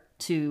her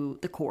to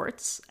the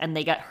courts, and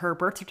they get her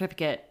birth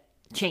certificate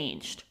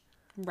changed.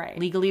 Right.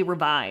 Legally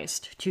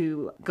revised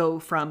to go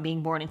from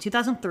being born in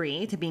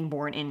 2003 to being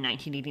born in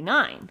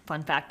 1989.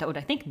 Fun fact, that would,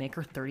 I think, make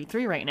her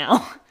 33 right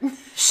now.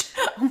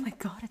 Oh my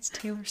god, it's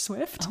Taylor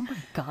Swift. Oh my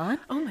god.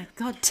 Oh my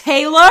god,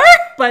 Taylor?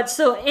 But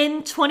so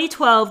in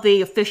 2012,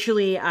 they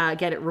officially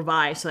get it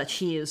revised so that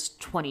she is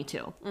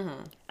 22.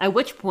 At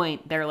which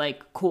point, they're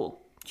like,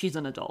 cool, she's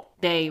an adult.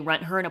 They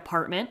rent her an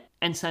apartment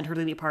and send her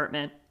to the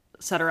apartment,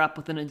 set her up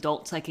with an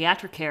adult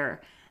psychiatric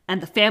care, and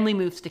the family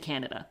moves to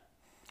Canada,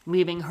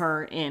 leaving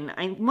her in,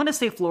 I want to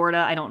say Florida,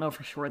 I don't know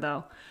for sure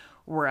though,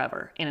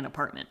 wherever, in an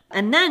apartment.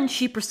 And then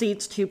she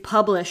proceeds to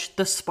publish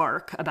The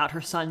Spark about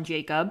her son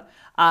Jacob,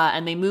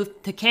 and they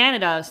move to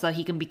Canada so that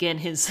he can begin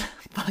his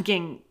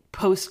fucking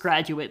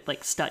postgraduate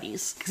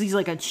studies, because he's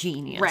like a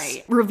genius.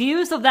 Right.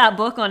 Reviews of that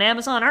book on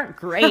Amazon aren't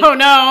great. Oh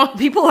no.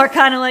 People are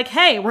kind of like,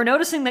 hey, we're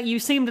noticing that you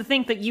seem to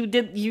think that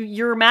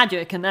you're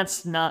magic, and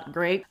that's not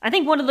great. I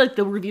think one of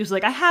the reviews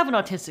I have an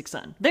autistic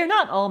son. They're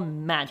not all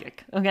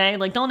magic, okay?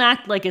 Don't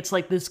act like it's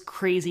this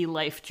crazy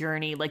life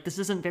journey. This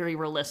isn't very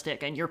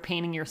realistic, and you're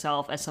painting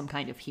yourself as some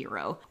kind of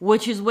hero,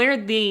 which is where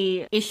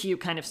the issue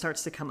kind of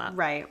starts to come up.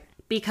 Right.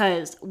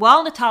 Because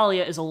while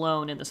Natalia is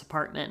alone in this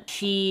apartment,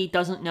 she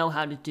doesn't know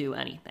how to do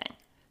anything.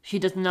 She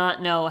does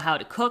not know how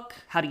to cook,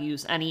 how to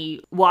use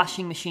any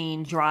washing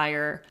machine,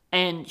 dryer,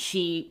 and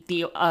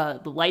the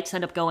lights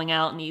end up going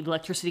out and the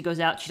electricity goes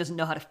out. She doesn't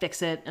know how to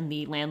fix it, and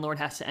the landlord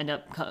has to end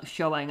up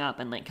showing up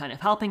and like kind of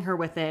helping her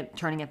with it,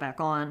 turning it back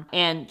on.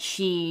 And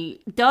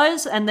she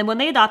does, and then when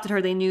they adopted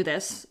her, they knew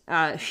this.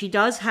 She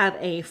does have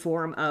a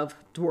form of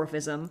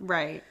dwarfism.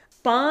 Right.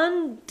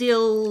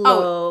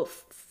 Epimetaphyseal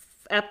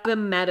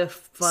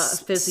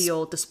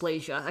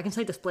dysplasia. I can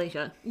say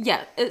dysplasia.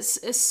 Yeah, it's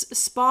It's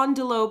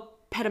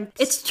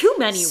too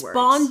many words.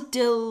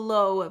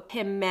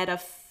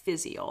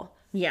 Spondyloepimetaphyseal.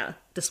 Yeah,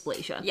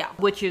 dysplasia. Yeah.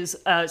 Which is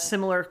a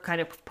similar kind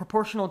of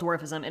proportional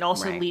dwarfism. It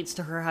also Right. leads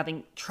to her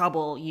having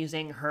trouble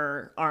using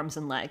her arms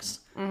and legs.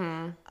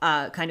 Mm-hmm.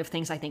 Kind of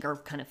things I think are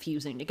kind of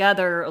fusing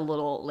together a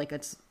little. Like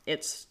it's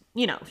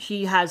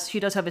she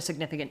does have a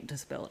significant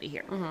disability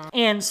here. Mm-hmm.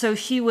 And so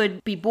she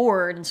would be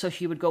bored, and so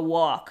she would go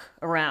walk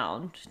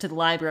around to the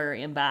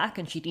library and back,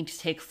 and she'd need to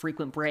take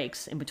frequent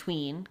breaks in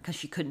between because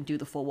she couldn't do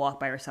the full walk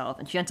by herself.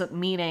 And she ends up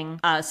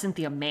meeting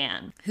Cynthia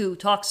Mann, who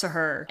talks to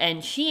her,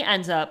 and she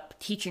ends up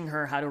teaching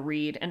her how to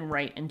read and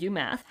write and do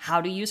math,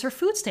 how to use her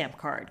food stamp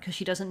card, because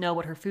she doesn't know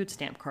what her food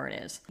stamp card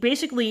is.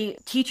 Basically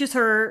teaches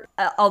her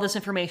all this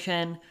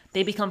information.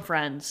 They become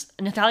friends.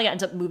 Natalia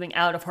ends up moving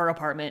out of her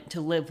apartment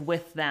to live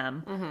with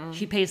them. Mm-hmm.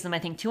 She pays them, I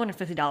think,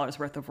 $250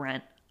 worth of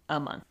rent a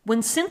month.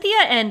 When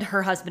Cynthia and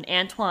her husband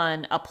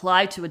Antoine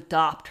apply to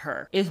adopt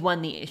her is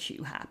when the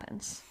issue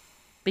happens.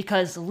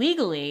 Because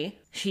legally,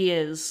 she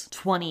is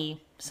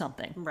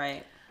 20-something.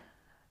 Right.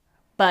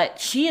 But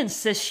she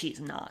insists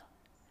she's not.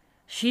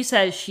 She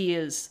says she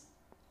is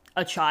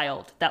a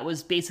child that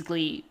was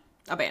basically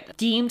abandoned,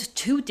 deemed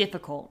too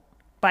difficult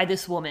by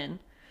this woman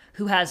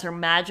who has her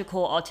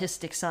magical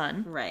autistic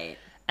son. Right.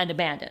 And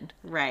abandoned.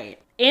 Right.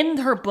 In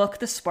her book,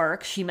 The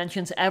Spark, she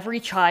mentions every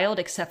child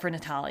except for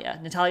Natalia.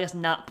 Natalia's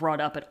not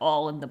brought up at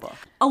all in the book.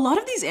 A lot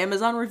of these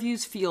Amazon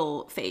reviews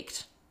feel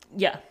faked.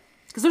 Yeah.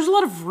 Because there's a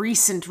lot of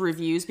recent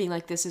reviews being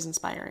like, this is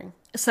inspiring.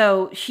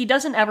 So she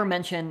doesn't ever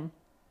mention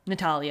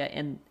Natalia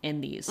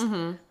in these.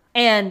 Mm-hmm.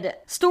 And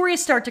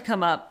stories start to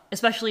come up,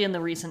 especially in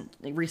the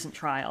recent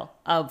trial,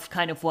 of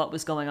kind of what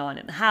was going on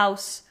in the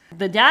house.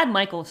 The dad,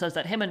 Michael, says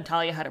that him and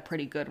Natalia had a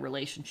pretty good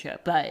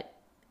relationship, but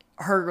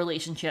her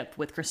relationship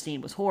with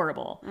Christine was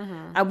horrible.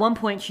 Mm-hmm. At one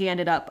point, she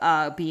ended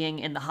up being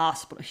in the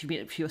hospital.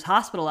 She was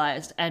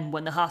hospitalized, and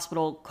when the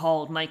hospital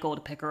called Michael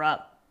to pick her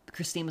up,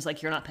 Christine was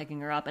like, "You're not picking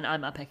her up, and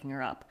I'm not picking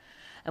her up."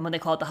 And when the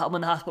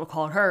hospital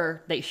called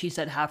her, she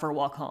said, "Have her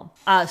walk home."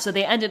 So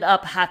they ended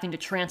up having to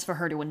transfer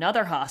her to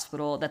another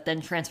hospital that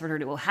then transferred her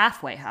to a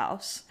halfway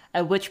house.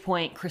 At which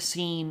point,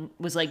 Christine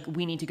was like,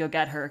 "We need to go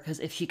get her, because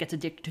if she gets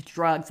addicted to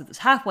drugs at this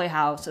halfway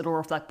house, it'll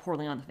reflect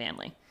poorly on the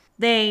family."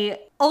 They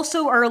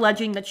also are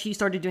alleging that she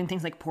started doing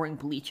things like pouring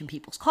bleach in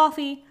people's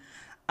coffee,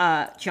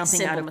 jumping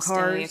Simple out of mistake.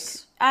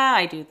 cars.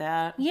 I do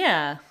that.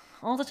 Yeah,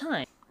 all the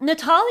time.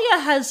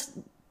 Natalia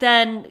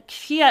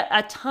she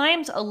at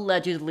times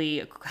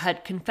allegedly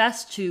had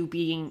confessed to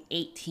being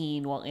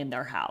 18 while in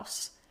their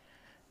house.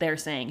 They're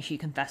saying she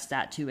confessed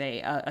that to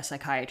a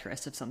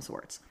psychiatrist of some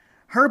sorts.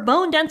 Her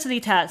bone density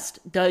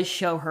test does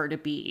show her to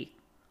be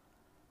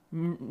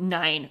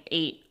 9,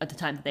 8 at the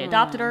time that they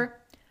adopted her.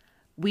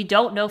 We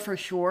don't know for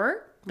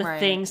sure the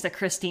things that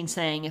Christine's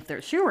saying, if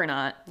they're true or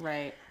not.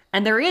 Right.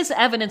 And there is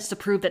evidence to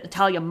prove that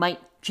Natalia might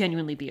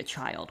genuinely be a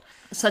child,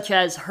 such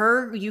as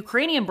her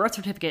Ukrainian birth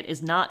certificate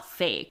is not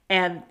fake.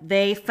 And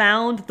they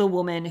found the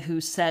woman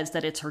who says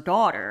that it's her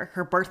daughter,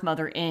 her birth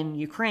mother in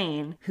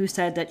Ukraine, who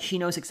said that she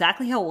knows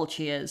exactly how old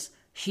she is.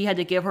 She had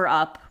to give her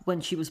up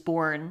when she was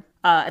born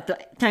at the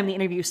time of the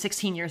interview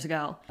 16 years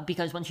ago,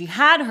 because when she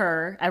had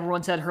her,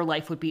 everyone said her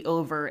life would be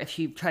over if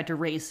she tried to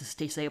raise this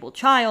disabled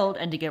child,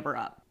 and to give her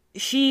up.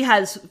 She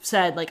has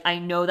said, like, "I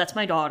know that's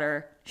my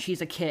daughter.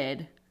 She's a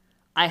kid.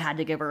 I had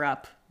to give her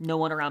up. No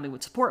one around me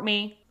would support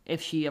me.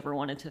 If she ever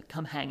wanted to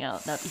come hang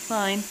out, that'd be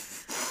fine."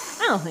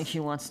 I don't think she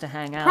wants to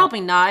hang out.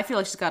 Probably not. I feel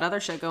like she's got other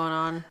shit going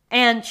on.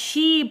 And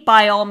she,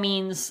 by all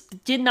means,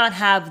 did not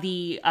have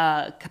the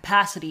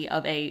capacity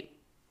of a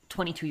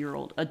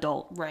 22-year-old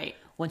adult. Right.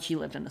 When she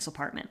lived in this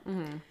apartment.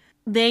 Mm-hmm.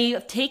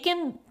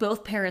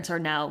 Both parents are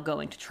now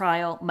going to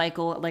trial.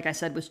 Michael, like I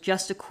said, was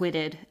just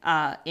acquitted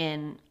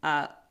in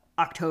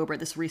October,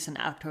 this recent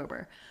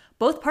October.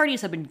 Both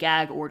parties have been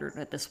gag ordered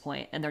at this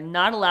point, and they're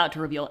not allowed to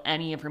reveal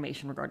any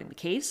information regarding the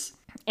case.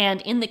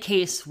 And in the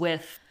case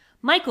with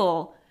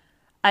Michael,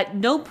 at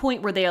no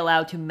point were they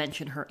allowed to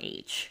mention her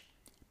age,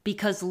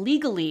 because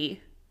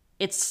legally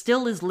it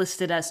still is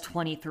listed as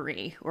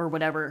 23 or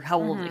whatever,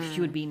 how old she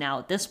would be now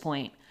at this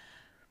point.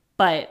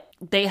 But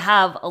they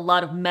have a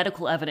lot of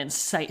medical evidence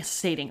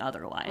stating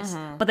otherwise.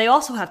 Mm-hmm. But they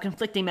also have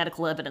conflicting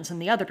medical evidence in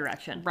the other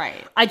direction.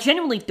 Right. I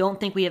genuinely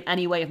don't think we have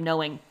any way of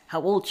knowing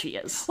how old she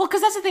is. Well,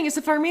 because that's the thing, is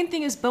if our main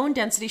thing is bone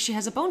density, she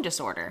has a bone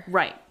disorder.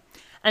 Right.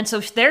 And so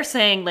they're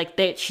saying like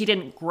she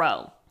didn't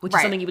grow, which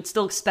is something you would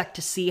still expect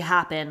to see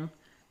happen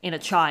in a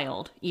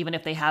child, even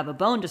if they have a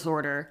bone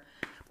disorder.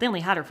 They only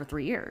had her for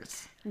 3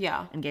 years.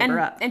 Yeah. And gave her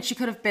up. And she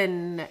could have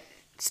been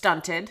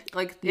stunted.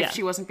 Like, if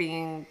she wasn't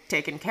being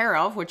taken care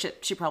of, which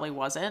she probably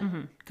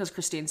wasn't, because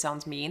Christine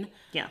sounds mean.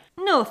 Yeah.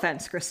 No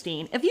offense,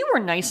 Christine. If you were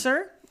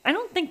nicer, I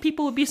don't think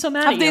people would be so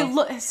mad at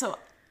you. So,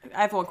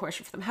 I have one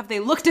question for them. Have they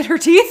looked at her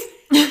teeth?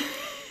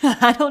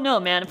 I don't know,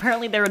 man.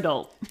 Apparently they're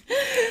adult.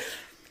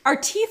 Are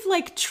teeth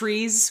like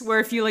trees, where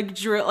if you like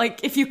drill,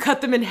 like if you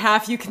cut them in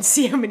half, you can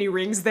see how many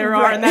rings there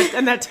are, and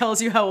that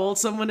tells you how old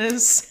someone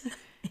is?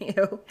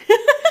 Ew.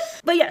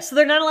 But yeah, so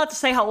they're not allowed to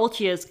say how old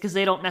she is because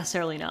they don't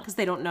necessarily know. Because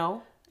they don't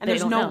know, and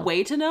there's no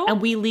way to know. And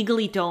we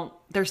legally don't.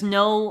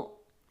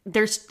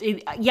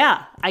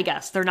 Yeah, I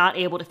guess they're not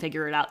able to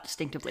figure it out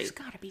distinctively. There's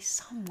got to be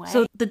some way.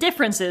 So the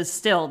difference is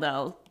still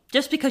though.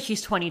 Just because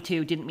she's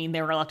 22 didn't mean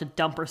they were allowed to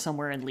dump her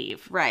somewhere and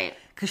leave. Right.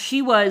 Because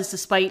she was,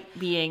 despite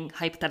being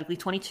hypothetically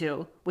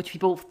 22, which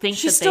people think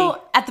she's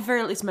still, at the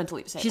very least,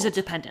 mentally disabled. She's a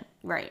dependent.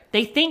 Right.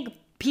 They think,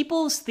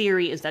 people's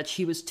theory is that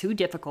she was too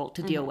difficult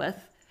to deal with.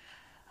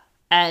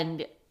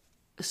 And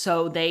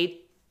so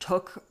they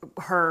took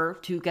her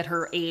to get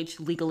her age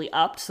legally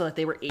upped so that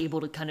they were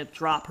able to kind of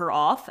drop her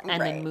off and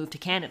then move to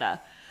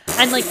Canada.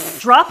 And like,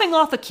 dropping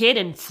off a kid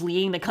and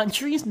fleeing the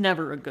country is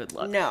never a good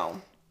look. No.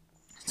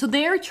 So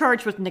they are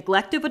charged with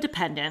neglect of a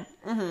dependent.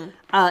 Of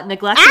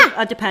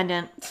a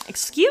dependent.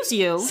 Excuse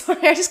you.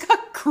 Sorry, I just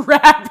got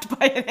grabbed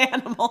by an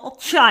animal.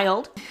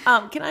 Child.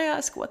 Can I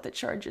ask what the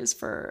charge is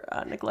for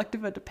neglect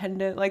of a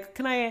dependent? Like,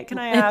 can I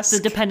ask?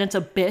 If the dependent's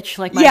a bitch,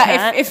 like my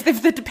cat?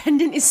 If the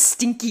dependent is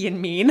stinky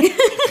and mean.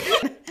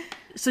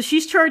 So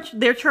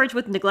they're charged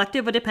with neglect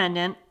of a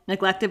dependent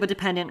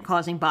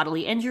causing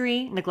bodily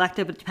injury, neglect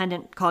of a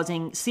dependent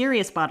causing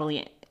serious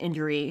bodily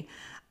injury,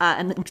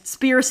 and then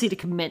conspiracy to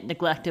commit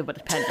neglect of a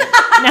dependent.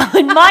 Now,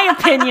 in my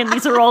opinion,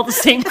 these are all the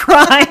same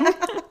crime.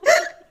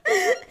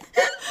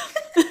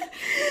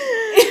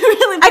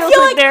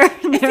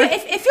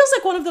 It feels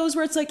like one of those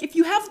where it's like, if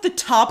you have the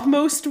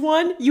topmost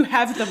one, you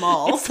have them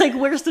all. It's like,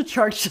 where's the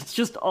charge? It's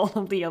just all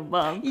of the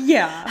above.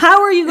 Yeah.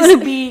 How are you going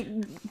to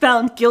be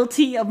found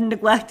guilty of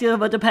neglect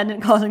of a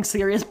dependent causing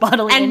serious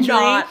bodily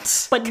injury,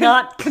 but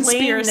not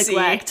plain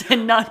neglect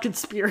and not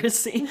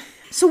conspiracy?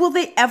 So will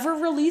they ever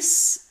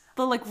release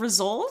the like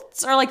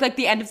results or like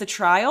the end of the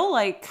trial?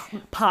 Like,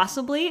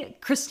 possibly.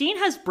 Christine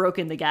has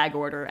broken the gag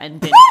order and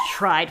been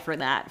tried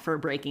for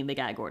breaking the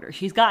gag order.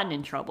 She's gotten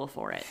in trouble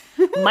for it.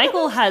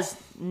 Michael has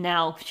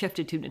now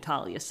shifted to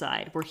Natalia's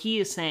side, where he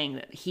is saying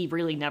that he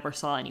really never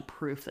saw any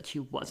proof that she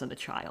wasn't a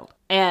child.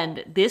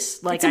 And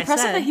this, like, it's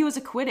impressive that he was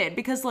acquitted,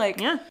 because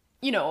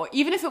you know,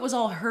 even if it was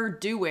all her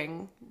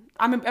doing,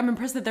 I'm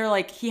impressed that they're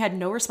like, he had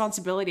no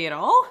responsibility at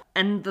all.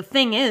 And the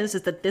thing is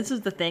that this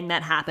is the thing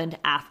that happened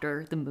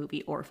after the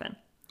movie Orphan.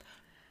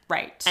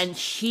 Right. And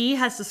she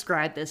has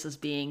described this as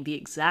being the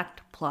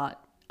exact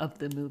plot of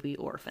the movie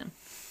Orphan.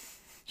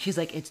 She's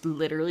like, it's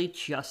literally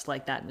just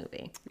like that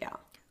movie. Yeah.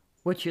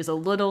 Which is a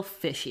little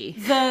fishy.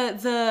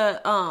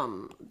 The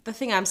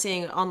thing I'm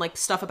seeing on like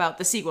stuff about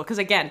the sequel, because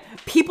again,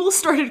 people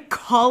started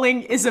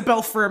calling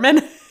Isabel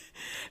Fuhrman.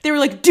 They were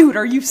like, dude,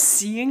 are you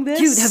seeing this?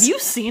 Dude, have you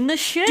seen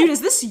this shit? Dude,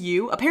 is this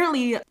you?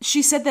 Apparently,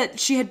 she said that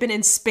she had been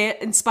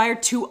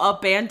inspired to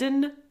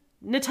abandon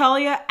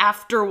Natalia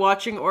after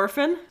watching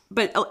Orphan.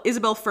 But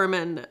Isabel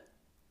Fuhrman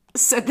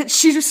said that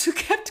she just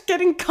kept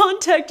getting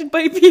contacted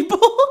by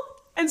people.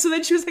 And so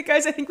then she was like,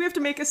 guys, I think we have to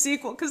make a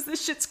sequel because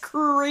this shit's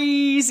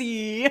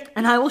crazy.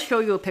 And I will show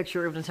you a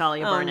picture of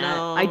Natalia Barnett.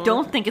 No. I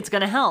don't think it's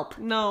going to help.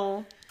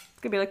 No. It's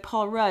going to be like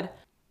Paul Rudd.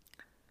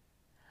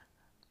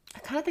 I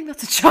kind of think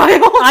that's a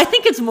child. I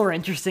think it's more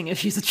interesting if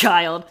she's a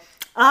child.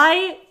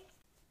 I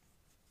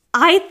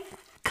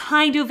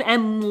kind of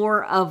am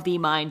more of the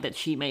mind that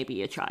she may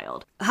be a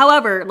child.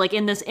 However, like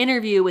in this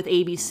interview with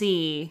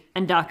ABC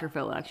and Dr.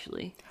 Phil,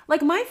 actually.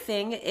 Like, my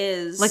thing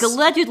is, like,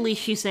 allegedly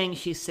she's saying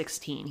she's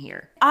 16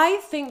 here. I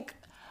think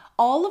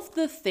all of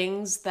the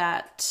things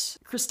that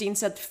Christine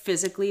said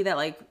physically that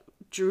like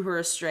drew her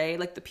astray,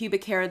 like the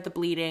pubic hair, the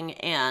bleeding,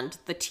 and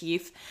the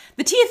teeth.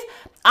 The teeth,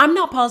 I'm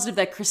not positive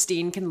that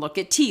Christine can look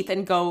at teeth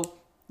and go,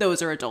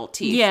 those are adult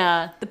teeth.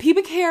 Yeah. The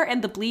pubic hair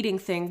and the bleeding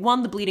thing,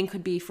 one, the bleeding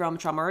could be from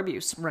trauma or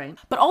abuse. Right.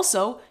 But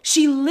also,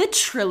 she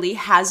literally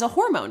has a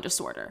hormone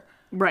disorder.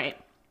 Right.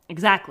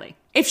 Exactly.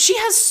 If she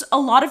has a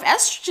lot of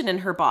estrogen in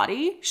her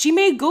body, she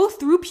may go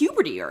through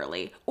puberty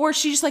early. Or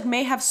she just like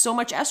may have so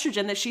much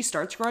estrogen that she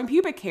starts growing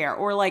pubic hair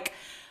or like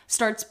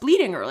starts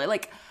bleeding early.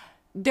 Like,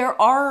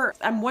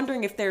 I'm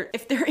wondering if there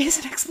is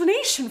an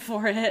explanation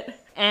for it.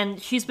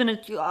 And she's been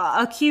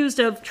accused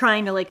of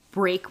trying to, like,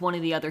 break one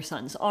of the other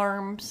son's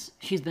arms.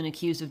 She's been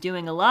accused of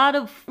doing a lot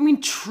of...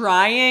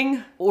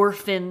 trying?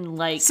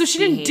 Orphan-like So she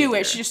didn't do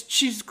it, she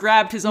just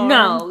grabbed his arm?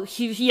 No,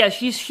 she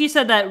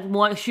said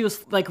that she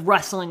was, like,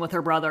 wrestling with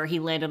her brother, he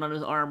landed on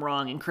his arm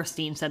wrong, and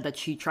Christine said that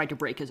she tried to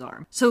break his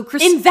arm. So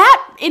In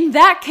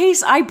that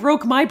case, I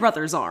broke my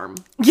brother's arm.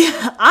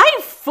 Yeah, I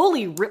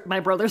fully ripped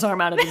my brother's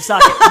arm out of the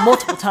socket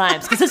multiple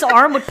times, because his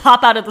arm would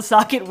pop out of the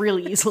socket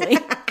really easily.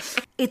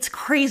 It's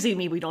crazy to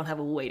me we don't have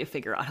a way to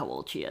figure out how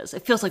old she is.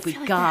 It feels like we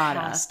gotta.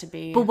 There has to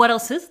be. But what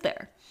else is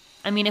there?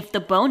 I mean, if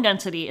the bone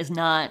density is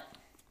not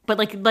But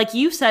like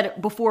you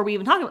said before we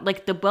even talked about,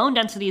 like, the bone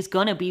density is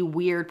gonna be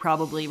weird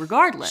probably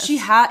regardless.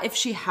 If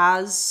she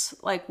has,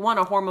 like, one,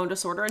 a hormone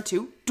disorder, and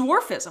two,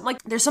 dwarfism.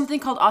 Like, there's something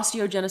called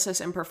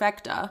osteogenesis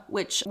imperfecta,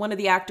 which one of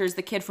the actors,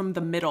 the kid from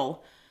The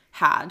Middle,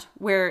 had,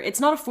 where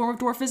it's not a form of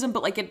dwarfism,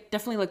 but, like, it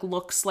definitely, like,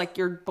 looks like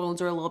your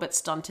bones are a little bit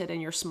stunted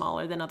and you're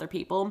smaller than other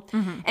people.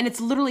 And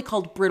it's literally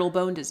called brittle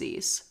bone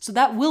disease. So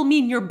that will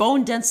mean your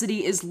bone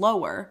density is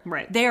lower.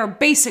 Right. They are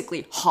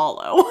basically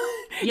hollow.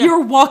 Yeah.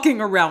 You're walking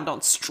around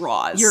on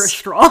straws. You're a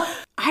straw.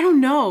 I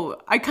don't know.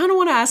 I kind of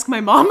want to ask my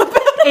mom about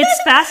it.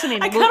 It's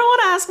fascinating. I kind of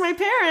want to ask my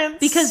parents.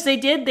 Because they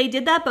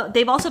did that, but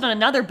they've also done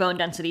another bone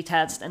density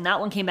test, and that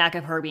one came back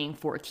of her being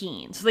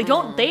 14. So they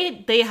don't,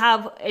 they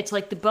have, it's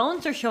like the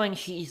bones are showing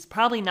she's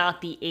probably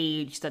not the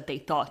age that they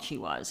thought she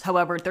was.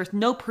 However, there's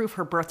no proof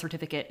her birth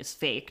certificate is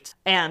faked.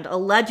 And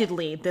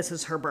allegedly, this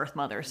is her birth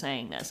mother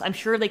saying this. I'm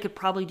sure they could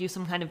probably do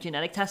some kind of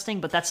genetic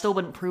testing, but that still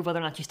wouldn't prove whether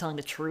or not she's telling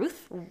the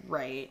truth.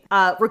 Right.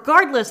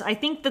 Regardless, I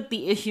think that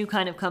the issue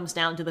kind of comes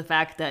down to the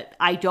fact that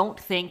I don't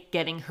think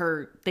getting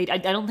her, I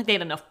don't think they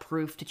had enough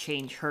proof to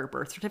change her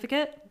birth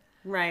certificate.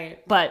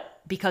 Right.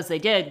 But because they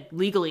did,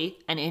 legally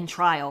and in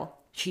trial,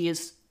 she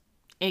is,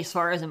 as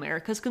far as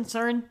America's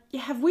concerned.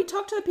 Yeah, have we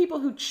talked to the people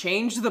who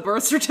changed the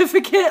birth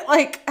certificate?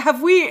 Like,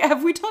 have we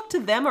talked to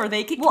them, or can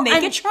they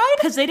get tried?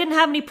 Because they didn't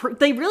have any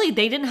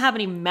they didn't have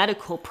any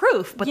medical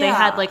proof, but they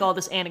had, like, all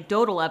this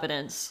anecdotal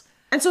evidence.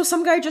 And so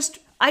some guy just...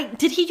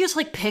 did he just,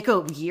 like, pick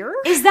a year?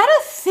 Is that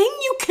a thing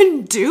you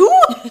can do?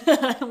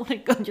 I want to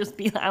go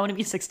I want to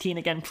be 16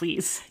 again,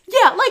 please.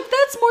 Yeah, like,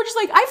 that's more just,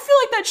 like, I feel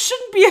like that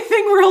shouldn't be a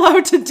thing we're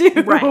allowed to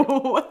do. Right.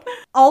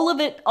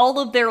 All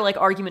of their, like,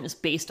 argument is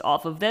based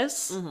off of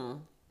this. Mm-hmm.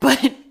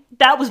 But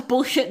that was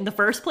bullshit in the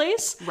first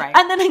place. Right.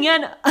 And then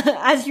again,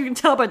 as you can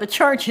tell by the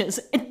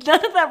charges,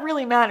 none of that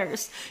really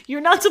matters.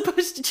 You're not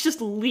supposed to just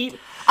leave.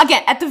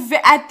 Again, at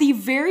the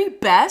very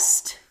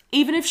best,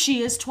 even if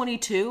she is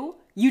 22...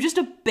 You just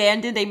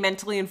abandoned a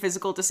mentally and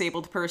physically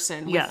disabled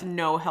person with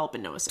no help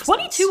and no assistance.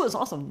 22 is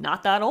also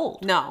not that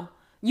old. No.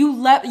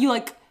 You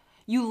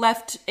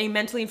left a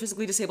mentally and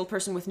physically disabled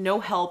person with no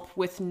help,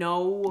 with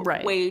no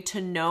way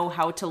to know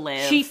how to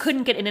live. She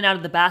couldn't get in and out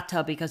of the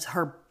bathtub because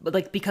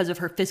of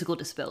her physical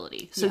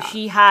disability. So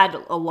she had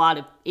a lot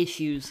of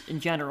issues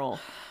in general.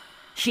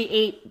 She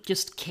ate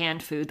just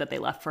canned food that they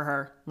left for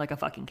her, like a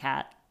fucking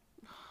cat.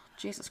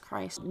 Jesus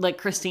Christ. Like,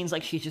 Christine's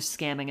like she's just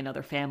scamming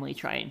another family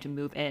trying to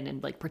move in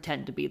and, like,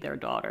 pretend to be their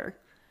daughter.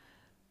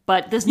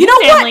 But this new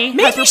family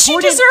maybe she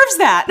deserves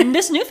that. And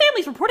this new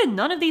family's reported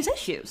none of these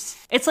issues.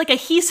 It's like a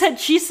he said,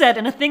 she said,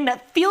 and a thing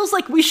that feels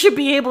like we should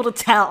be able to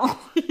tell.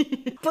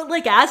 But,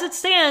 like, as it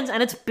stands,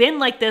 and it's been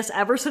like this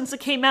ever since it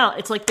came out,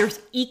 it's like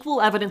there's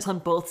equal evidence on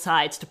both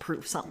sides to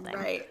prove something.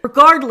 Right.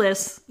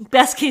 Regardless,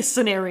 best case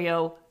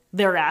scenario,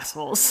 they're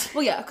assholes.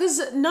 Well, yeah,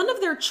 because none of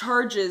their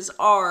charges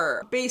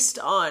are based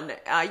on,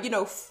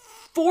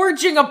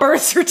 forging a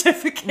birth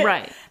certificate.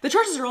 Right. The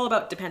charges are all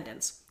about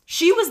dependence.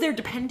 She was their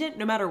dependent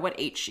no matter what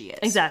age she is.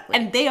 Exactly.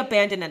 And they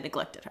abandoned and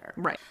neglected her.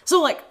 Right.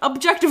 So, like,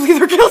 objectively,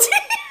 they're guilty.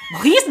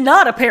 He's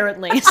not,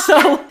 apparently,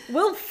 so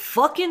we'll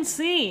fucking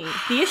see.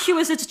 The issue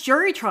is it's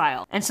jury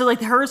trial. And so,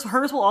 like, hers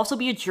will also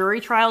be a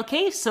jury trial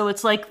case, so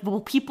it's like,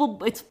 well,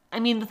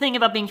 the thing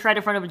about being tried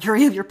in front of a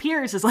jury of your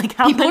peers is, like,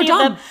 how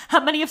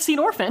many have seen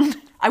Orphan?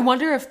 I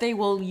wonder if they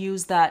will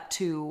use that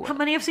to... How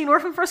many have seen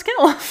Orphan First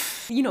Kill?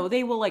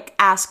 They will, like,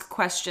 ask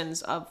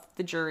questions of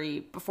the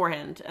jury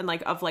beforehand, and,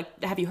 like,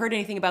 have you heard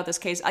anything about this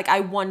case? Like, I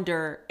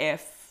wonder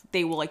if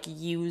they will, like,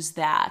 use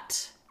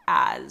that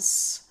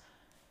as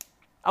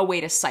a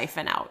way to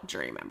siphon out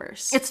jury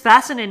members. It's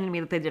fascinating to me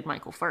that they did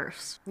Michael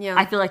first. Yeah.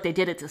 I feel like they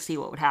did it to see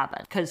what would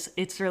happen. Because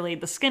it's really,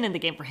 the skin in the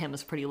game for him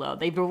is pretty low.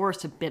 They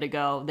divorced a bit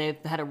ago. They've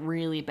had a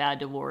really bad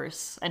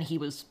divorce. And he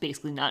was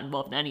basically not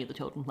involved in any of the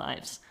children's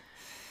lives.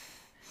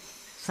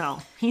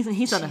 So, he's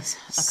done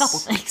a couple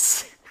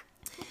things.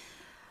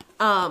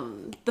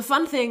 The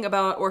fun thing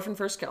about Orphan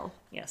First Kill.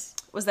 Yes.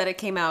 Was that it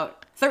came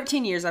out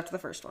 13 years after the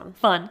first one.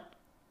 Fun.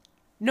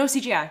 No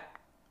CGI.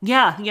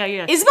 Yeah.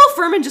 Isabel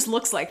Fuhrman just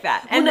looks like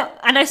that. And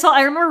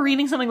I remember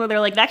reading something where they're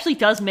like, it actually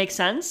does make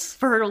sense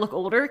for her to look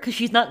older because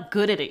she's not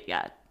good at it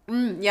yet.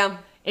 Yeah.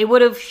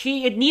 She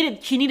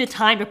needed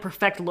time to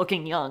perfect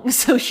looking young,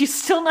 so she's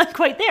still not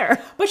quite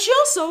there. But she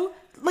also,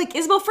 like,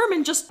 Isabel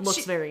Fuhrman just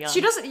looks very young.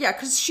 She doesn't,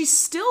 because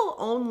she's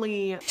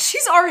only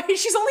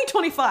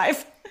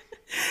 25.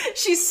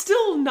 She's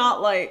still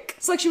not, like...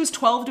 It's like she was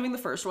 12 doing the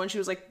first one. She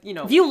was like,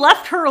 If you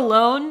left her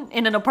alone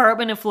in an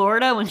apartment in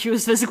Florida when she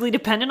was physically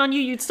dependent on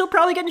you, you'd still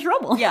probably get in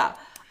trouble. Yeah.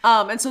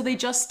 And so they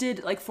just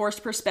did, like,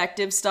 forced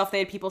perspective stuff. They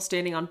had people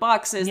standing on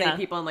boxes. Yeah. They had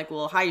people in, like,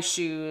 little high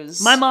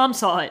shoes. My mom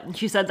saw it, and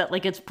she said that,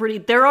 like, it's pretty...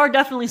 There are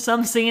definitely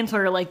some scenes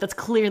where, like, that's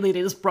clearly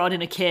they just brought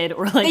in a kid,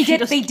 or, like...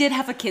 They did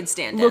have a kid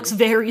stand in. Looks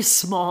very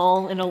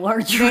small in a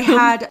large room. They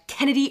had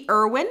Kennedy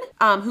Irwin,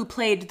 who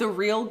played the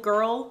real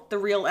girl, the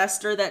real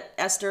Esther that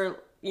Esther,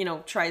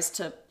 tries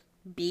to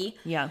be.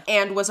 Yeah.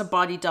 And was a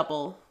body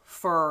double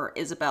for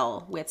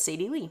Isabel with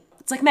Sadie Lee.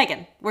 It's like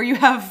Megan, where you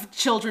have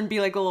children be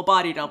like little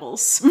body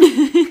doubles.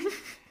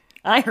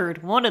 I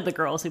heard one of the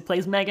girls who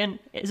plays Megan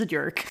is a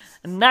jerk.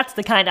 And that's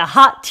the kind of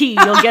hot tea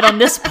you'll get on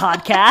this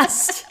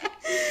podcast.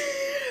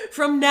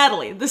 From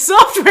Natalie, the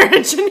software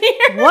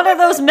engineer. One of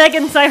those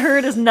Megans I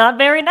heard is not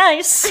very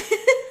nice.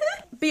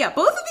 But yeah,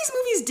 both of these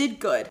movies did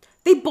good.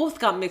 They both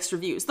got mixed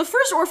reviews. The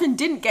first Orphan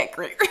didn't get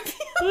great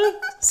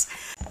reviews.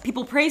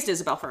 People praised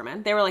Isabel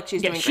Fuhrman. They were like,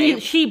 she's doing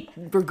great. She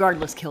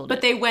regardless killed it.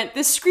 But they went,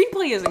 this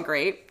screenplay isn't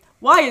great.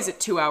 Why is it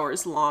 2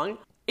 hours long?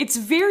 It's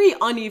very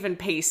uneven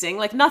pacing.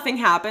 Like, nothing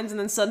happens, and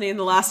then suddenly in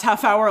the last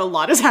half hour, a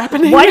lot is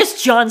happening. Why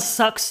does John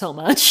suck so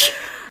much?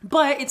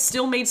 But it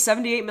still made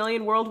 $78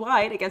 million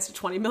worldwide against a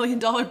 $20 million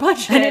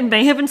budget. And it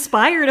may have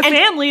inspired a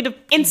family to...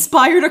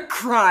 Inspired a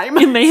crime.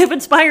 It may have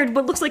inspired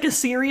what looks like a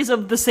series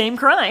of the same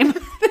crime.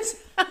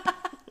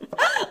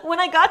 When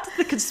I got to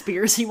the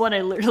conspiracy one,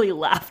 I literally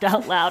laughed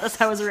out loud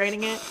as I was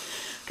writing it.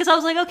 Because I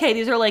was like, okay,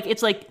 these are like,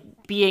 it's like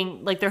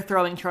being, like they're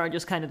throwing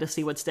charges kind of to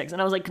see what sticks.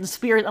 And I was like,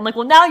 conspiracy. I'm like,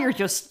 well, now you're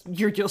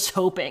just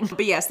hoping.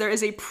 But yes, there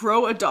is a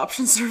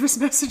pro-adoption service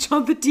message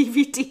on the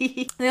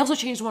DVD. They also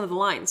changed one of the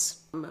lines.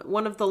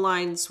 One of the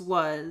lines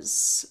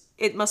was,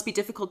 it must be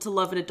difficult to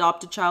love and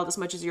adopt a child as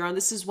much as your own.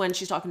 This is when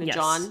she's talking to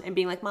John and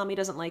being like, Mommy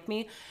doesn't like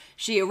me.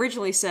 She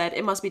originally said,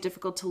 it must be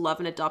difficult to love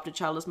and adopt a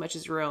child as much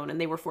as your own. And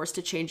they were forced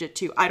to change it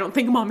to, I don't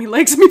think Mommy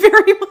likes me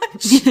very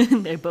much.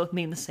 They both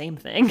mean the same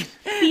thing.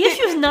 The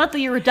issue is not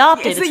that you're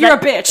adopted. It's that you're a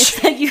bitch.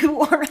 It's that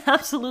you are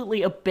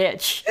absolutely a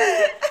bitch.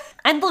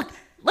 And look,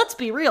 let's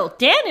be real.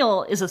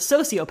 Daniel is a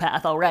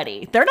sociopath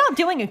already. They're not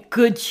doing a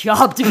good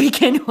job to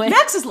begin with.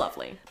 Max is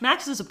lovely.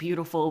 Max is a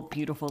beautiful,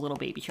 beautiful little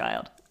baby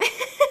child.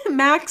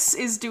 Max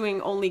is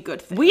doing only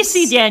good things. We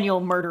see Daniel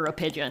murder a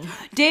pigeon.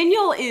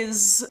 Daniel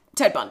is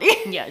Ted Bundy.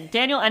 Yeah,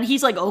 Daniel, and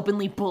he's like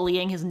openly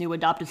bullying his new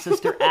adopted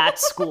sister at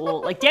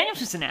school. Like, Daniel's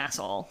just an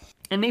asshole.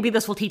 And maybe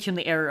this will teach him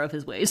the error of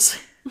his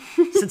ways,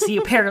 since he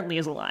apparently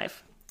is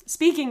alive.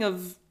 Speaking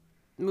of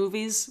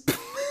movies.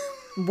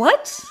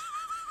 What?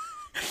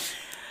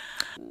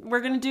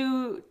 We're gonna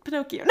do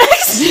Pinocchio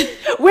next.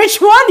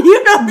 Which one?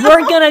 You don't know.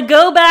 We're gonna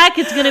go back.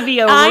 It's gonna be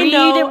a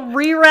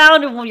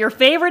reround of your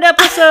favorite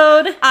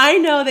episode. I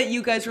know that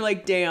you guys were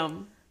like,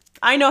 damn.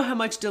 I know how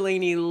much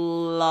Delaney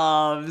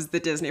loves the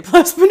Disney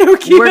Plus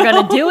Pinocchio. We're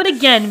gonna do it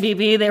again,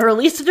 BB. They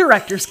released a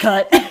director's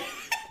cut.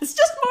 It's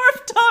just more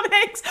of Tom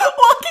Hanks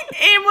walking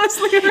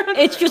aimlessly around.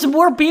 It's just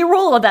more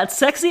B-roll of that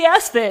sexy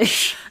ass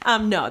fish.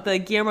 No, the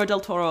Guillermo del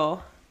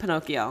Toro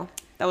Pinocchio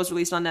that was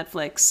released on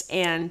Netflix,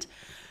 and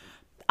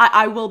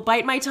I will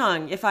bite my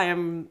tongue if I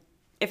end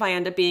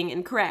up being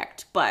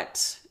incorrect,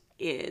 but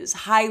is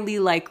highly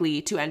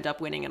likely to end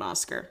up winning an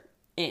Oscar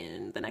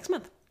in the next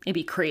month. It'd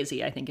be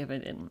crazy, I think, if it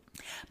didn't.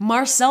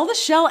 Marcel the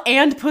Shell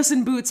and Puss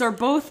in Boots are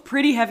both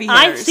pretty heavy hitters.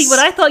 I see. What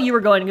I thought you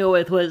were going to go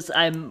with was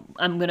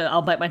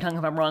I'll bite my tongue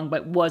if I'm wrong,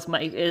 but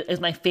is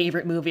my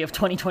favorite movie of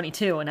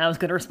 2022, and I was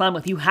going to respond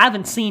with, you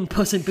haven't seen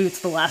Puss in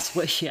Boots: The Last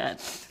Wish yet.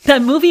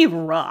 That movie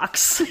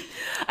rocks.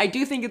 I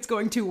do think it's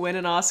going to win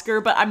an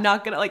Oscar, but I'm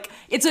not gonna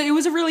it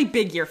was a really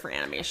big year for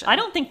animation. I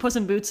don't think Puss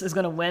in Boots is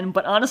going to win,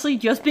 but honestly,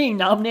 just being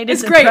nominated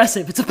is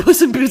impressive. It's a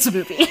Puss in Boots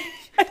movie.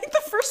 I think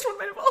the first one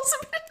might have also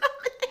been nominated.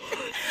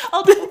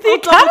 The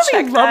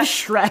Academy loves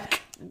Shrek.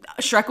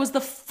 Shrek was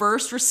the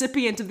first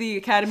recipient of the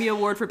Academy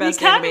Award for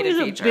Best Animated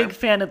Feature. The Academy is a big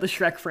fan of the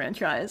Shrek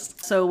franchise.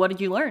 So what did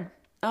you learn?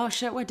 Oh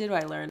shit, what did I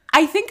learn?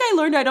 I think I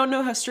learned I don't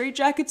know how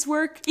straitjackets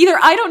work. Either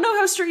I don't know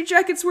how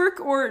straitjackets work,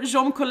 or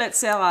Jean-Colette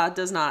Serra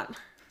does not.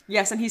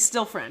 Yes, and he's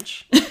still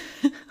French.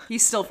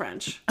 He's still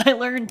French. I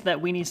learned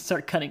that we need to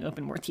start cutting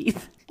open more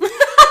teeth.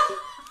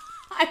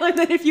 I learned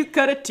that if you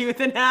cut a tooth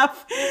in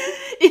half,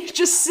 it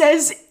just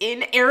says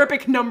in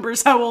Arabic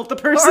numbers how old the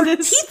person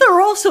is. Teeth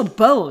are also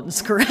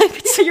bones,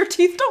 correct? Yeah, your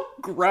teeth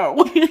don't grow.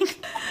 I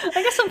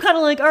guess I'm kind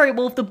of like, all right,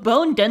 well, if the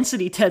bone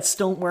density tests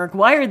don't work,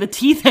 why are the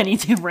teeth any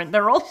different?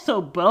 They're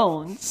also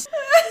bones.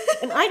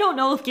 And I don't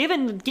know if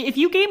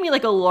you gave me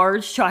like a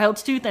large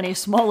child's tooth and a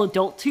small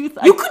adult tooth.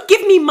 You could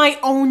give me my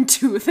own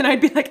tooth and I'd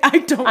be like, I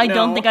don't know. I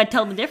don't think I'd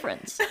tell the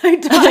difference.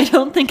 I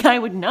don't think I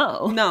would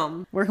know.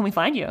 No. Where can we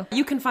find you?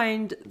 You can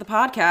find the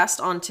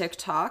podcast on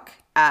TikTok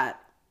at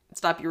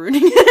Stop You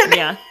Ruining It.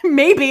 Yeah.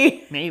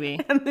 Maybe.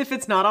 And if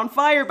it's not on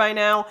fire by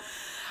now.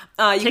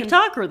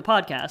 TikTok or the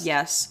podcast?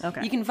 Yes.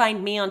 Okay. You can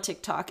find me on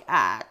TikTok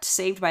at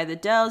Saved by the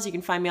Dells. You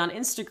can find me on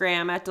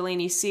Instagram at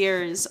Delaney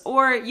Sears.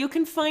 Or you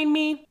can find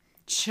me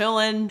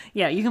chillin'.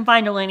 Yeah, you can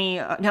find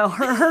Delaney. No,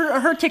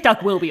 her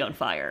TikTok will be on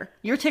fire.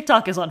 Your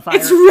TikTok is on fire.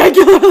 It's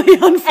regularly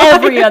on fire.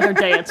 Every other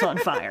day it's on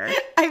fire.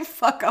 I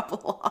fuck up a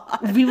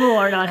lot. People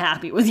are not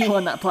happy with you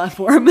on that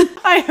platform.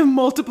 I have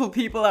multiple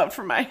people out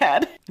for my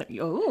head.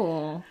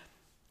 Oh.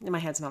 My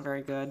head's not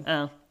very good.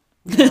 Oh.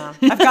 Yeah.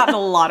 I've gotten a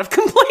lot of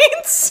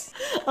complaints.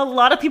 A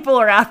lot of people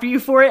are after you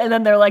for it, and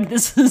then they're like,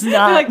 this is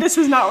not... They're like, this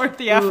was not worth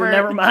the effort. Ooh,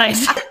 never mind.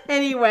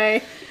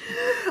 Anyway,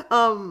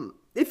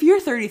 if you're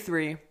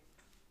 33...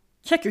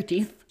 Check your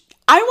teeth.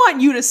 I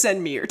want you to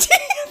send me your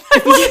teeth.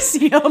 I want to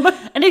see them.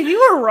 And if you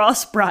are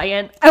Ross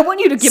Bryant, I want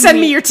you to give Send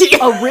me your teeth.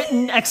 a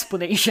written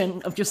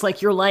explanation of just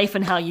like your life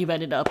and how you've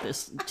ended up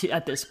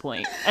at this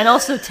point. And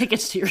also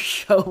tickets to your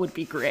show would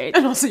be great.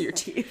 And also your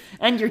teeth.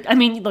 And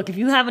look, if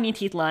you have any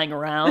teeth lying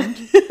around,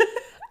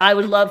 I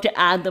would love to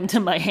add them to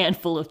my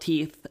handful of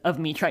teeth of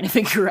me trying to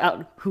figure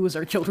out who's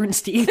our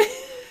children's teeth.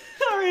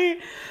 All right.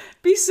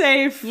 Be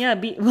safe. Yeah,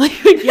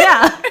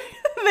 yeah.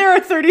 There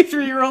are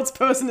 33-year-olds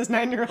posing as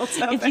 9-year-olds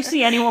out If there. you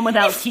see anyone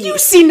without teeth, You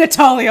see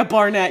Natalia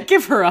Barnett,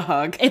 give her a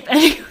hug. if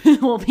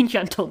anyone will be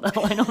gentle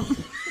though, I don't.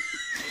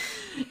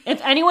 If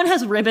anyone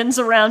has ribbons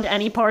around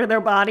any part of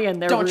their body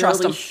and they're Don't trust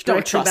really them.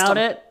 Don't strict trust about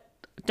them. it,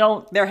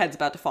 don't. Their head's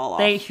about to fall off.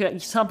 They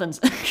should. Something's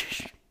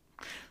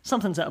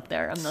up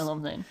there. I'm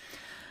not saying.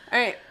 All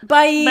right.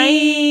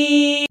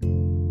 Bye. Bye.